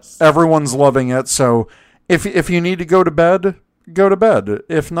 Yes, everyone's loving it. So if you need to go to bed, go to bed.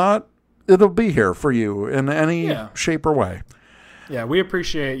 If not, it'll be here for you in any shape or way. Yeah, we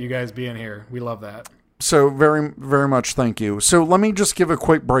appreciate you guys being here. We love that. So very, very much thank you. So let me just give a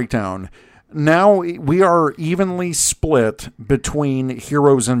quick breakdown. Now we are evenly split between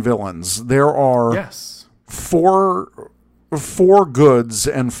heroes and villains. There are four goods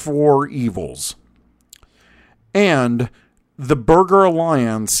and 4 evils. And the Burger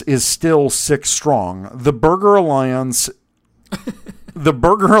Alliance is still 6 strong. The Burger Alliance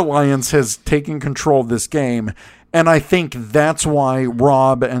has taken control of this game, and I think that's why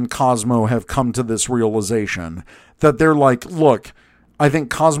Rob and Cosmo have come to this realization that they're like, look, I think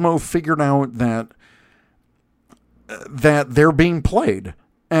Cosmo figured out that they're being played,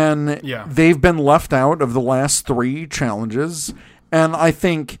 and they've been left out of the last 3 challenges. And I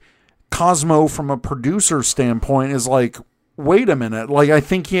think Cosmo, from a producer standpoint, is like, wait a minute. Like, I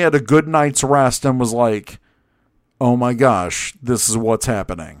think he had a good night's rest and was like, oh my gosh, this is what's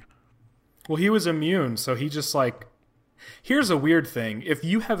happening. Well, he was immune, so he just like, here's a weird thing. If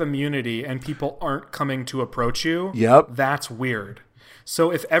you have immunity and people aren't coming to approach you, that's weird.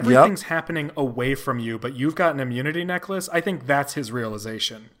 So if everything's happening away from you, but you've got an immunity necklace, I think that's his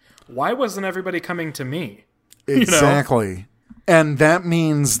realization. Why wasn't everybody coming to me? Exactly. You know? And that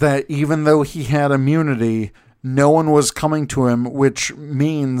means that even though he had immunity, no one was coming to him, which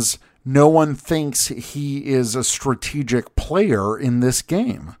means no one thinks he is a strategic player in this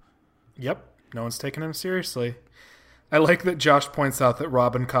game. Yep. No one's taking him seriously. I like that Josh points out that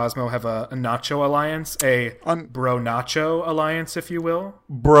Rob and Cosmo have a Nacho alliance, a Bro Nacho alliance, if you will.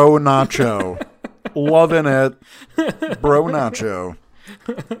 Bro Nacho. Loving it. Bro Nacho.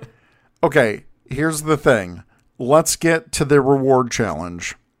 Okay, here's the thing. Let's get to the reward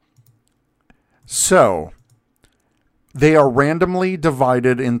challenge. So, they are randomly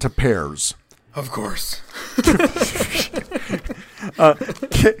divided into pairs. Of course.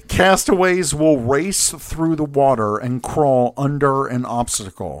 Castaways will race through the water and crawl under an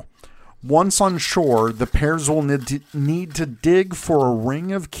obstacle. Once on shore, the pairs will need to dig for a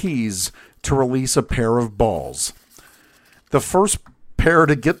ring of keys to release a pair of balls. The first pair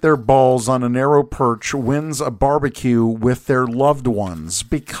to get their balls on a narrow perch wins a barbecue with their loved ones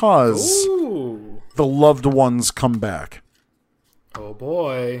because the loved ones come back. Oh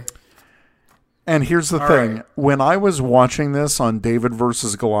boy. And here's the thing. Right. When I was watching this on David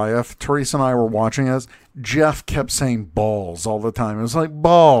versus Goliath, Teresa and I were watching this. Jeff kept saying balls all the time. It was like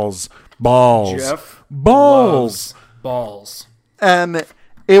balls. Jeff balls. Balls. And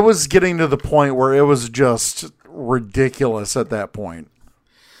it was getting to the point where it was just ridiculous at that point.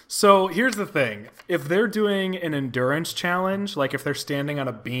 So here's the thing. If they're doing an endurance challenge, like if they're standing on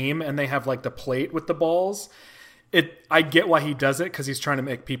a beam and they have like the plate with the balls, I get why he does it, because he's trying to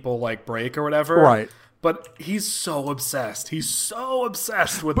make people like break or whatever. Right. But he's so obsessed. He's so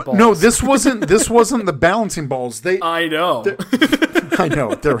obsessed with balls. No, this wasn't the balancing balls. I know. I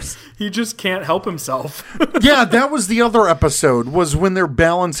know. He just can't help himself. Yeah, that was the other episode, was when they're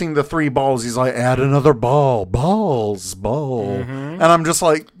balancing the 3 balls. He's like, add another ball. Balls. Mm-hmm. And I'm just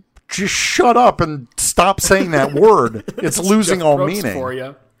like, just shut up and stop saying that word. It's losing all meaning. For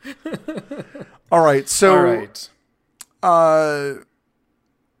you. All right, so... All right.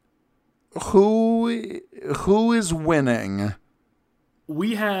 Who is winning?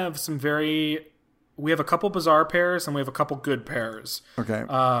 We have a couple bizarre pairs and we have a couple good pairs. Okay.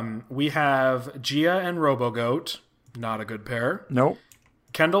 We have Gia and RoboGoat, not a good pair. Nope.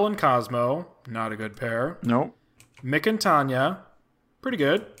 Kendall and Cosmo, not a good pair. Nope. Mick and Tanya, pretty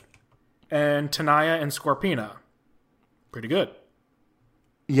good. And Tanaya and Scorpina, pretty good.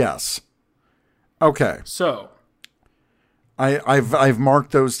 Yes. Okay. So... I've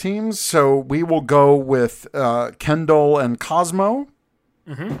marked those teams, so we will go with Kendall and Cosmo.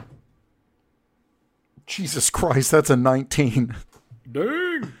 Mm-hmm. Jesus Christ, that's a 19.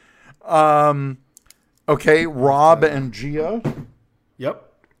 Dang. Okay, Rob and Gia.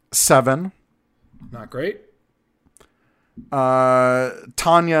 Yep. 7. Not great.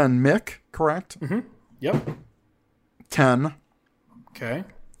 Tanya and Mick, correct? Mm-hmm. Yep. 10. Okay.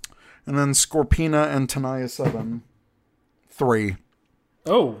 And then Scorpina and Tanaya 7. 3.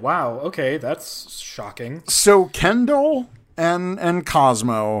 Oh, wow. Okay, that's shocking. So Kendall and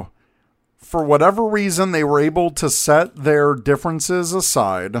Cosmo, for whatever reason, they were able to set their differences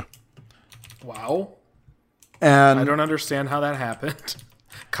aside. Wow. And I don't understand how that happened.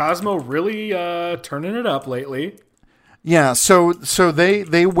 Cosmo really turning it up lately. Yeah, so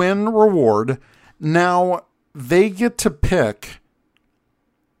they win reward. Now they get to pick.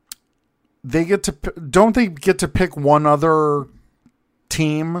 Don't they get to pick one other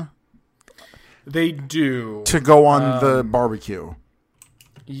team? They do. To go on the barbecue.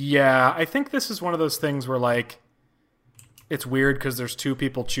 Yeah, I think this is one of those things where, like, it's weird because there's two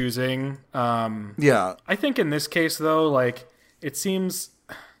people choosing. Yeah. I think in this case, though, like, it seems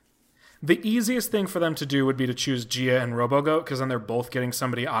the easiest thing for them to do would be to choose Gia and Robogoat, because then they're both getting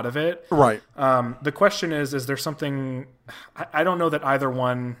somebody out of it. Right. The question is there something... I don't know that either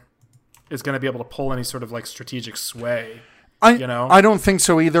one is going to be able to pull any sort of, like, strategic sway. I don't think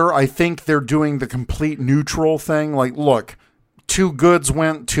so either. I think they're doing the complete neutral thing. Like, look, 2 goods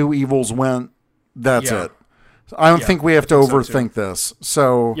went, 2 evils went. That's it. I don't think we have to overthink this.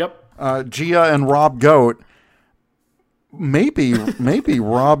 So, Gia and Rob Goat, maybe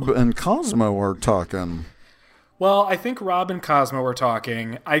Rob and Cosmo are talking. Well, I think Rob and Cosmo are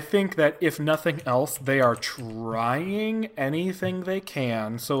talking. I think that if nothing else, they are trying anything they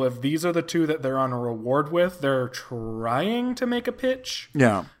can. So if these are the 2 that they're on a reward with, they're trying to make a pitch.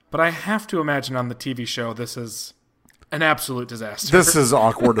 Yeah. But I have to imagine on the TV show, this is an absolute disaster. This is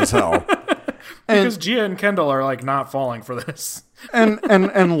awkward as hell. Because Gia and Kendall are, like, not falling for this.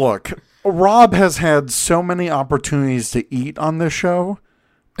 and look, Rob has had so many opportunities to eat on this show.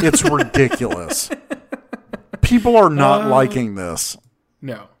 It's ridiculous. People are not liking this.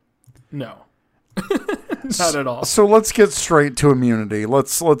 No. Not at all. So let's get straight to immunity.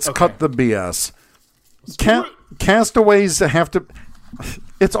 Let's cut the BS. Castaways have to...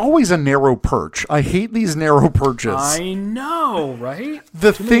 It's always a narrow perch. I hate these narrow perches. I know, right?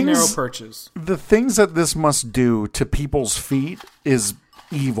 Too many narrow perches. The things that this must do to people's feet is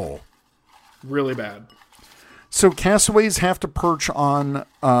evil. Really bad. So castaways have to perch on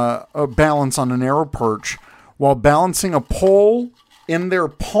a balance on a narrow perch while balancing a pole in their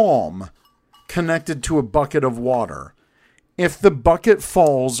palm connected to a bucket of water. If the bucket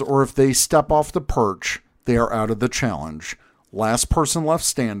falls or if they step off the perch, they are out of the challenge. Last person left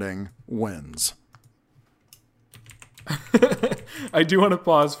standing wins. I do want to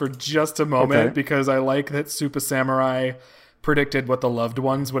pause for just a moment because I like that Super Samurai predicted what the loved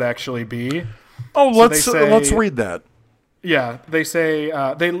ones would actually be. Oh, let's read that. Yeah, they say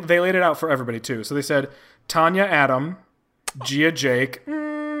they laid it out for everybody too. So they said Tanya Adam, Gia Jake.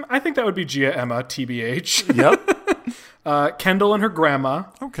 I think that would be Gia Emma, TBH. Yep. Kendall and her grandma.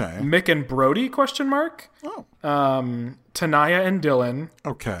 Okay. Mick and Brody? ? Oh. Tanaya and Dylan.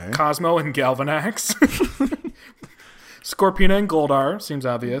 Okay. Cosmo and Galvanax. Scorpina and Goldar. Seems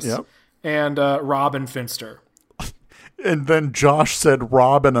obvious. Yep. And Rob and Finster. And then Josh said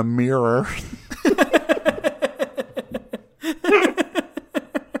Rob and a mirror.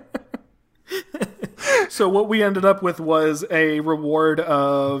 So what we ended up with was a reward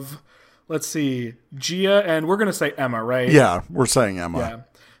of, let's see, Gia and we're going to say Emma, right? Yeah, we're saying Emma. Yeah.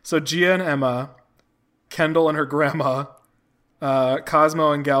 So Gia and Emma, Kendall and her grandma,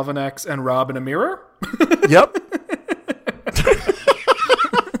 Cosmo and Galvanax, and Rob and a mirror. Yep.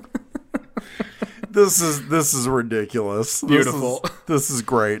 This is ridiculous. Beautiful. This is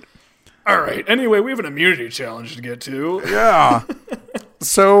great. All right. Anyway, we have an immunity challenge to get to. Yeah.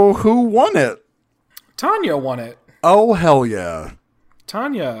 So who won it? Tanya won it. Oh, hell yeah.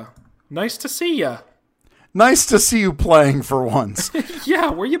 Tanya, nice to see ya. Nice to see you playing for once.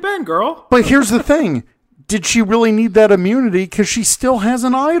 Yeah, where you been, girl? But here's the thing. Did she really need that immunity? Because she still has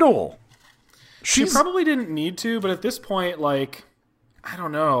an idol. She probably didn't need to, but at this point, like, I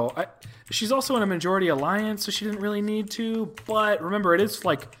don't know. She's also in a majority alliance, so she didn't really need to. But remember, it is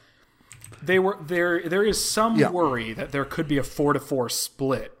like there is some worry that there could be a 4-4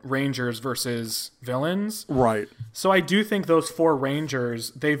 split, Rangers versus villains. Right. So I do think those 4 Rangers,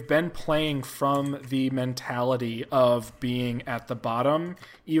 they've been playing from the mentality of being at the bottom,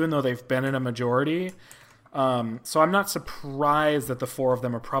 even though they've been in a majority. So I'm not surprised that the 4 of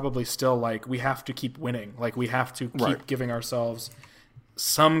them are probably still like, we have to keep winning. Like, we have to keep giving ourselves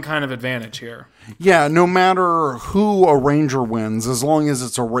some kind of advantage here. Yeah, no matter who a Ranger wins, as long as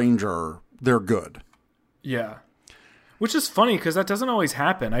it's a Ranger, they're good. Yeah. Which is funny because that doesn't always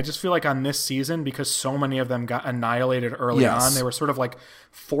happen. I just feel like on this season, because so many of them got annihilated early on, they were sort of like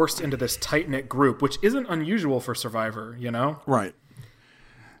forced into this tight-knit group, which isn't unusual for Survivor, you know? Right.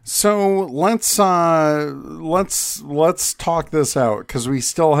 So let's talk this out, because we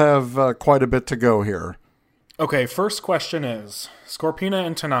still have quite a bit to go here. Okay, first question is, Scorpina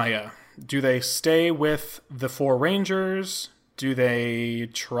and Tenaya, do they stay with the Four Rangers? Do they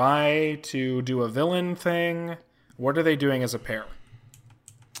try to do a villain thing? What are they doing as a pair?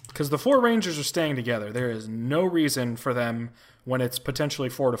 Because the Four Rangers are staying together. There is no reason for them, when it's potentially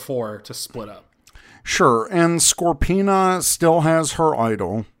 4-4, to split up. Sure, and Scorpina still has her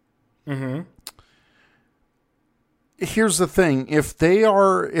idol. Mm-hmm. Here's the thing: if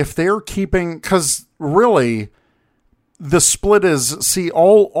they're keeping, because really, the split is, see,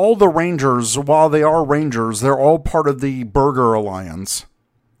 all the Rangers, while they are Rangers, they're all part of the Burger Alliance.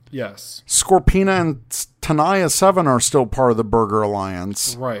 Yes. Scorpina and Tenaya 7 are still part of the Burger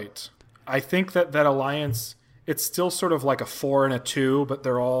Alliance. Right. I think that alliance, it's still sort of like a 4 and a 2, but they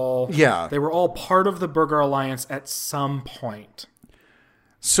were all part of the Burger Alliance at some point.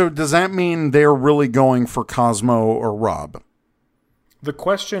 So does that mean they're really going for Cosmo or Rob? The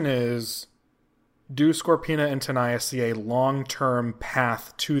question is, do Scorpina and Tenaya see a long-term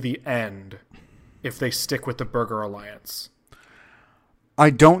path to the end if they stick with the Burger Alliance? I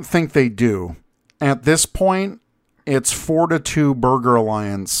don't think they do. At this point, it's 4-2 Burger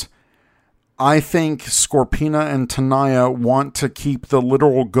Alliance. I think Scorpina and Tenaya want to keep the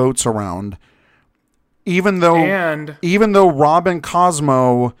literal goats around. Even though Rob and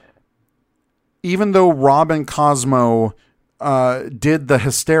Cosmo did the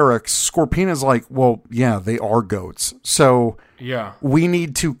hysterics, Scorpina's like, well, yeah, they are goats. So yeah, we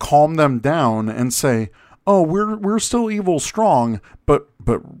need to calm them down and say, oh, we're still evil strong, but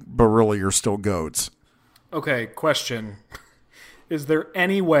really you're still goats. Okay, question. Is there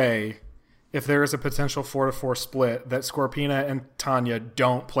any way, if there is a potential 4-4 split, that Scorpina and Tanya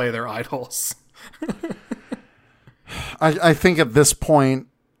don't play their idols? I think at this point,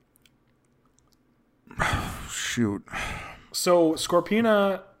 shoot. So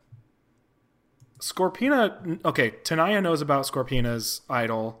Scorpina, okay, Tenaya knows about Scorpina's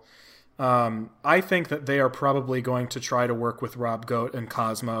idol. I think that they are probably going to try to work with Rob Goat and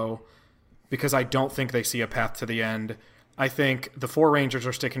Cosmo, because I don't think they see a path to the end. I think the Four Rangers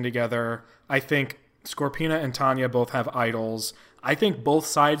are sticking together. I think Scorpina and Tanya both have idols. I think both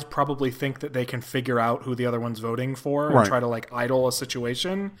sides probably think that they can figure out who the other one's voting for and try to like idol a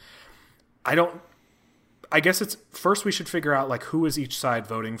situation. I guess it's first we should figure out like who is each side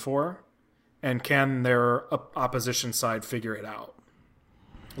voting for, and can their opposition side figure it out.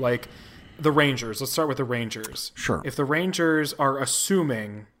 Like the Rangers. Let's start with the Rangers. Sure. If the Rangers are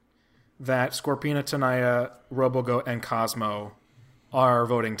assuming that Scorpina, Tenaya, Robogoat, and Cosmo are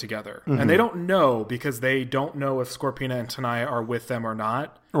voting together. Mm-hmm. And they don't know, because they don't know if Scorpina and Tenaya are with them or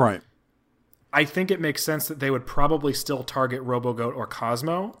not. Right. I think it makes sense that they would probably still target Robogoat or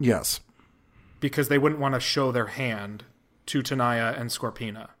Cosmo. Yes. Because they wouldn't want to show their hand to Tenaya and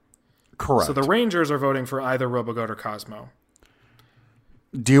Scorpina. Correct. So the Rangers are voting for either Robogoat or Cosmo.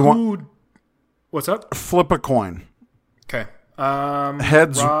 Do you want... What's up? Flip a coin. Okay.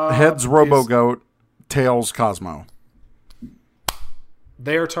 Heads Robogoat, tails Cosmo.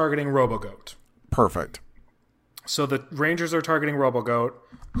 They are targeting Robogoat. Perfect. So the Rangers are targeting Robogoat.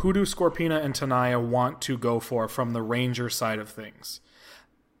 Who do Scorpina and Tenaya want to go for from the Ranger side of things?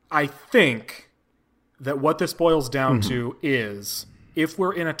 I think that what this boils down to is, if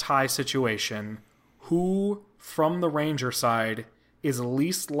we're in a tie situation, who from the Ranger side is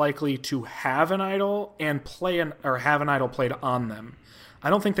least likely to have an idol and have an idol played on them.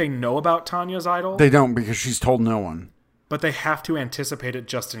 I don't think they know about Tanya's idol. They don't, because she's told no one. But they have to anticipate it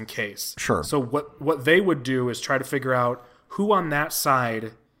just in case. Sure. So what they would do is try to figure out who on that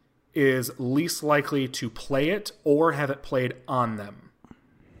side is least likely to play it or have it played on them.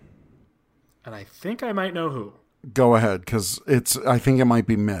 And I think I might know who. Go ahead, because I think it might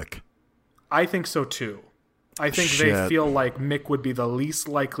be Mick. I think so too. I think they feel like Mick would be the least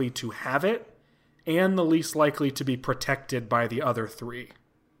likely to have it and the least likely to be protected by the other three.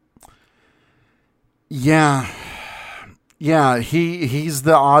 Yeah. Yeah, he's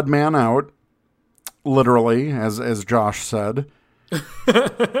the odd man out, literally, as Josh said.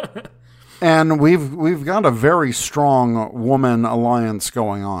 And we've got a very strong woman alliance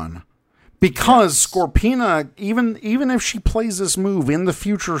going on. Because Scorpina, even if she plays this move in the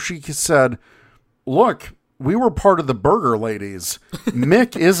future, she said, look, we were part of the Burger Ladies.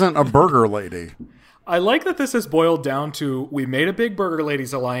 Mick isn't a Burger Lady. I like that this has boiled down to, we made a big Burger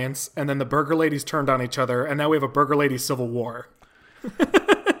Ladies alliance, and then the Burger Ladies turned on each other, and now we have a Burger Ladies Civil War.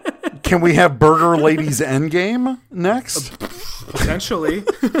 Can we have Burger Ladies Endgame next? Potentially.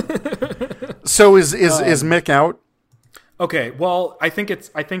 So is Mick out? Okay, well, I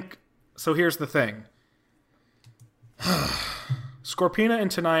think so here's the thing. Scorpina and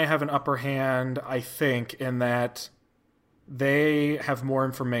Tenaya have an upper hand, I think, in that they have more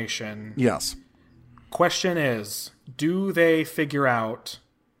information. Yes. Question is, do they figure out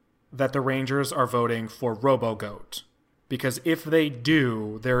that the Rangers are voting for RoboGoat? Because if they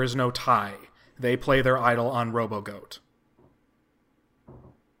do, there is no tie. They play their idol on RoboGoat.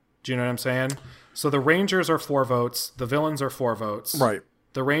 Do you know what I'm saying? So the Rangers are 4 votes. The villains are 4 votes. Right.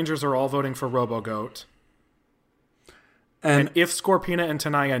 The Rangers are all voting for RoboGoat. And if Scorpina and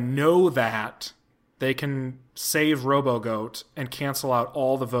Tenaya know that, they can save RoboGoat and cancel out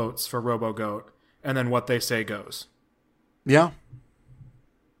all the votes for RoboGoat, and then what they say goes. Yeah.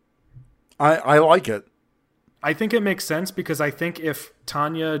 I like it. I think it makes sense because I think if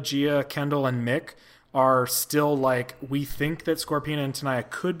Tanya, Gia, Kendall, and Mick are still like, we think that Scorpina and Tenaya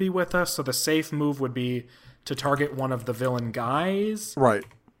could be with us, so the safe move would be to target one of the villain guys. Right.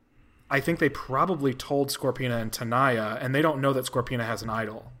 I think they probably told Scorpina and Tenaya, and they don't know that Scorpina has an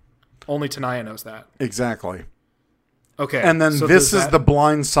idol. Only Tenaya knows that. Exactly. Okay. And then so this is the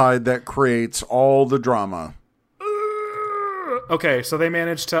blind side that creates all the drama. Okay, so they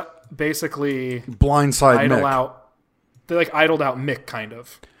managed to basically blindside idle Mick. out. They like idled out Mick, kind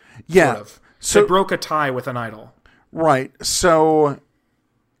of. Yeah. Sort of. So they broke a tie with an idol. Right. So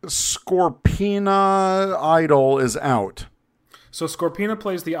Scorpina idol is out. So Scorpina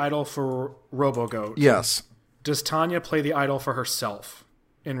plays the idol for RoboGoat. Yes. Does Tanya play the idol for herself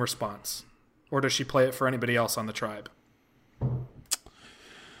in response? Or does she play it for anybody else on the tribe?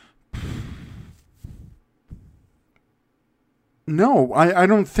 No, I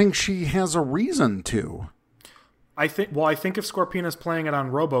don't think she has a reason to. I think if Scorpina's playing it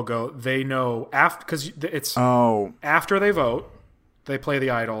on RoboGoat, they know after, because it's after they vote, they play the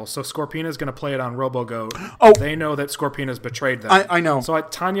idol. So Scorpina's going to play it on RoboGoat. Oh, they know that Scorpina's betrayed them. I know. So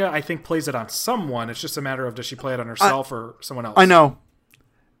Tanya, I think, plays it on someone. It's just a matter of does she play it on herself or someone else. I know.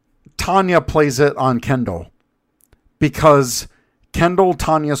 Tanya plays it on Kendall because Kendall,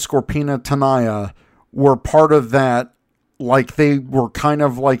 Tanya, Scorpina, Tenaya were part of that. Like they were kind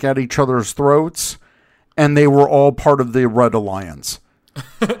of like at each other's throats, and they were all part of the Red Alliance.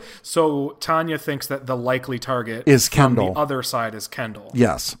 So Tanya thinks that the likely target is Kendall. On the other side is Kendall.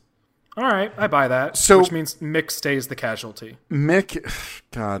 Yes. All right, I buy that. So, which means Mick stays the casualty. Mick,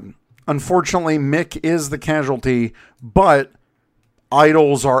 God. Unfortunately, Mick is the casualty, but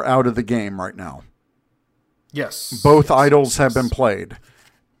idols are out of the game right now. Yes. Both idols have been played.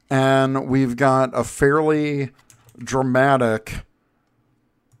 And we've got a fairly dramatic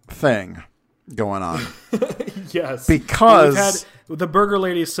thing going on. Yes. Because the Burger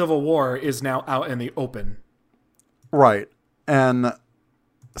Lady Civil War is now out in the open. Right. And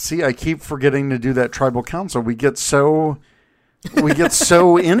see, I keep forgetting to do that tribal council. We get so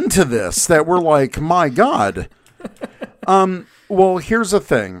into this that we're like, my God. Well, here's the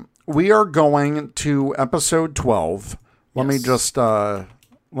thing. We are going to episode 12. Let me just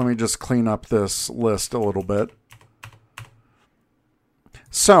clean up this list a little bit.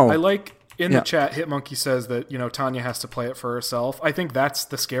 So I like in the chat, Hitmonkey says that, Tanya has to play it for herself. I think that's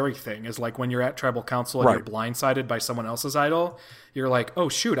the scary thing is like when you're at tribal council and you're blindsided by someone else's idol, you're like, oh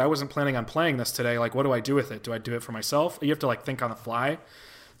shoot, I wasn't planning on playing this today. Like, what do I do with it? Do I do it for myself? You have to like think on the fly.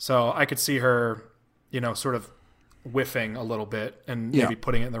 So I could see her, sort of whiffing a little bit and maybe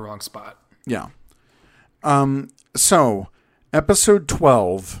putting it in the wrong spot. Yeah. So episode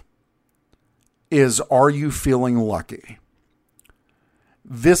 12 is Are You Feeling Lucky?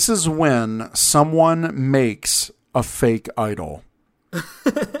 This is when someone makes a fake idol.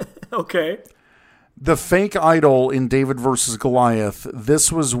 Okay. The fake idol in David versus Goliath,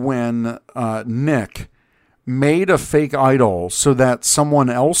 this was when Nick made a fake idol so that someone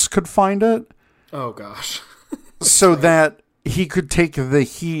else could find it. Oh, gosh. So that he could take the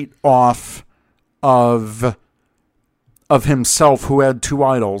heat off of himself, who had 2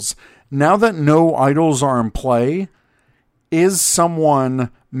 idols. Now that no idols are in play, is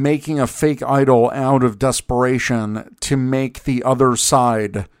someone making a fake idol out of desperation to make the other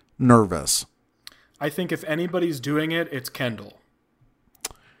side nervous? I think if anybody's doing it, it's Kendall.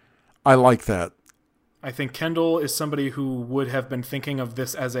 I like that. I think Kendall is somebody who would have been thinking of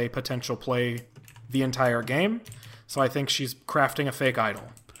this as a potential play the entire game. So I think she's crafting a fake idol.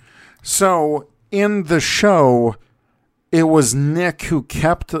 So in the show, it was Nick who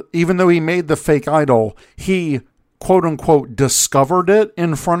kept, even though he made the fake idol, he quote unquote discovered it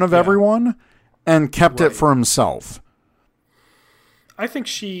in front of everyone and kept it for himself. I think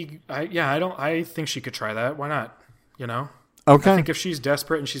I think she could try that. Why not? Okay. I think if she's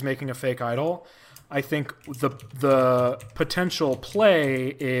desperate and she's making a fake idol, I think the potential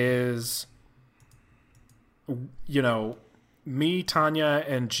play is, me, Tanya,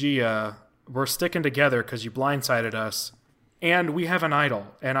 and Gia, we're sticking together because you blindsided us, and we have an idol,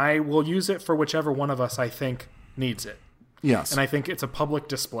 and I will use it for whichever one of us I think needs it. Yes. And I think it's a public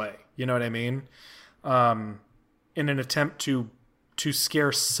display. You know what I mean? In an attempt to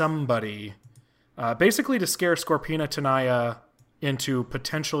scare somebody, basically to scare Scorpina Tanaya into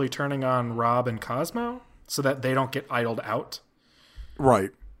potentially turning on Rob and Cosmo so that they don't get idled out. Right.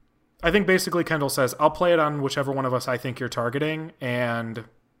 I think basically Kendall says, I'll play it on whichever one of us I think you're targeting, and,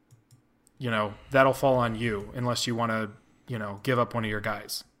 that'll fall on you unless you want to, give up one of your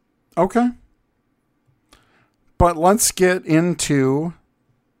guys. Okay. But let's get into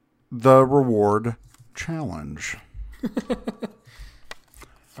the reward challenge.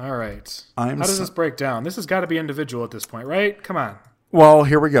 All right. How does this break down? This has got to be individual at this point, right? Come on. Well,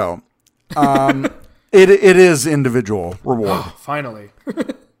 here we go. It is individual reward. Finally.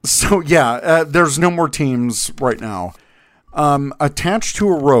 So, yeah, there's no more teams right now. Attached to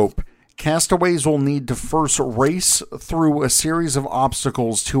a rope, castaways will need to first race through a series of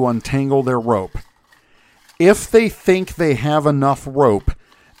obstacles to untangle their rope. If they think they have enough rope,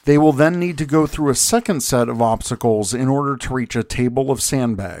 they will then need to go through a second set of obstacles in order to reach a table of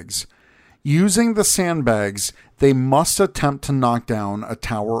sandbags. Using the sandbags, they must attempt to knock down a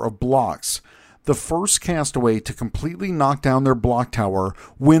tower of blocks. The first castaway to completely knock down their block tower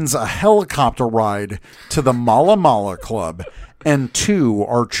wins a helicopter ride to the Mala Mala Club, and 2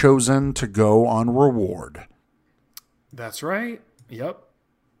 are chosen to go on reward. That's right. Yep.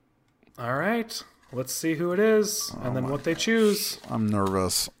 All right. Let's see who it is, and then what they choose. I'm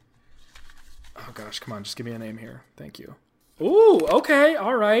nervous. Oh, gosh. Come on. Just give me a name here. Thank you. Ooh, okay.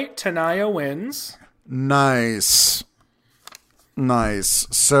 All right. Tanaya wins. Nice.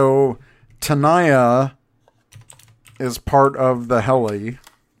 So, Tanaya is part of the heli.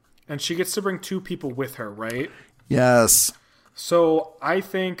 And she gets to bring 2 people with her, right? Yes. So, I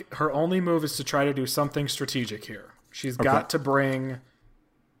think her only move is to try to do something strategic here. She's got to bring...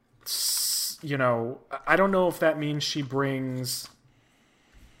 I don't know if that means she brings,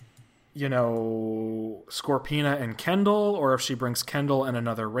 Scorpina and Kendall, or if she brings Kendall and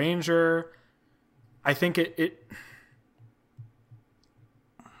another ranger. I think it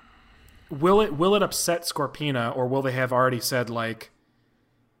will it upset Scorpina, or will they have already said, like,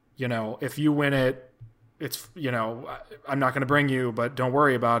 if you win it, it's, I'm not going to bring you, but don't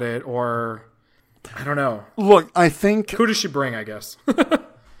worry about it, or I don't know. Look, I think... Who does she bring, I guess?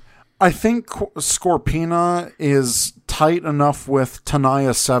 I think Scorpina is tight enough with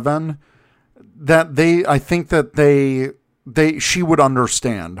Tanaya 7 that she would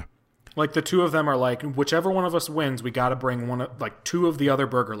understand. Like the 2 of them are like, whichever one of us wins, we got to bring 2 of the other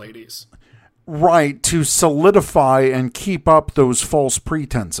burger ladies. Right, to solidify and keep up those false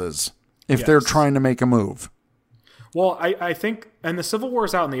pretenses if they're trying to make a move. Well, I think, and the Civil War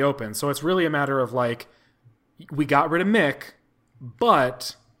is out in the open, so it's really a matter of like, we got rid of Mick,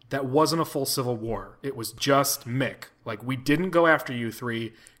 but... that wasn't a full civil war. It was just Mick. Like, we didn't go after you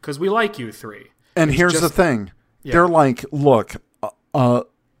 3 because we like you 3. And here's the thing. Yeah. They're like, look,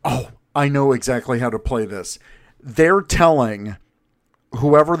 I know exactly how to play this. They're telling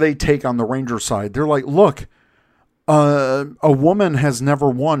whoever they take on the Ranger side, they're like, look, a woman has never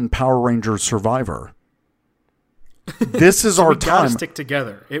won Power Rangers Survivor. This is our time. We gotta stick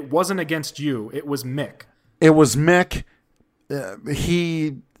together. It wasn't against you. It was Mick. It was Mick.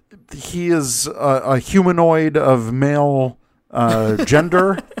 He is a humanoid of male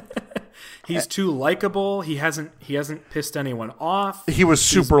gender. He's too likable. He hasn't pissed anyone off. He was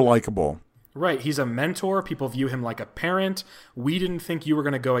super likable. Right. He's a mentor. People view him like a parent. We didn't think you were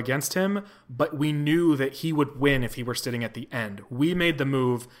going to go against him, but we knew that he would win if he were sitting at the end. We made the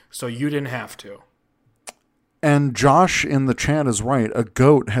move, so you didn't have to. And Josh in the chat is right. A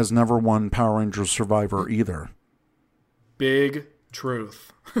goat has never won Power Rangers Survivor either. Big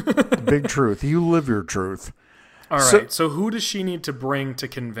truth. Big truth. You live your truth. All right. So who does she need to bring to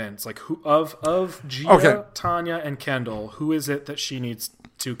convince? Like, who of Gia, Tanya, and Kendall, who is it that she needs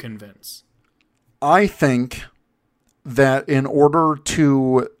to convince? I think that in order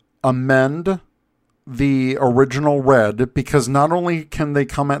to amend the original Red, because not only can they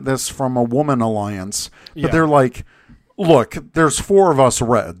come at this from a woman alliance, but they're like, look, there's 4 of us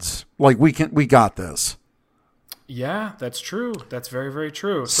Reds. Like, we got this. Yeah, that's true. That's very, very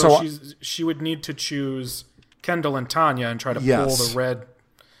true. So she would need to choose Kendall and Tanya and try to pull the Red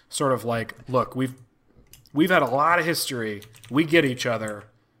sort of like, look, we've had a lot of history. We get each other.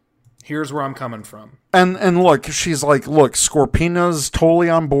 Here's where I'm coming from. And look, she's like, look, Scorpina's totally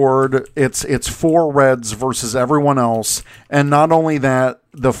on board. It's 4 reds versus everyone else. And not only that,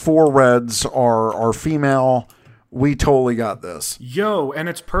 the 4 reds are female. We totally got this. Yo, and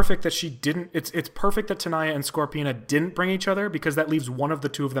it's perfect that she didn't. It's perfect that Tenaya and Scorpina didn't bring each other, because that leaves one of the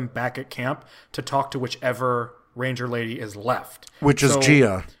 2 of them back at camp to talk to whichever Ranger lady is left. Which is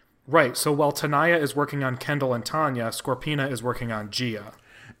Gia. Right. So while Tenaya is working on Kendall and Tanya, Scorpina is working on Gia.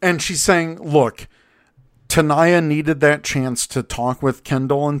 And she's saying, look, Tenaya needed that chance to talk with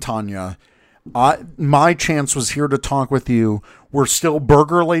Kendall and Tanya. My chance was here to talk with you. We're still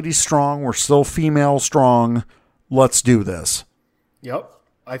Burger Lady strong. We're still female strong. Let's do this. Yep.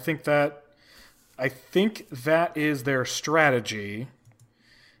 I think that is their strategy.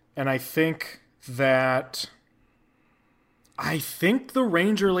 And I think the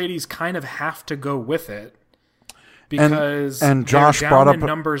Ranger ladies kind of have to go with it. Because and Josh they're brought down up in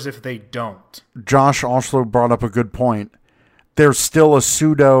numbers if they don't. Josh also brought up a good point. There's still a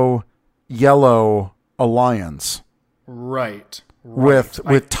pseudo yellow alliance. Right.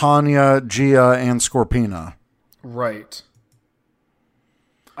 With Tanya, Gia, and Scorpina. Right.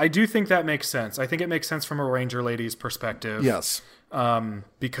 I do think that makes sense. I think it makes sense from a Ranger lady's perspective. Yes.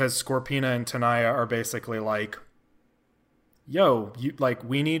 Because Scorpina and Tenaya are basically like, yo,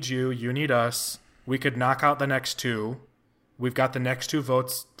 we need you, you need us. We could knock out the next 2. We've got the next 2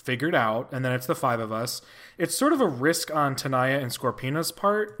 votes figured out, and then it's the 5 of us. It's sort of a risk on Tenaya and Scorpina's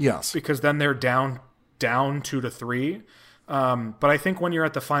part. Yes. Because then they're down 2 to 3. But I think when you're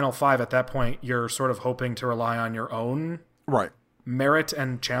at the final 5, at that point, you're sort of hoping to rely on your own merit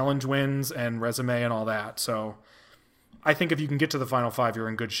and challenge wins and resume and all that. So I think if you can get to the final 5, you're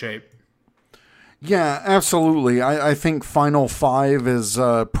in good shape. Yeah, absolutely. I think final 5 is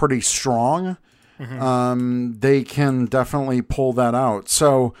pretty strong. Mm-hmm. They can definitely pull that out.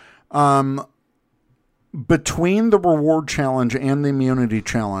 So between the reward challenge and the immunity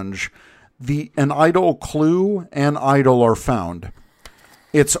challenge, an idol clue and idol are found.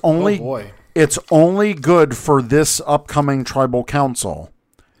 It's only good for this upcoming tribal council.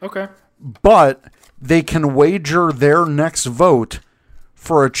 Okay. But they can wager their next vote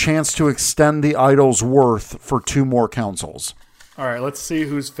for a chance to extend the idol's worth for 2 more councils. All right, let's see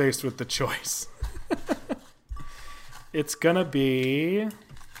who's faced with the choice. It's gonna be...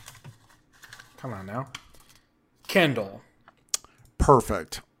 Come on now. Kendall.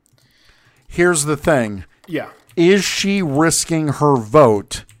 Perfect. Here's the thing. Yeah. Is she risking her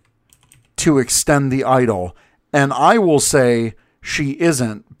vote to extend the idol? And I will say she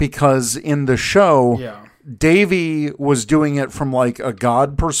isn't, because in the show, Davy was doing it from like a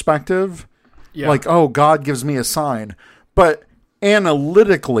God perspective. Yeah. Like, oh, God gives me a sign. But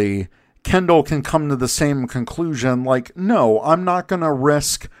analytically, Kendall can come to the same conclusion. Like, no, I'm not going to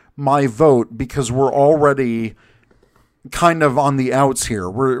risk my vote because we're already kind of on the outs here.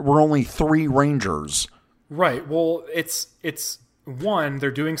 We're only 3 Rangers. Right. Well, it's one,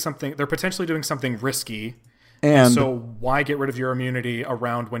 they're potentially doing something risky. And so why get rid of your immunity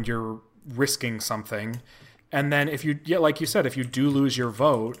around when you're risking something? And then like you said, if you do lose your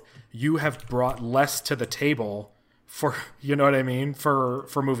vote, you have brought less to the table for, you know what I mean? For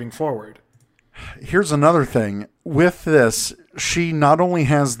moving forward. Here's another thing. With this, she not only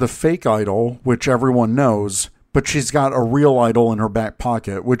has the fake idol, which everyone knows, but she's got a real idol in her back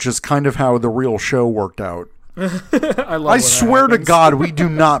pocket, which is kind of how the real show worked out. I swear to God, we do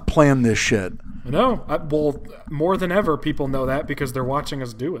not plan this shit. No, well, more than ever, people know that because they're watching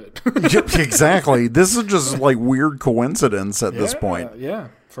us do it. Exactly. This is just like weird coincidence at this point. Yeah,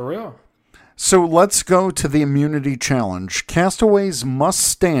 for real. So let's go to the immunity challenge. Castaways must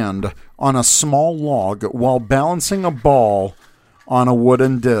stand on a small log while balancing a ball on a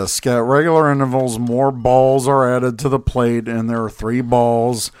wooden disc. At regular intervals, more balls are added to the plate, and there are 3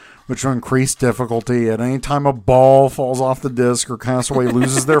 balls, which will increase difficulty. At any time a ball falls off the disc or castaway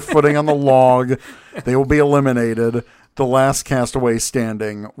loses their footing on the log, they will be eliminated. The last castaway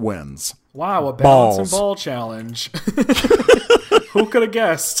standing wins. Wow, a balance and ball challenge. Who could have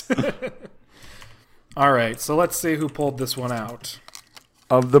guessed? All right, so let's see who pulled this one out.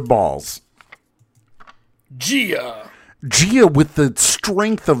 Of the balls. Gia with the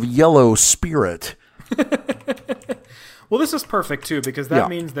strength of yellow spirit. Well, this is perfect, too, because that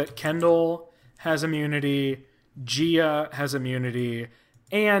means that Kendall has immunity, Gia has immunity,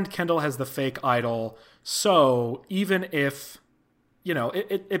 and Kendall has the fake idol. So even if,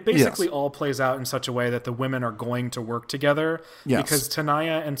 it basically all plays out in such a way that the women are going to work together. Yes. Because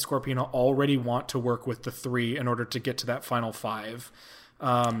Tenaya and Scorpina already want to work with the 3 in order to get to that final 5.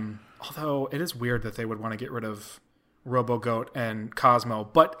 Although it is weird that they would want to get rid of RoboGoat and Cosmo.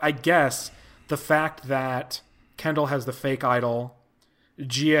 But I guess the fact that Kendall has the fake idol,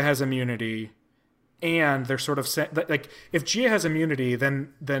 Gia has immunity, and they're sort of like, if Gia has immunity,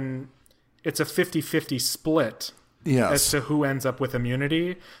 then it's a 50-50 split as to who ends up with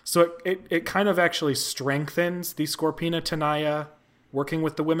immunity. So it kind of actually strengthens the Scorpina Tenaya working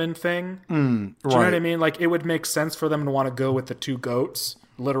with the women thing. Do you know what I mean? Like, it would make sense for them to want to go with the two goats,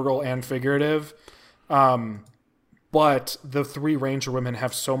 literal and figurative. But the three Ranger women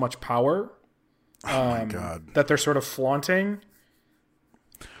have so much power my God. that they're sort of flaunting.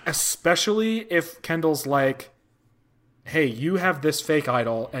 Especially if Kendall's like, hey, you have this fake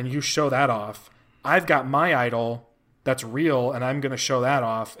idol and you show that off. I've got my idol that's real and I'm going to show that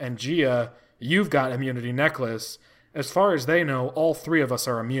off. And Gia, you've got immunity necklace. As far as they know, all three of us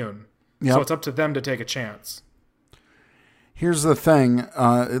are immune. Yep. So it's up to them to take a chance. Here's the thing.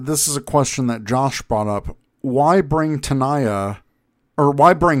 This is a question that Josh brought up. Why bring Tanya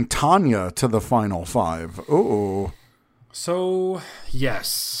to the final five? Uh-oh. So,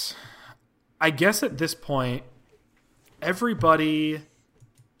 yes. I guess at this point, everybody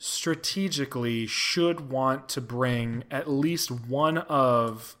strategically should want to bring at least one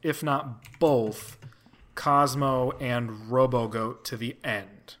of, if not both, Cosmo and RoboGoat to the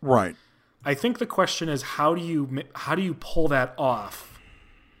end. Right. I think the question is, how do you pull that off?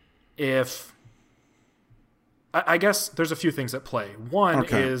 If I guess there's a few things at play. One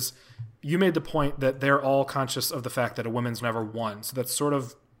is, you made the point that they're all conscious of the fact that a woman's never won, so that's sort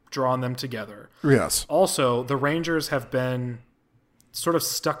of drawn them together. Yes. Also, the Rangers have been sort of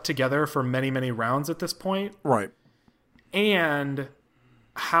stuck together for many, many rounds at this point. Right. And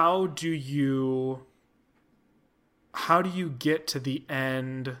how do you get to the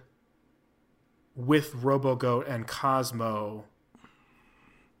end with RoboGoat and Cosmo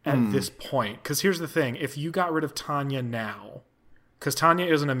at this point? Because here's the thing. If you got rid of Tanya now, because Tanya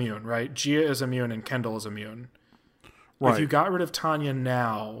isn't immune, right? Gia is immune and Kendall is immune. Right. If you got rid of Tanya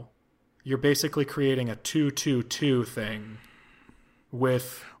now, you're basically creating a 2-2-2 thing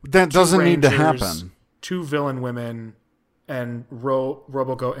with that doesn't Rangers, need to happen. Two villain women and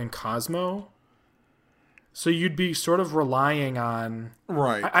RoboGoat and Cosmo. So you'd be sort of relying on...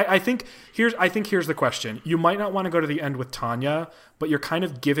 Right. I think here's the question. You might not want to go to the end with Tanya, but you're kind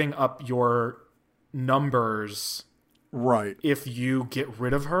of giving up your numbers... Right. If you get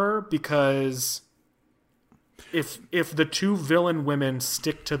rid of her, because if the two villain women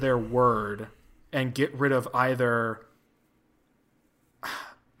stick to their word and get rid of either,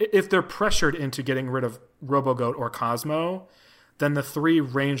 if they're pressured into getting rid of RoboGoat or Cosmo, then the three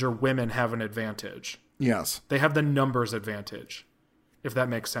Ranger women have an advantage. Yes. They have the numbers advantage, if that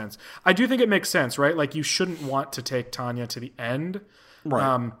makes sense. I do think it makes sense, right? Like, you shouldn't want to take Tanya to the end.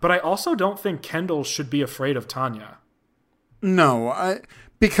 Right. But I also don't think Kendall should be afraid of Tanya. No,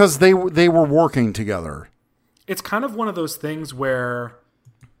 because they were working together. It's kind of one of those things where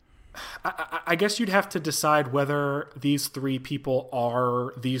I guess you'd have to decide whether these three people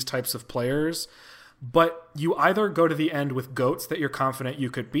are these types of players. But you either go to the end with goats that you're confident you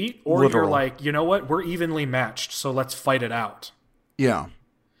could beat, or You're like, you know what, we're evenly matched, so let's fight it out. Yeah.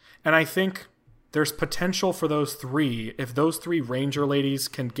 And I think there's potential for those three. If those three Ranger ladies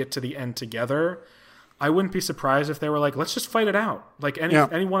can get to the end together, I wouldn't be surprised if they were like, let's just fight it out. Like,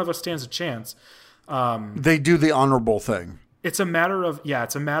 any one of us stands a chance. They do the honorable thing. It's a matter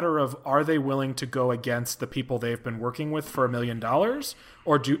of, are they willing to go against the people they've been working with for $1 million?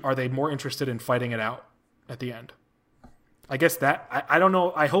 Or are they more interested in fighting it out at the end? I guess that, I don't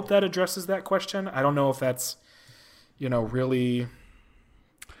know. I hope that addresses that question. I don't know if that's, really...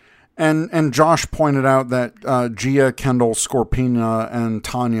 And Josh pointed out that Gia, Kendall, Scorpina, and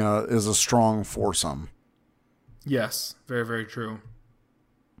Tanya is a strong foursome. Yes, very, very true.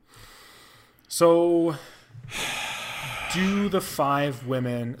 So, do the five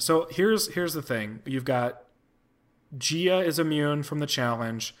women... So, here's the thing. You've got Gia is immune from the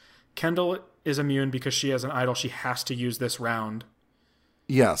challenge. Kendall is immune because she has an idol she has to use this round.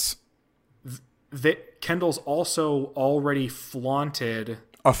 Yes. Kendall's also already flaunted...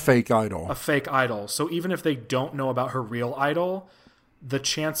 A fake idol. So even if they don't know about her real idol, the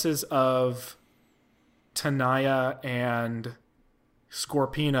chances of Tenaya and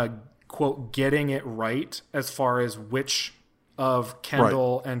Scorpina, quote, getting it right as far as which of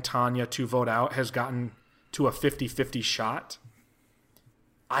Kendall and Tanya to vote out has gotten to a 50-50 shot.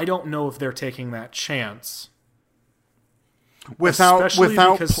 I don't know if they're taking that chance. Especially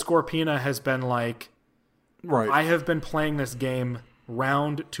because Scorpina has been like, I have been playing this game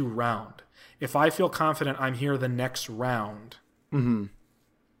round to round. If I feel confident I'm here the next round, I'm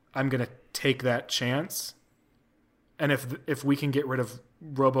going to take that chance. And if we can get rid of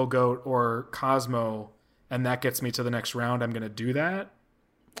RoboGoat or Cosmo, and that gets me to the next round, I'm going to do that.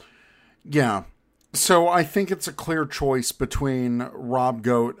 Yeah. So I think it's a clear choice between Rob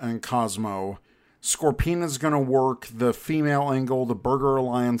Goat and Cosmo. Scorpina's going to work the female angle, the Burger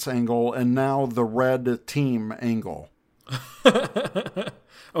Alliance angle, and now the red team angle.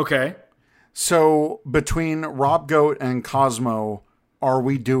 Okay. So between Rob Goat and Cosmo, are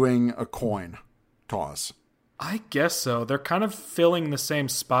we doing a coin toss? I guess so. They're kind of filling the same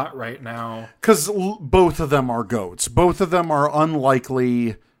spot right now. Because both of them are goats. Both of them are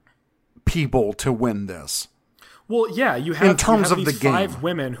unlikely people to win this. Well, yeah, you have, in terms you have of these the game. 5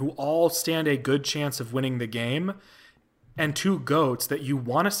 women who all stand a good chance of winning the game, and 2 goats that you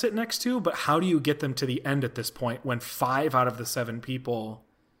want to sit next to, but how do you get them to the end at this point when 5 out of the 7 people...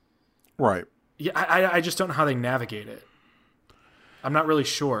 Right. Yeah, I just don't know how they navigate it. I'm not really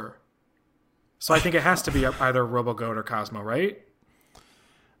sure. So I think it has to be either RoboGoat or Cosmo, right?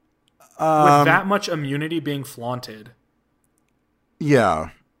 With that much immunity being flaunted. Yeah.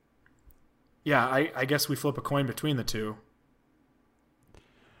 Yeah, I guess we flip a coin between the 2.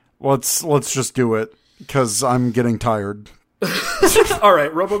 Let's just do it, because I'm getting tired. All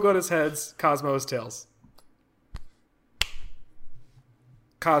right, RoboGoat is heads, Cosmo is tails.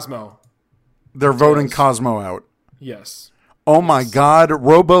 Cosmo. They're voting Tails. Cosmo out. Yes. Oh my God,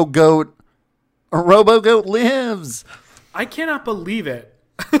 RoboGoat lives! I cannot believe it.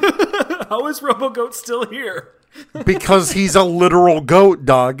 How is RoboGoat still here? Because he's a literal goat,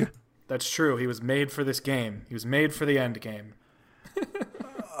 Doug. That's true. He was made for this game. He was made for the end game.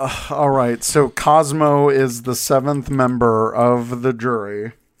 All right, so Cosmo is the 7th member of the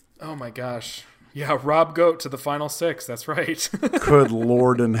jury. Oh my gosh. Yeah, Rob Goat to the final 6. That's right. Good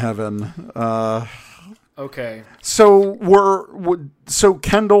Lord in heaven. Okay. So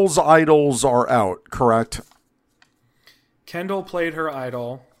Kendall's idols are out, correct? Kendall played her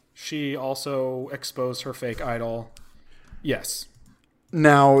idol. She also exposed her fake idol. Yes.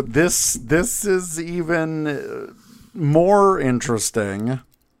 Now, this is even more interesting.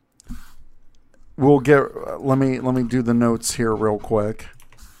 Let me do the notes here real quick.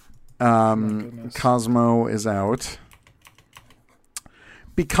 Cosmo is out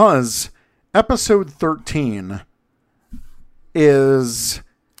because episode 13 is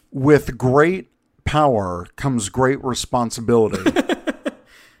with great power comes great responsibility.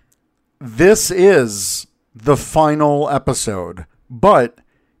 This is the final episode, but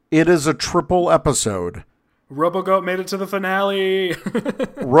it is a triple episode. RoboGoat made it to the finale.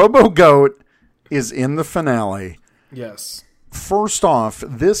 RoboGoat is in the finale. Yes. First off,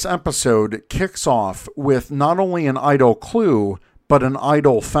 this episode kicks off with not only an idol clue, but an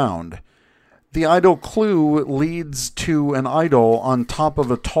idol found. The idol clue leads to an idol on top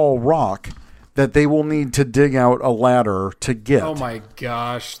of a tall rock that they will need to dig out a ladder to get. Oh my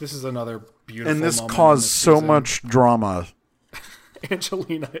gosh, this is another beautiful And this moment caused in this so season. much drama.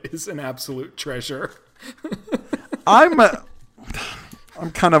 Angelina is an absolute treasure. I'm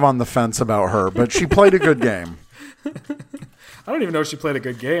kind of on the fence about her, but she played a good game. I don't even know if she played a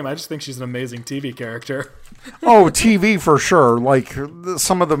good game. I just think she's an amazing TV character. Oh, TV for sure. Like,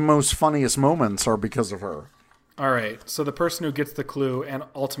 some of the most funniest moments are because of her. All right, so the person who gets the clue and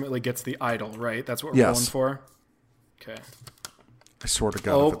ultimately gets the idol, right? That's what we're Yes. going for? Okay. I swear to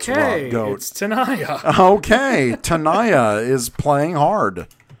God, Okay, if it's Rob Goat. it's Tanaya. Okay, Tanaya is playing hard.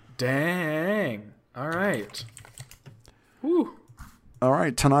 Dang. All right. Whew. All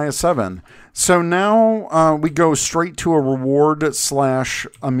right, Tanaya 7. So now we go straight to a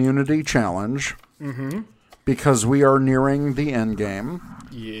reward/immunity challenge. Mm-hmm. Because we are nearing the end game.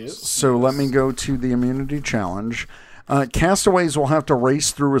 Yes. So let me go to the immunity challenge. Castaways will have to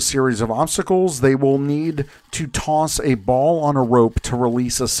race through a series of obstacles. They will need to toss a ball on a rope to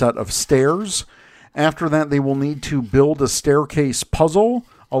release a set of stairs. After that, they will need to build a staircase puzzle,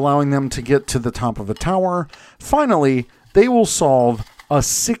 allowing them to get to the top of a tower. Finally, they will solve a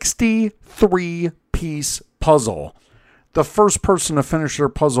 63-piece puzzle. The first person to finish their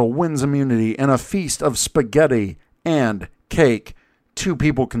puzzle wins immunity and a feast of spaghetti and cake. 2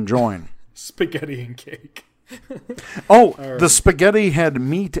 people can join. Spaghetti and cake. Oh, the spaghetti had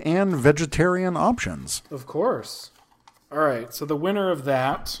meat and vegetarian options. Of course. All right, so the winner of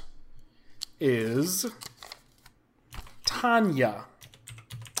that is Tanya.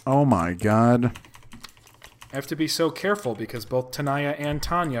 Oh my God. I have to be so careful because both Tanaya and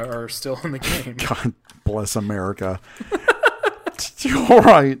Tanya are still in the game. God bless America. All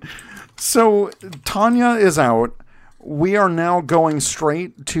right. So Tanya is out. We are now going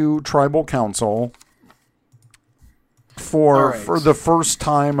straight to Tribal Council for the first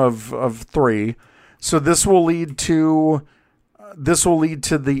time of 3. So this will lead to the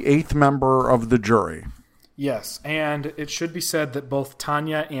 8th member of the jury. Yes, and it should be said that both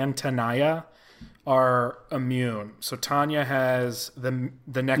Tanya and Tanaya are immune. So Tanya has the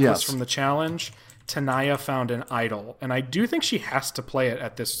necklace from the challenge. Tanaya found an idol. And I do think she has to play it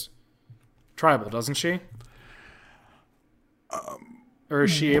at this tribal, doesn't she? Or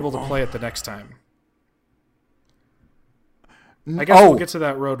is she able to play it the next time? I guess we'll get to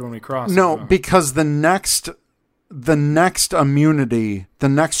that road when we cross. No, because the next immunity, the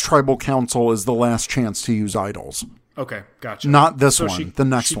next tribal council is the last chance to use idols. Okay, gotcha. Not this one, the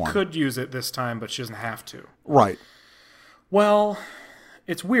next one. She could use it this time, but she doesn't have to. Right. Well,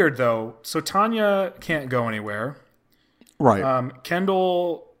 it's weird, though. So Tanya can't go anywhere. Right.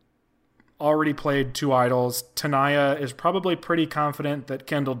 Kendall already played 2 idols. Tanaya is probably pretty confident that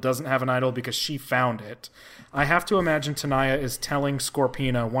Kendall doesn't have an idol because she found it. I have to imagine Tanaya is telling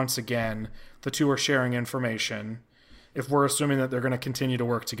Scorpina once again. The 2 are sharing information. If we're assuming that they're going to continue to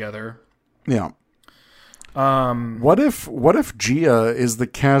work together. Yeah. What if Gia is the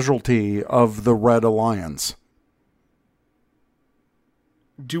casualty of the Red Alliance?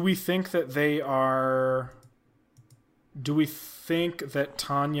 Do we think that they are... Do we think that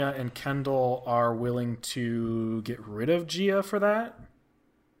Tanya and Kendall are willing to get rid of Gia for that?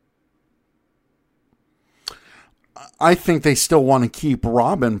 I think they still want to keep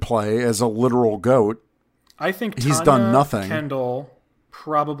Rob in play as a literal goat. I think he's Tanya, done nothing. Kendall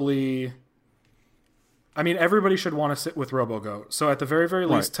probably... I mean, everybody should want to sit with RoboGoat. So at the very, very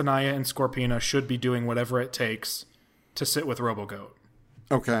least, Tanaya and Scorpina should be doing whatever it takes to sit with RoboGoat.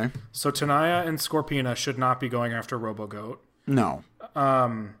 Okay. So Tanaya and Scorpina should not be going after RoboGoat. No.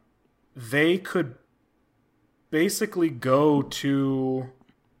 They could basically go to...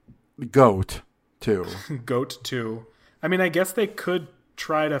 Goat 2. Goat 2. I mean, I guess they could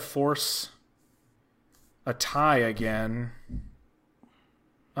try to force a tie again.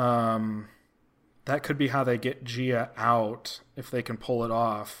 That could be how they get Gia out, if they can pull it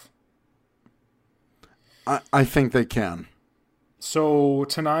off. I think they can. So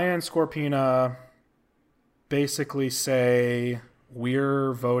Tanaya and Scorpina basically say,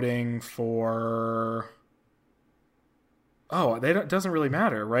 we're voting for... Oh, it doesn't really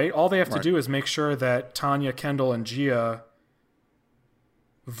matter, right? All they have to do is make sure that Tanya, Kendall, and Gia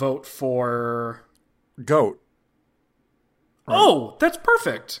vote for... Goat. Right. Oh, that's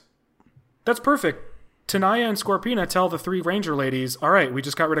perfect. That's perfect. Tanaya and Scorpina tell the 3 Ranger ladies, all right, we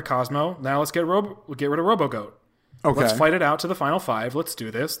just got rid of Cosmo. Now let's get rid of RoboGoat. Okay. Let's fight it out to the final 5. Let's do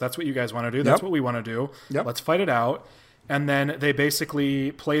this. That's what you guys want to do. That's what we want to do. Yep. Let's fight it out. And then they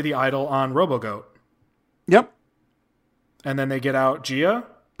basically play the idol on RoboGoat. Yep. And then they get out Gia?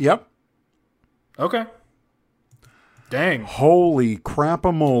 Yep. Okay. Dang. Holy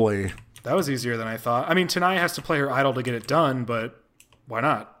crap-a-moly. That was easier than I thought. I mean, Tanaya has to play her idol to get it done, but why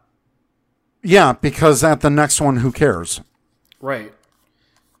not? Yeah, because at the next one, who cares? Right.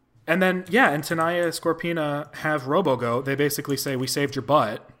 And then, and Tanaya and Scorpina have RoboGoat. They basically say, we saved your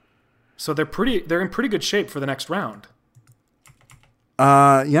butt. So they're in pretty good shape for the next round.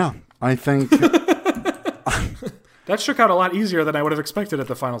 Yeah, I think... That shook out a lot easier than I would have expected at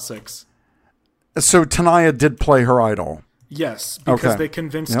the final 6. So Tanaya did play her idol. Yes, because they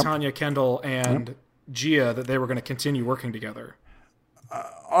convinced Tanya, Kendall, and Gia that they were going to continue working together.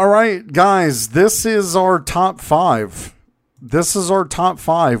 All right, guys, this is our top 5.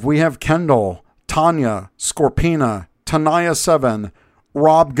 We have Kendall, Tanya, Scorpina, Tanaya 7,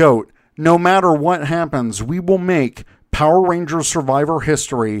 Rob Goat. No matter what happens, we will make Power Rangers Survivor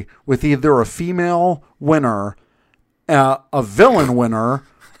history with either a female winner, a villain winner,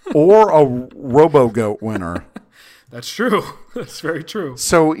 or a RoboGoat winner. That's true. That's very true.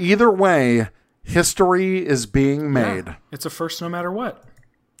 So either way, history is being made. Yeah, it's a first no matter what.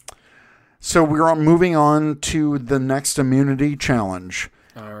 So we're moving on to the next immunity challenge.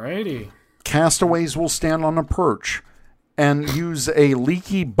 Alrighty. Castaways will stand on a perch and use a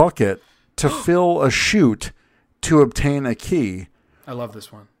leaky bucket to fill a chute to obtain a key. I love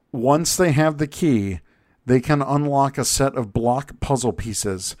this one. Once they have the key, they can unlock a set of block puzzle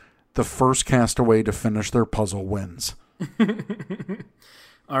pieces. The first castaway to finish their puzzle wins.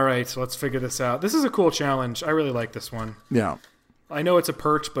 All right, so let's figure this out. This is a cool challenge. I really like this one. Yeah. I know it's a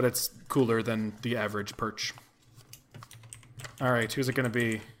perch, but it's cooler than the average perch. All right, who's it going to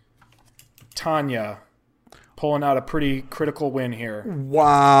be? Tanya. Pulling out a pretty critical win here.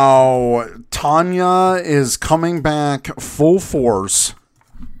 Wow. Tanya is coming back full force.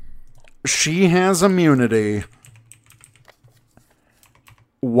 She has immunity.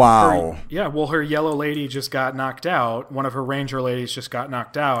 Wow. Her yellow lady just got knocked out. One of her ranger ladies just got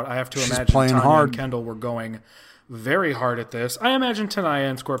knocked out. I have to imagine playing Tanya hard. and Kendall were going very hard at this. I imagine Tenaya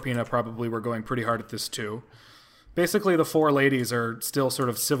and Scorpina probably were going pretty hard at this too. Basically, the 4 ladies are still sort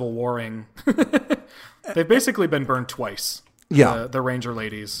of civil warring. They've basically been burned twice. Yeah. The ranger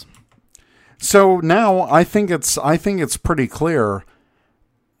ladies. So now I think it's pretty clear.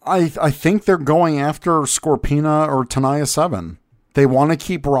 I think they're going after Scorpina or Tenaya 7. They want to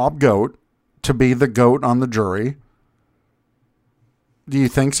keep Rob Goat to be the goat on the jury. Do you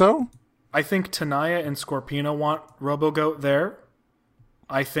think so? I think Tenaya and Scorpina want RoboGoat there.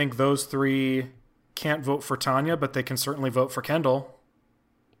 I think those 3 can't vote for Tanya, but they can certainly vote for Kendall.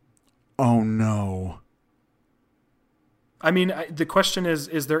 Oh, no. I mean, the question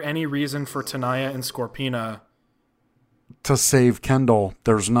is there any reason for Tenaya and Scorpina to save Kendall?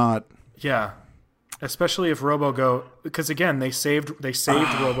 There's not. Yeah. Especially if RoboGoat, because again, they saved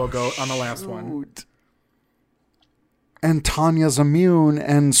RoboGoat on the last one. And Tanya's immune,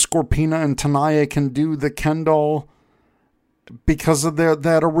 and Scorpina and Tenaya can do the Kendall because of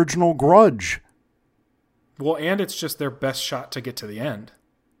that original grudge. Well, and it's just their best shot to get to the end.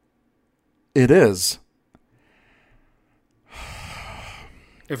 It is.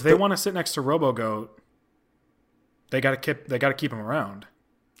 If they want to sit next to RoboGoat, they got to keep him around.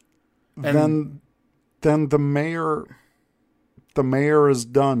 And then the mayor is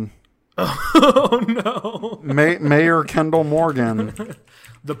done. Oh no. Mayor Kendall Morgan.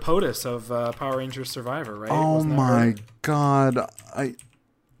 The POTUS of Power Rangers Survivor, right? Oh my God.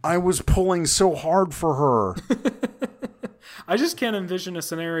 I was pulling so hard for her. I just can't envision a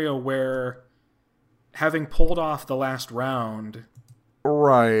scenario where, having pulled off the last round,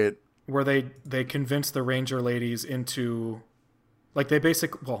 right, where they convinced the Ranger ladies into, like, they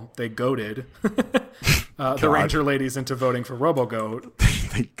goaded the Ranger ladies into voting for RoboGoat.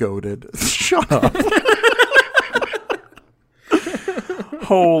 They goaded. Shut up.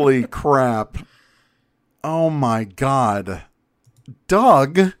 Holy crap. Oh my God.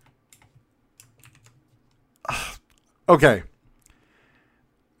 Doug. Okay.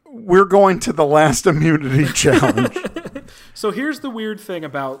 We're going to the last immunity challenge. So here's the weird thing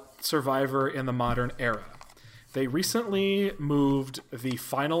about Survivor in the modern era. They recently moved the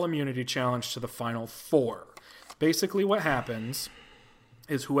final immunity challenge to the final 4. Basically what happens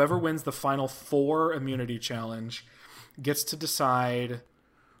is whoever wins the final 4 immunity challenge gets to decide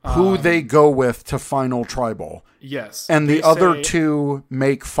who they go with to final tribal. Yes. And the other 2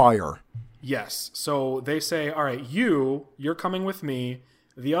 make fire. Yes. So they say, all right, you're coming with me.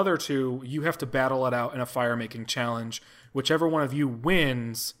 The other 2, you have to battle it out in a fire-making challenge. Whichever one of you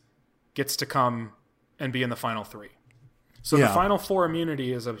wins gets to come and be in the final 3. So the final 4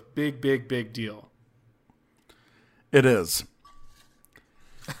 immunity is a big, big, big deal. It is.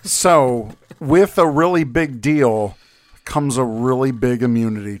 So with a really big deal comes a really big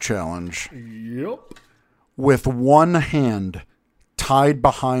immunity challenge. Yep. With one hand tied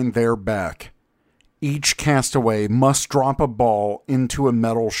behind their back, each castaway must drop a ball into a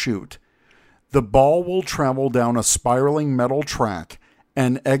metal chute. The ball will travel down a spiraling metal track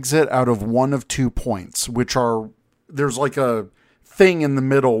and exit out of one of 2 points, which are, there's like a thing in the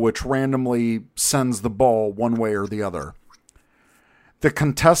middle which randomly sends the ball one way or the other. The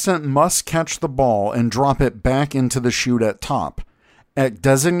contestant must catch the ball and drop it back into the chute at top. At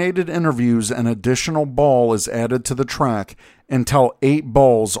designated interviews, an additional ball is added to the track until 8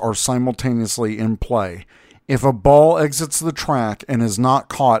 balls are simultaneously in play. If a ball exits the track and is not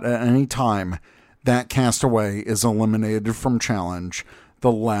caught at any time, that castaway is eliminated from challenge.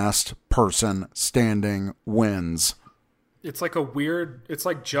 The last person standing wins. It's like it's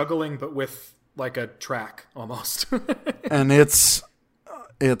like juggling, but with like a track almost. And it's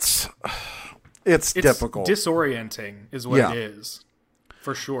difficult. Disorienting is what it is.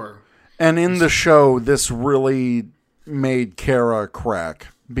 For sure. And in the show, this really made Kara crack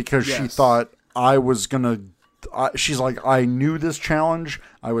because she thought I was going to... she's like, I knew this challenge.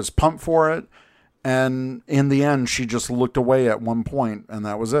 I was pumped for it. And in the end, she just looked away at one point, and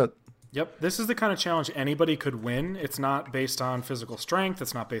that was it. Yep. This is the kind of challenge anybody could win. It's not based on physical strength.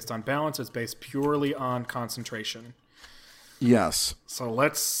 It's not based on balance. It's based purely on concentration. Yes. So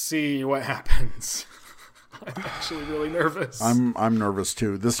let's see what happens. I'm actually really nervous. I'm nervous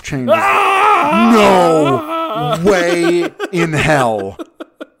too. This changes. No way in hell.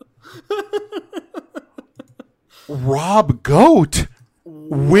 Rob Goat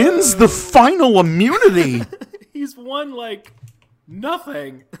wins the final immunity. He's won like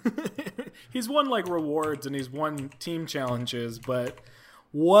nothing. He's won like rewards and he's won team challenges, but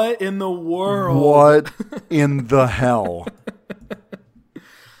what in the world? What in the hell?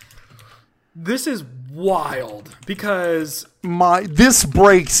 This is wild because this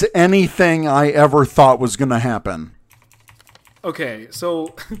breaks anything I ever thought was going to happen. Okay, so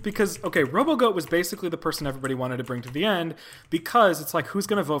RoboGoat was basically the person everybody wanted to bring to the end because it's like, who's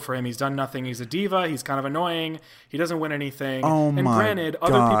going to vote for him? He's done nothing. He's a diva. He's kind of annoying. He doesn't win anything. And granted,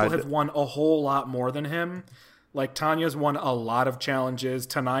 other people have won a whole lot more than him. Like, Tanya's won a lot of challenges.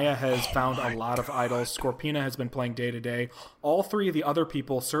 Tanaya has found a lot of idols. Scorpina has been playing day-to-day. All three of the other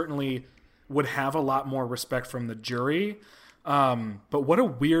people certainly would have a lot more respect from the jury. But what a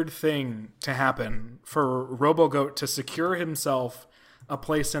weird thing to happen for RoboGoat to secure himself a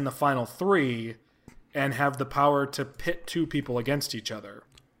place in the final three and have the power to pit two people against each other.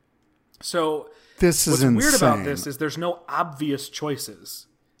 So this is what's insane. Weird about this is there's no obvious choices.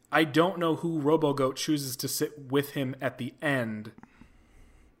 I don't know who RoboGoat chooses to sit with him at the end.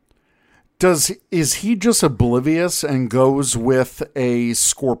 Is he just oblivious and goes with a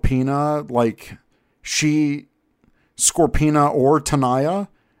Scorpina, like Scorpina or Tanaya,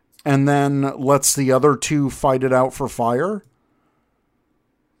 and then lets the other two fight it out for fire?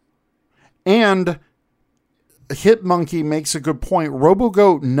 And Hitmonkey makes a good point.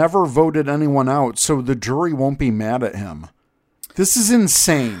 RoboGoat never voted anyone out, so the jury won't be mad at him. This is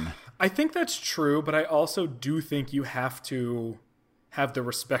insane. I think that's true, but I also do think you have to have the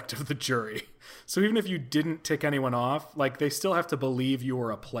respect of the jury. So even if you didn't tick anyone off, like, they still have to believe you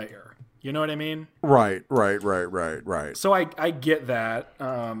were a player. You know what I mean? Right. So I get that.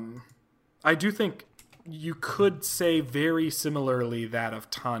 I do think you could say very similarly that of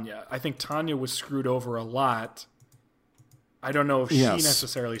Tanya. I think Tanya was screwed over a lot. I don't know if she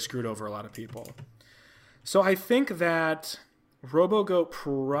necessarily screwed over a lot of people. So I think that RoboGoat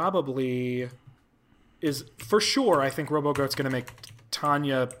probably is, for sure, I think RoboGoat's going to make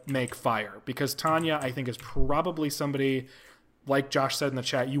Tanya make fire. Because Tanya, I think, is probably somebody, like Josh said in the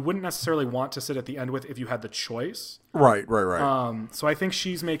chat, you wouldn't necessarily want to sit at the end with if you had the choice. Right. So I think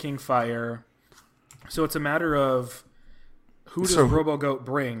she's making fire. So it's a matter of who does RoboGoat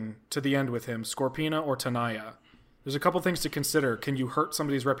bring to the end with him, Scorpina or Tanaya? There's a couple things to consider. Can you hurt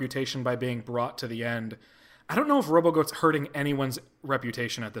somebody's reputation by being brought to the end? I don't know if RoboGoat's hurting anyone's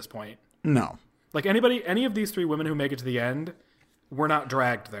reputation at this point. No. Like, any of these three women who make it to the end were not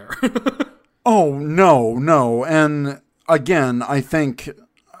dragged there. Oh, no. And again, I think,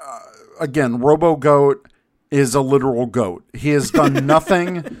 RoboGoat is a literal goat. He has done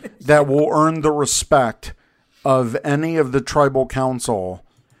nothing that will earn the respect of any of the tribal council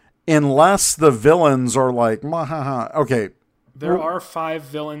unless the villains are like, mahaha. Okay. There are 5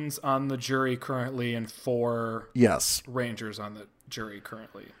 villains on the jury currently and 4 rangers on the jury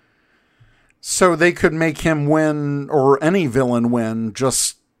currently. So they could make him win, or any villain win,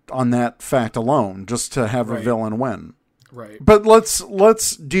 just on that fact alone, just to have a villain win. Right. But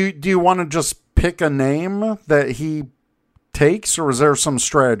let's do you want to just pick a name that he takes, or is there some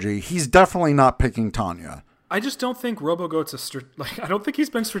strategy? He's definitely not picking Tanya. I just don't think RoboGoat's I don't think he's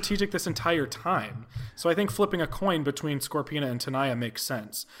been strategic this entire time. So I think flipping a coin between Scorpina and Tanaya makes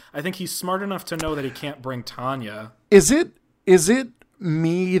sense. I think he's smart enough to know that he can't bring Tanya. Is it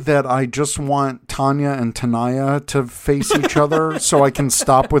me that I just want Tanya and Tanaya to face each other so I can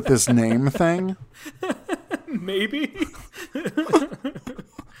stop with this name thing? Maybe.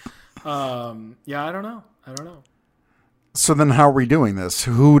 Yeah, I don't know. So then how are we doing this?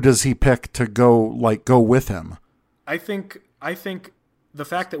 Who does he pick to go with him? I think the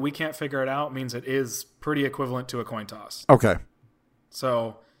fact that we can't figure it out means it is pretty equivalent to a coin toss. Okay.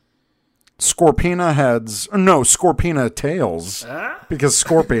 So Scorpina Scorpina tails. Because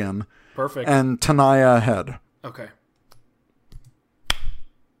Scorpion. Perfect. And Tanaya head. Okay.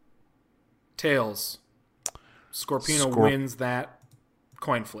 Tails. Scorpina wins that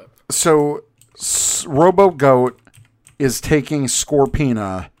coin flip. So RoboGoat is taking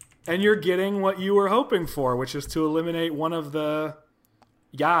Scorpina. And you're getting what you were hoping for, which is to eliminate one of the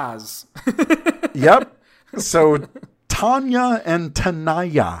Yas. Yep. So Tanya and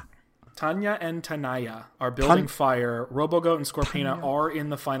Tanaya are building fire. RoboGoat and Scorpina are in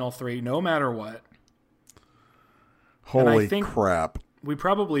the final 3, no matter what. Holy crap. We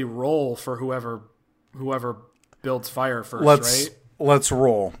probably roll for whoever builds fire first, right? Let's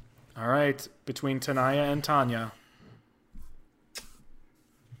roll. All right. Between Tanaya and Tanya.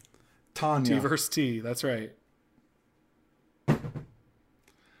 Tanya. T versus T, that's right.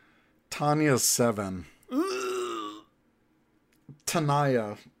 Tanya's 7.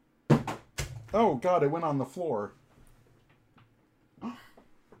 Tanaya. Oh, God, it went on the floor.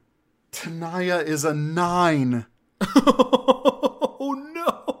 Tanaya is a 9. Oh,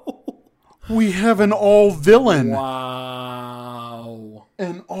 no. We have an all-villain. Wow.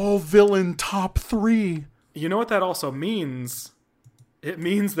 An all-villain top 3. You know what that also means? It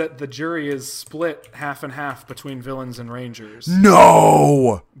means that the jury is split half and half between villains and rangers.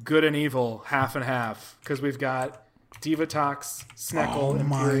 No! Good and evil, half and half. Because we've got Divatox, Sneckle,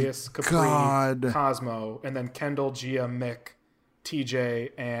 Imperius, Capri, Cosmo, and then Kendall, Gia, Mick,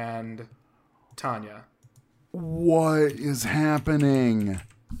 TJ, and Tanya. What is happening?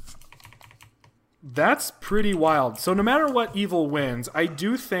 That's pretty wild. So no matter what evil wins, I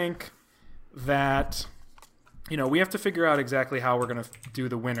do think that, we have to figure out exactly how we're going to do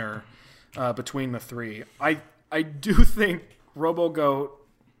the winner between the three. I do think RoboGoat,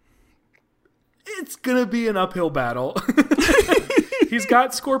 it's going to be an uphill battle. He's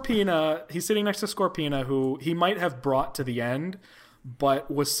got Scorpina. He's sitting next to Scorpina, who he might have brought to the end, but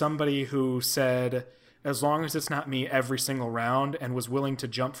was somebody who said, as long as it's not me every single round, and was willing to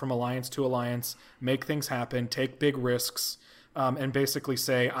jump from alliance to alliance, make things happen, take big risks, and basically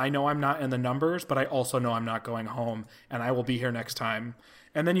say, I know I'm not in the numbers, but I also know I'm not going home, and I will be here next time.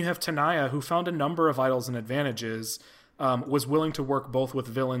 And then you have Tanaya, who found a number of idols and advantages, was willing to work both with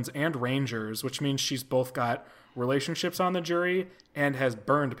villains and rangers, which means she's both got relationships on the jury and has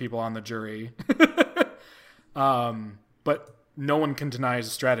burned people on the jury. But no one can deny he's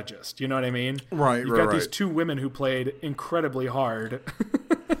a strategist. You know what I mean? Right, You've got these two women who played incredibly hard.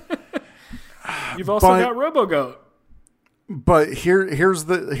 You've also got RoboGoat. But here's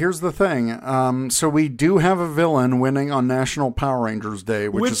the thing. So we do have a villain winning on National Power Rangers Day,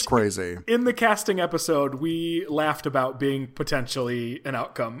 which is crazy. In the casting episode, we laughed about being potentially an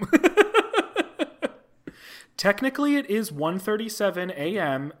outcome. Technically, it is 1:37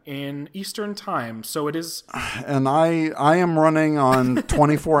 a.m. in Eastern Time, so it is... And I am running on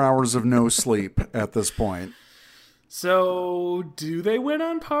 24 hours of no sleep at this point. So, do they win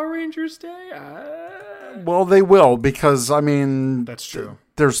on Power Rangers Day? Well, they will, because, that's true.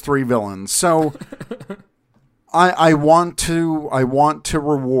 There's 3 villains. So, I want to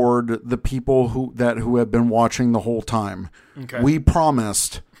reward the people who have been watching the whole time. Okay. We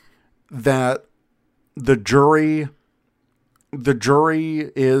promised that the jury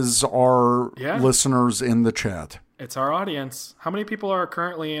is our listeners in the chat. It's our audience. How many people are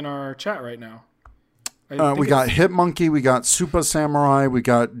currently in our chat right now? We got Hitmonkey, we got Super Samurai, we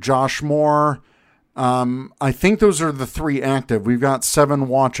got Josh Moore. I think those are the 3 active. We've got 7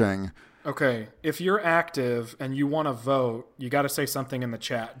 watching. Okay, if you're active and you want to vote, you got to say something in the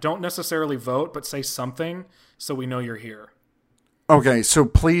chat. Don't necessarily vote, but say something so we know you're here. Okay, so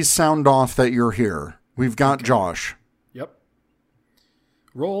please sound off that you're here. We've got Josh. Yep.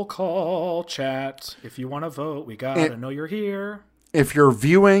 Roll call, chat. If you want to vote, we got to know you're here. If you're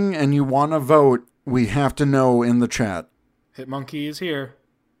viewing and you want to vote, we have to know in the chat. Hitmonkey is here.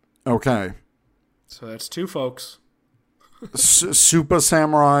 Okay. So that's 2 folks. Super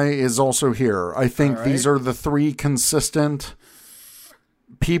Samurai is also here. I think these are the 3 consistent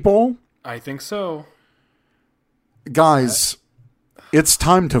people. I think so. Guys, it's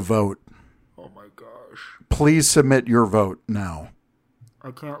time to vote. Oh my gosh. Please submit your vote now.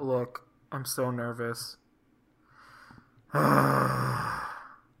 I can't look. I'm so nervous.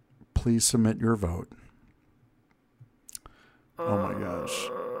 Please submit your vote. Oh my gosh.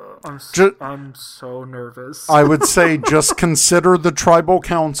 I'm so nervous. I would say just consider the tribal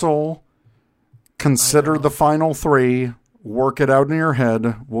council. Consider the final 3. Work it out in your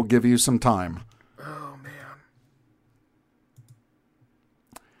head. We'll give you some time. Oh, man.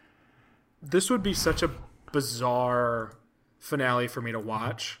 This would be such a bizarre finale for me to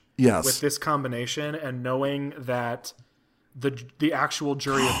watch. Yes. With this combination and knowing that the actual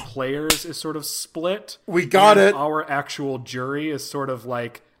jury of players is sort of split. We got it. Our actual jury is sort of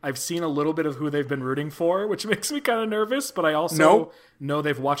like, I've seen a little bit of who they've been rooting for, which makes me kind of nervous, but I also know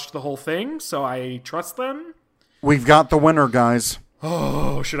they've watched the whole thing, so I trust them. We've got the winner, guys.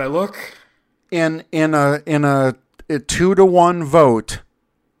 Oh, should I look? In a 2-1 vote,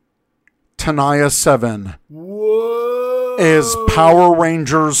 Tanaya 7 is Power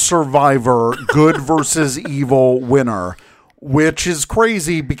Rangers Survivor Good versus Evil winner, which is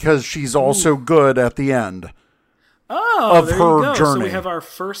crazy because she's also good at the end of her journey. So we have our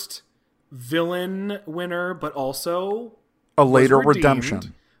first villain winner, but also a later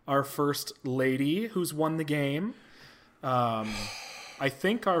redemption. Our first lady who's won the game. I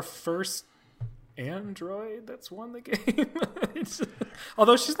think our first android that's won the game.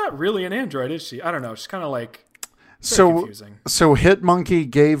 Although she's not really an android, is she? I don't know. She's kind of like confusing. So Hitmonkey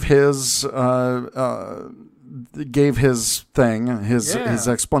gave his thing, his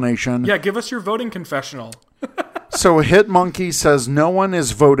explanation. Yeah, give us your voting confessional. So Hitmonkey says no one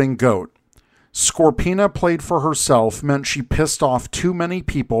is voting GOAT. Scorpina played for herself meant she pissed off too many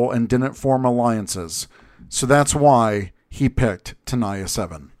people and didn't form alliances. So that's why he picked Tenaya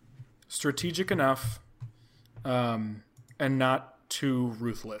 7. Strategic enough, and not too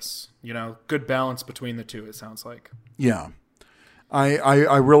ruthless. You know, good balance between the two, it sounds like. Yeah.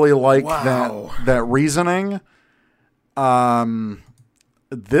 I really like that reasoning.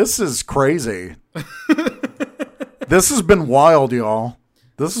 This is crazy. This has been wild, y'all.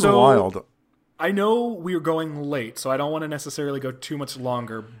 This is wild. I know we're going late, so I don't want to necessarily go too much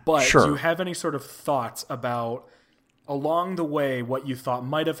longer, but sure. Do you have any sort of thoughts about, along the way, what you thought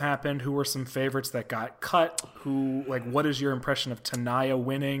might have happened? Who were some favorites that got cut? What is your impression of Tenaya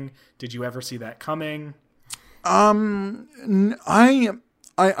winning? Did you ever see that coming? I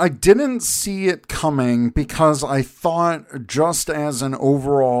didn't see it coming because I thought, just as an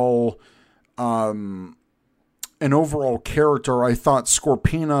overall character, I thought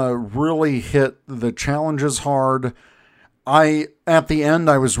Scorpina really hit the challenges hard. At the end,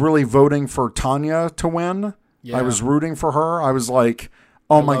 I was really voting for Tanya to win. Yeah. I was rooting for her. I was like,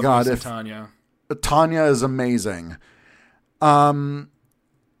 oh my God, if Tanya is amazing.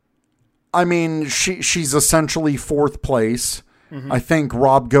 I mean, she's essentially fourth place. Mm-hmm. I think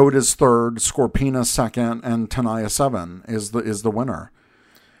Rob Goat is third, Scorpina second, and Tenaya 7 is the winner.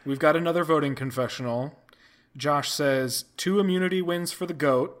 We've got another voting confessional. Josh says 2 immunity wins for the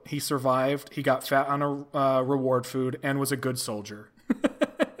goat. He survived. He got fat on a reward food and was a good soldier.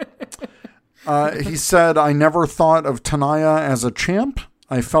 He said, I never thought of Tenaya as a champ.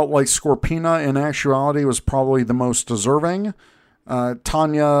 I felt like Scorpina in actuality was probably the most deserving.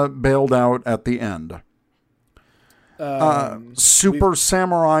 Tanya bailed out at the end. Super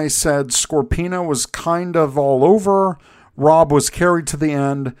Samurai said Scorpina was kind of all over. Rob was carried to the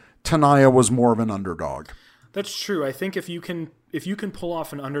end. Tenaya was more of an underdog. That's true. I think if you can pull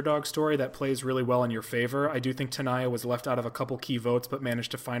off an underdog story that plays really well in your favor, I do think Tenaya was left out of a couple key votes, but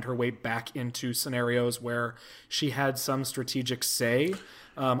managed to find her way back into scenarios where she had some strategic say.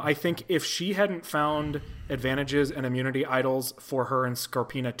 I think if she hadn't found advantages and immunity idols for her and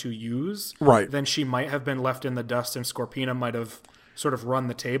Scorpina to use, then she might have been left in the dust and Scorpina might have sort of run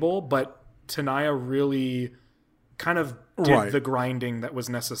the table. But Tenaya really kind of did the grinding that was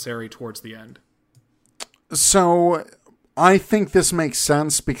necessary towards the end. So I think this makes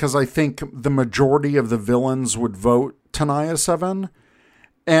sense because I think the majority of the villains would vote Tenaya 7.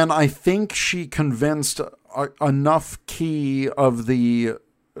 And I think she convinced enough key of the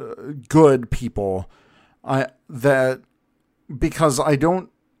good people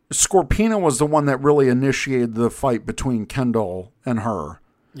Scorpina was the one that really initiated the fight between Kendall and her.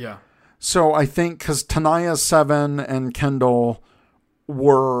 Yeah. So I think because Tenaya 7 and Kendall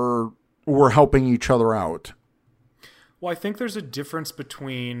were helping each other out. Well, I think there's a difference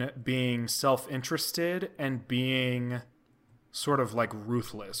between being self-interested and being sort of like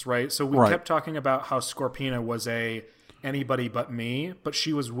ruthless, right? So we kept talking about how Scorpina was a anybody but me, but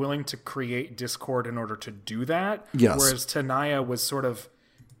she was willing to create discord in order to do that. Yes. Whereas Tenaya was sort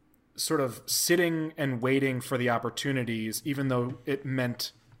of sitting and waiting for the opportunities, even though it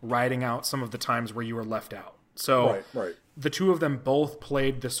meant riding out some of the times where you were left out. So the two of them both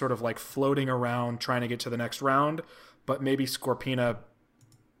played this sort of like floating around trying to get to the next round, but maybe Scorpina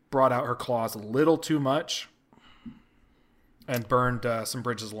brought out her claws a little too much and burned some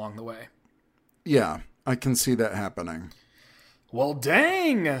bridges along the way. Yeah, I can see that happening. Well,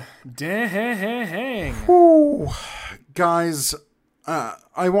 dang. Whew. Guys,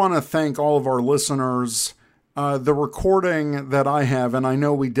 I want to thank all of our listeners. The recording that I have, and I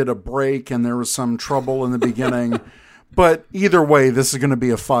know we did a break and there was some trouble in the beginning, but either way, this is going to be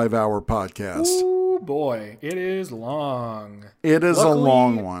a 5-hour podcast. Ooh, boy. It is long. It is a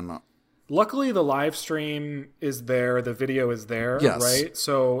long one. Luckily, the live stream is there. The video is there, right?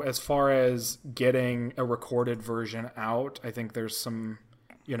 So as far as getting a recorded version out, I think there's some,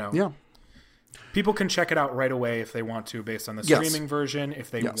 people can check it out right away if they want to based on the streaming version.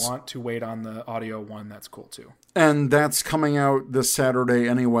 If they want to wait on the audio one, that's cool too. And that's coming out this Saturday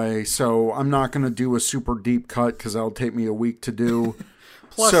anyway, so I'm not going to do a super deep cut because that'll take me a week to do.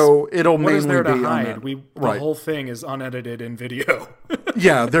 Plus, so it'll mainly is there to be hide? The whole thing is unedited in video.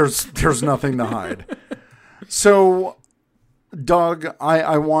 Yeah, there's nothing to hide. So, Doug,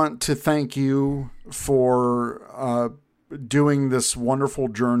 I want to thank you for doing this wonderful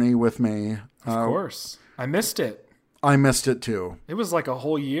journey with me. Of course. I missed it. I missed it too. It was like a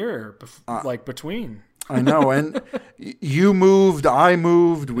whole year between. I know. And you moved, I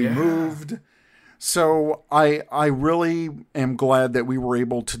moved, we moved. So I really am glad that we were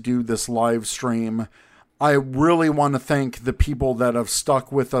able to do this live stream. I really want to thank the people that have stuck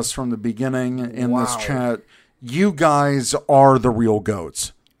with us from the beginning in this chat. You guys are the real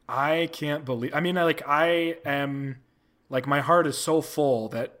goats. I can't believe... I mean, I am... my heart is so full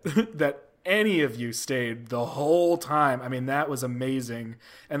that that any of you stayed the whole time. I mean, that was amazing.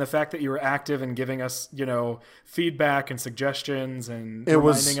 And the fact that you were active and giving us, feedback and suggestions and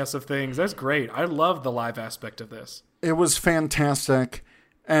reminding us of things, that's great. I love the live aspect of this. It was fantastic.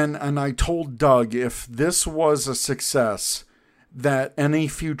 And I told Doug, if this was a success, that any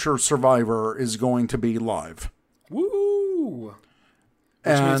future Survivor is going to be live. Woo!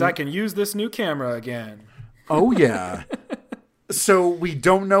 Which means I can use this new camera again. Oh, yeah. So we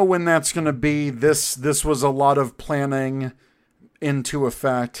don't know when that's going to be. This was a lot of planning into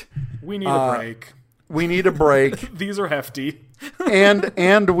effect. We need a break. We need a break. These are hefty.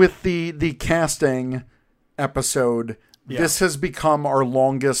 and with the casting episode, this has become our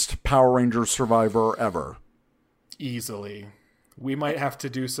longest Power Rangers Survivor ever. Easily. We might have to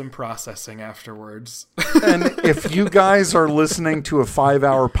do some processing afterwards. And if you guys are listening to a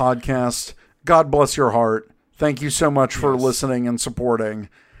 5-hour podcast, God bless your heart. Thank you so much for listening and supporting.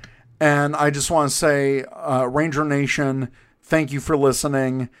 And I just want to say, Ranger Nation, thank you for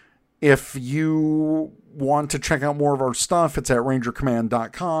listening. If you want to check out more of our stuff, it's at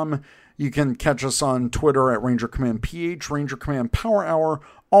rangercommand.com. You can catch us on Twitter at RangerCommandPH, Ranger Command Power Hour,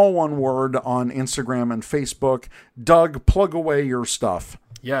 all one word, on Instagram and Facebook. Doug, plug away your stuff.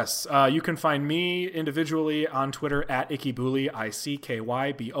 Yes, you can find me individually on Twitter at IckyBooley,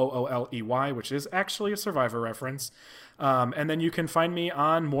 ICKYBOOLEY, which is actually a Survivor reference. And then you can find me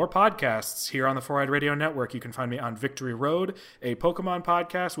on more podcasts here on the 4-Eyed Radio Network. You can find me on Victory Road, a Pokemon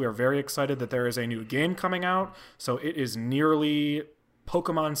podcast. We are very excited that there is a new game coming out. So it is nearly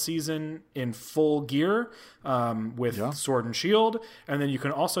Pokemon season in full gear with Sword and Shield. And then you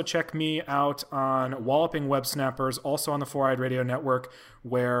can also check me out on Walloping Web Snappers, also on the 4-Eyed Radio Network,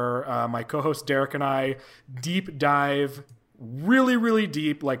 where my co-host Derek and I deep dive really, really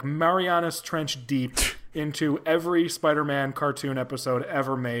deep, like Marianas Trench deep, into every Spider-Man cartoon episode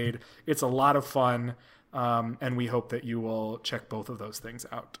ever made. It's a lot of fun, and we hope that you will check both of those things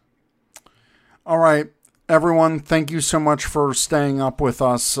out. All right. Everyone, thank you so much for staying up with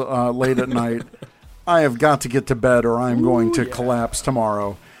us late at night. I have got to get to bed or I'm going to collapse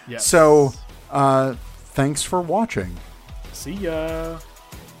tomorrow. Yes. So, thanks for watching. See ya.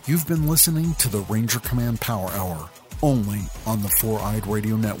 You've been listening to the Ranger Command Power Hour, only on the 4-Eyed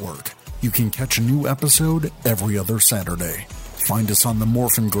Radio Network. You can catch a new episode every other Saturday. Find us on the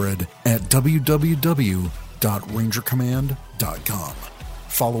Morphin Grid at www.rangercommand.com.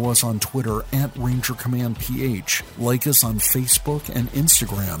 Follow us on Twitter at RangerCommandPH. Like us on Facebook and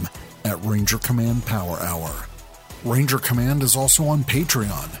Instagram at Ranger Command Power Hour. Ranger Command is also on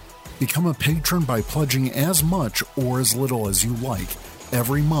Patreon. Become a patron by pledging as much or as little as you like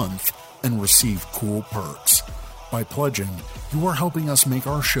every month and receive cool perks. By pledging, you are helping us make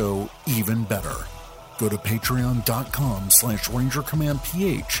our show even better. Go to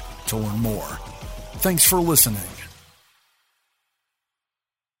patreon.com/RangerCommandPH to learn more. Thanks for listening.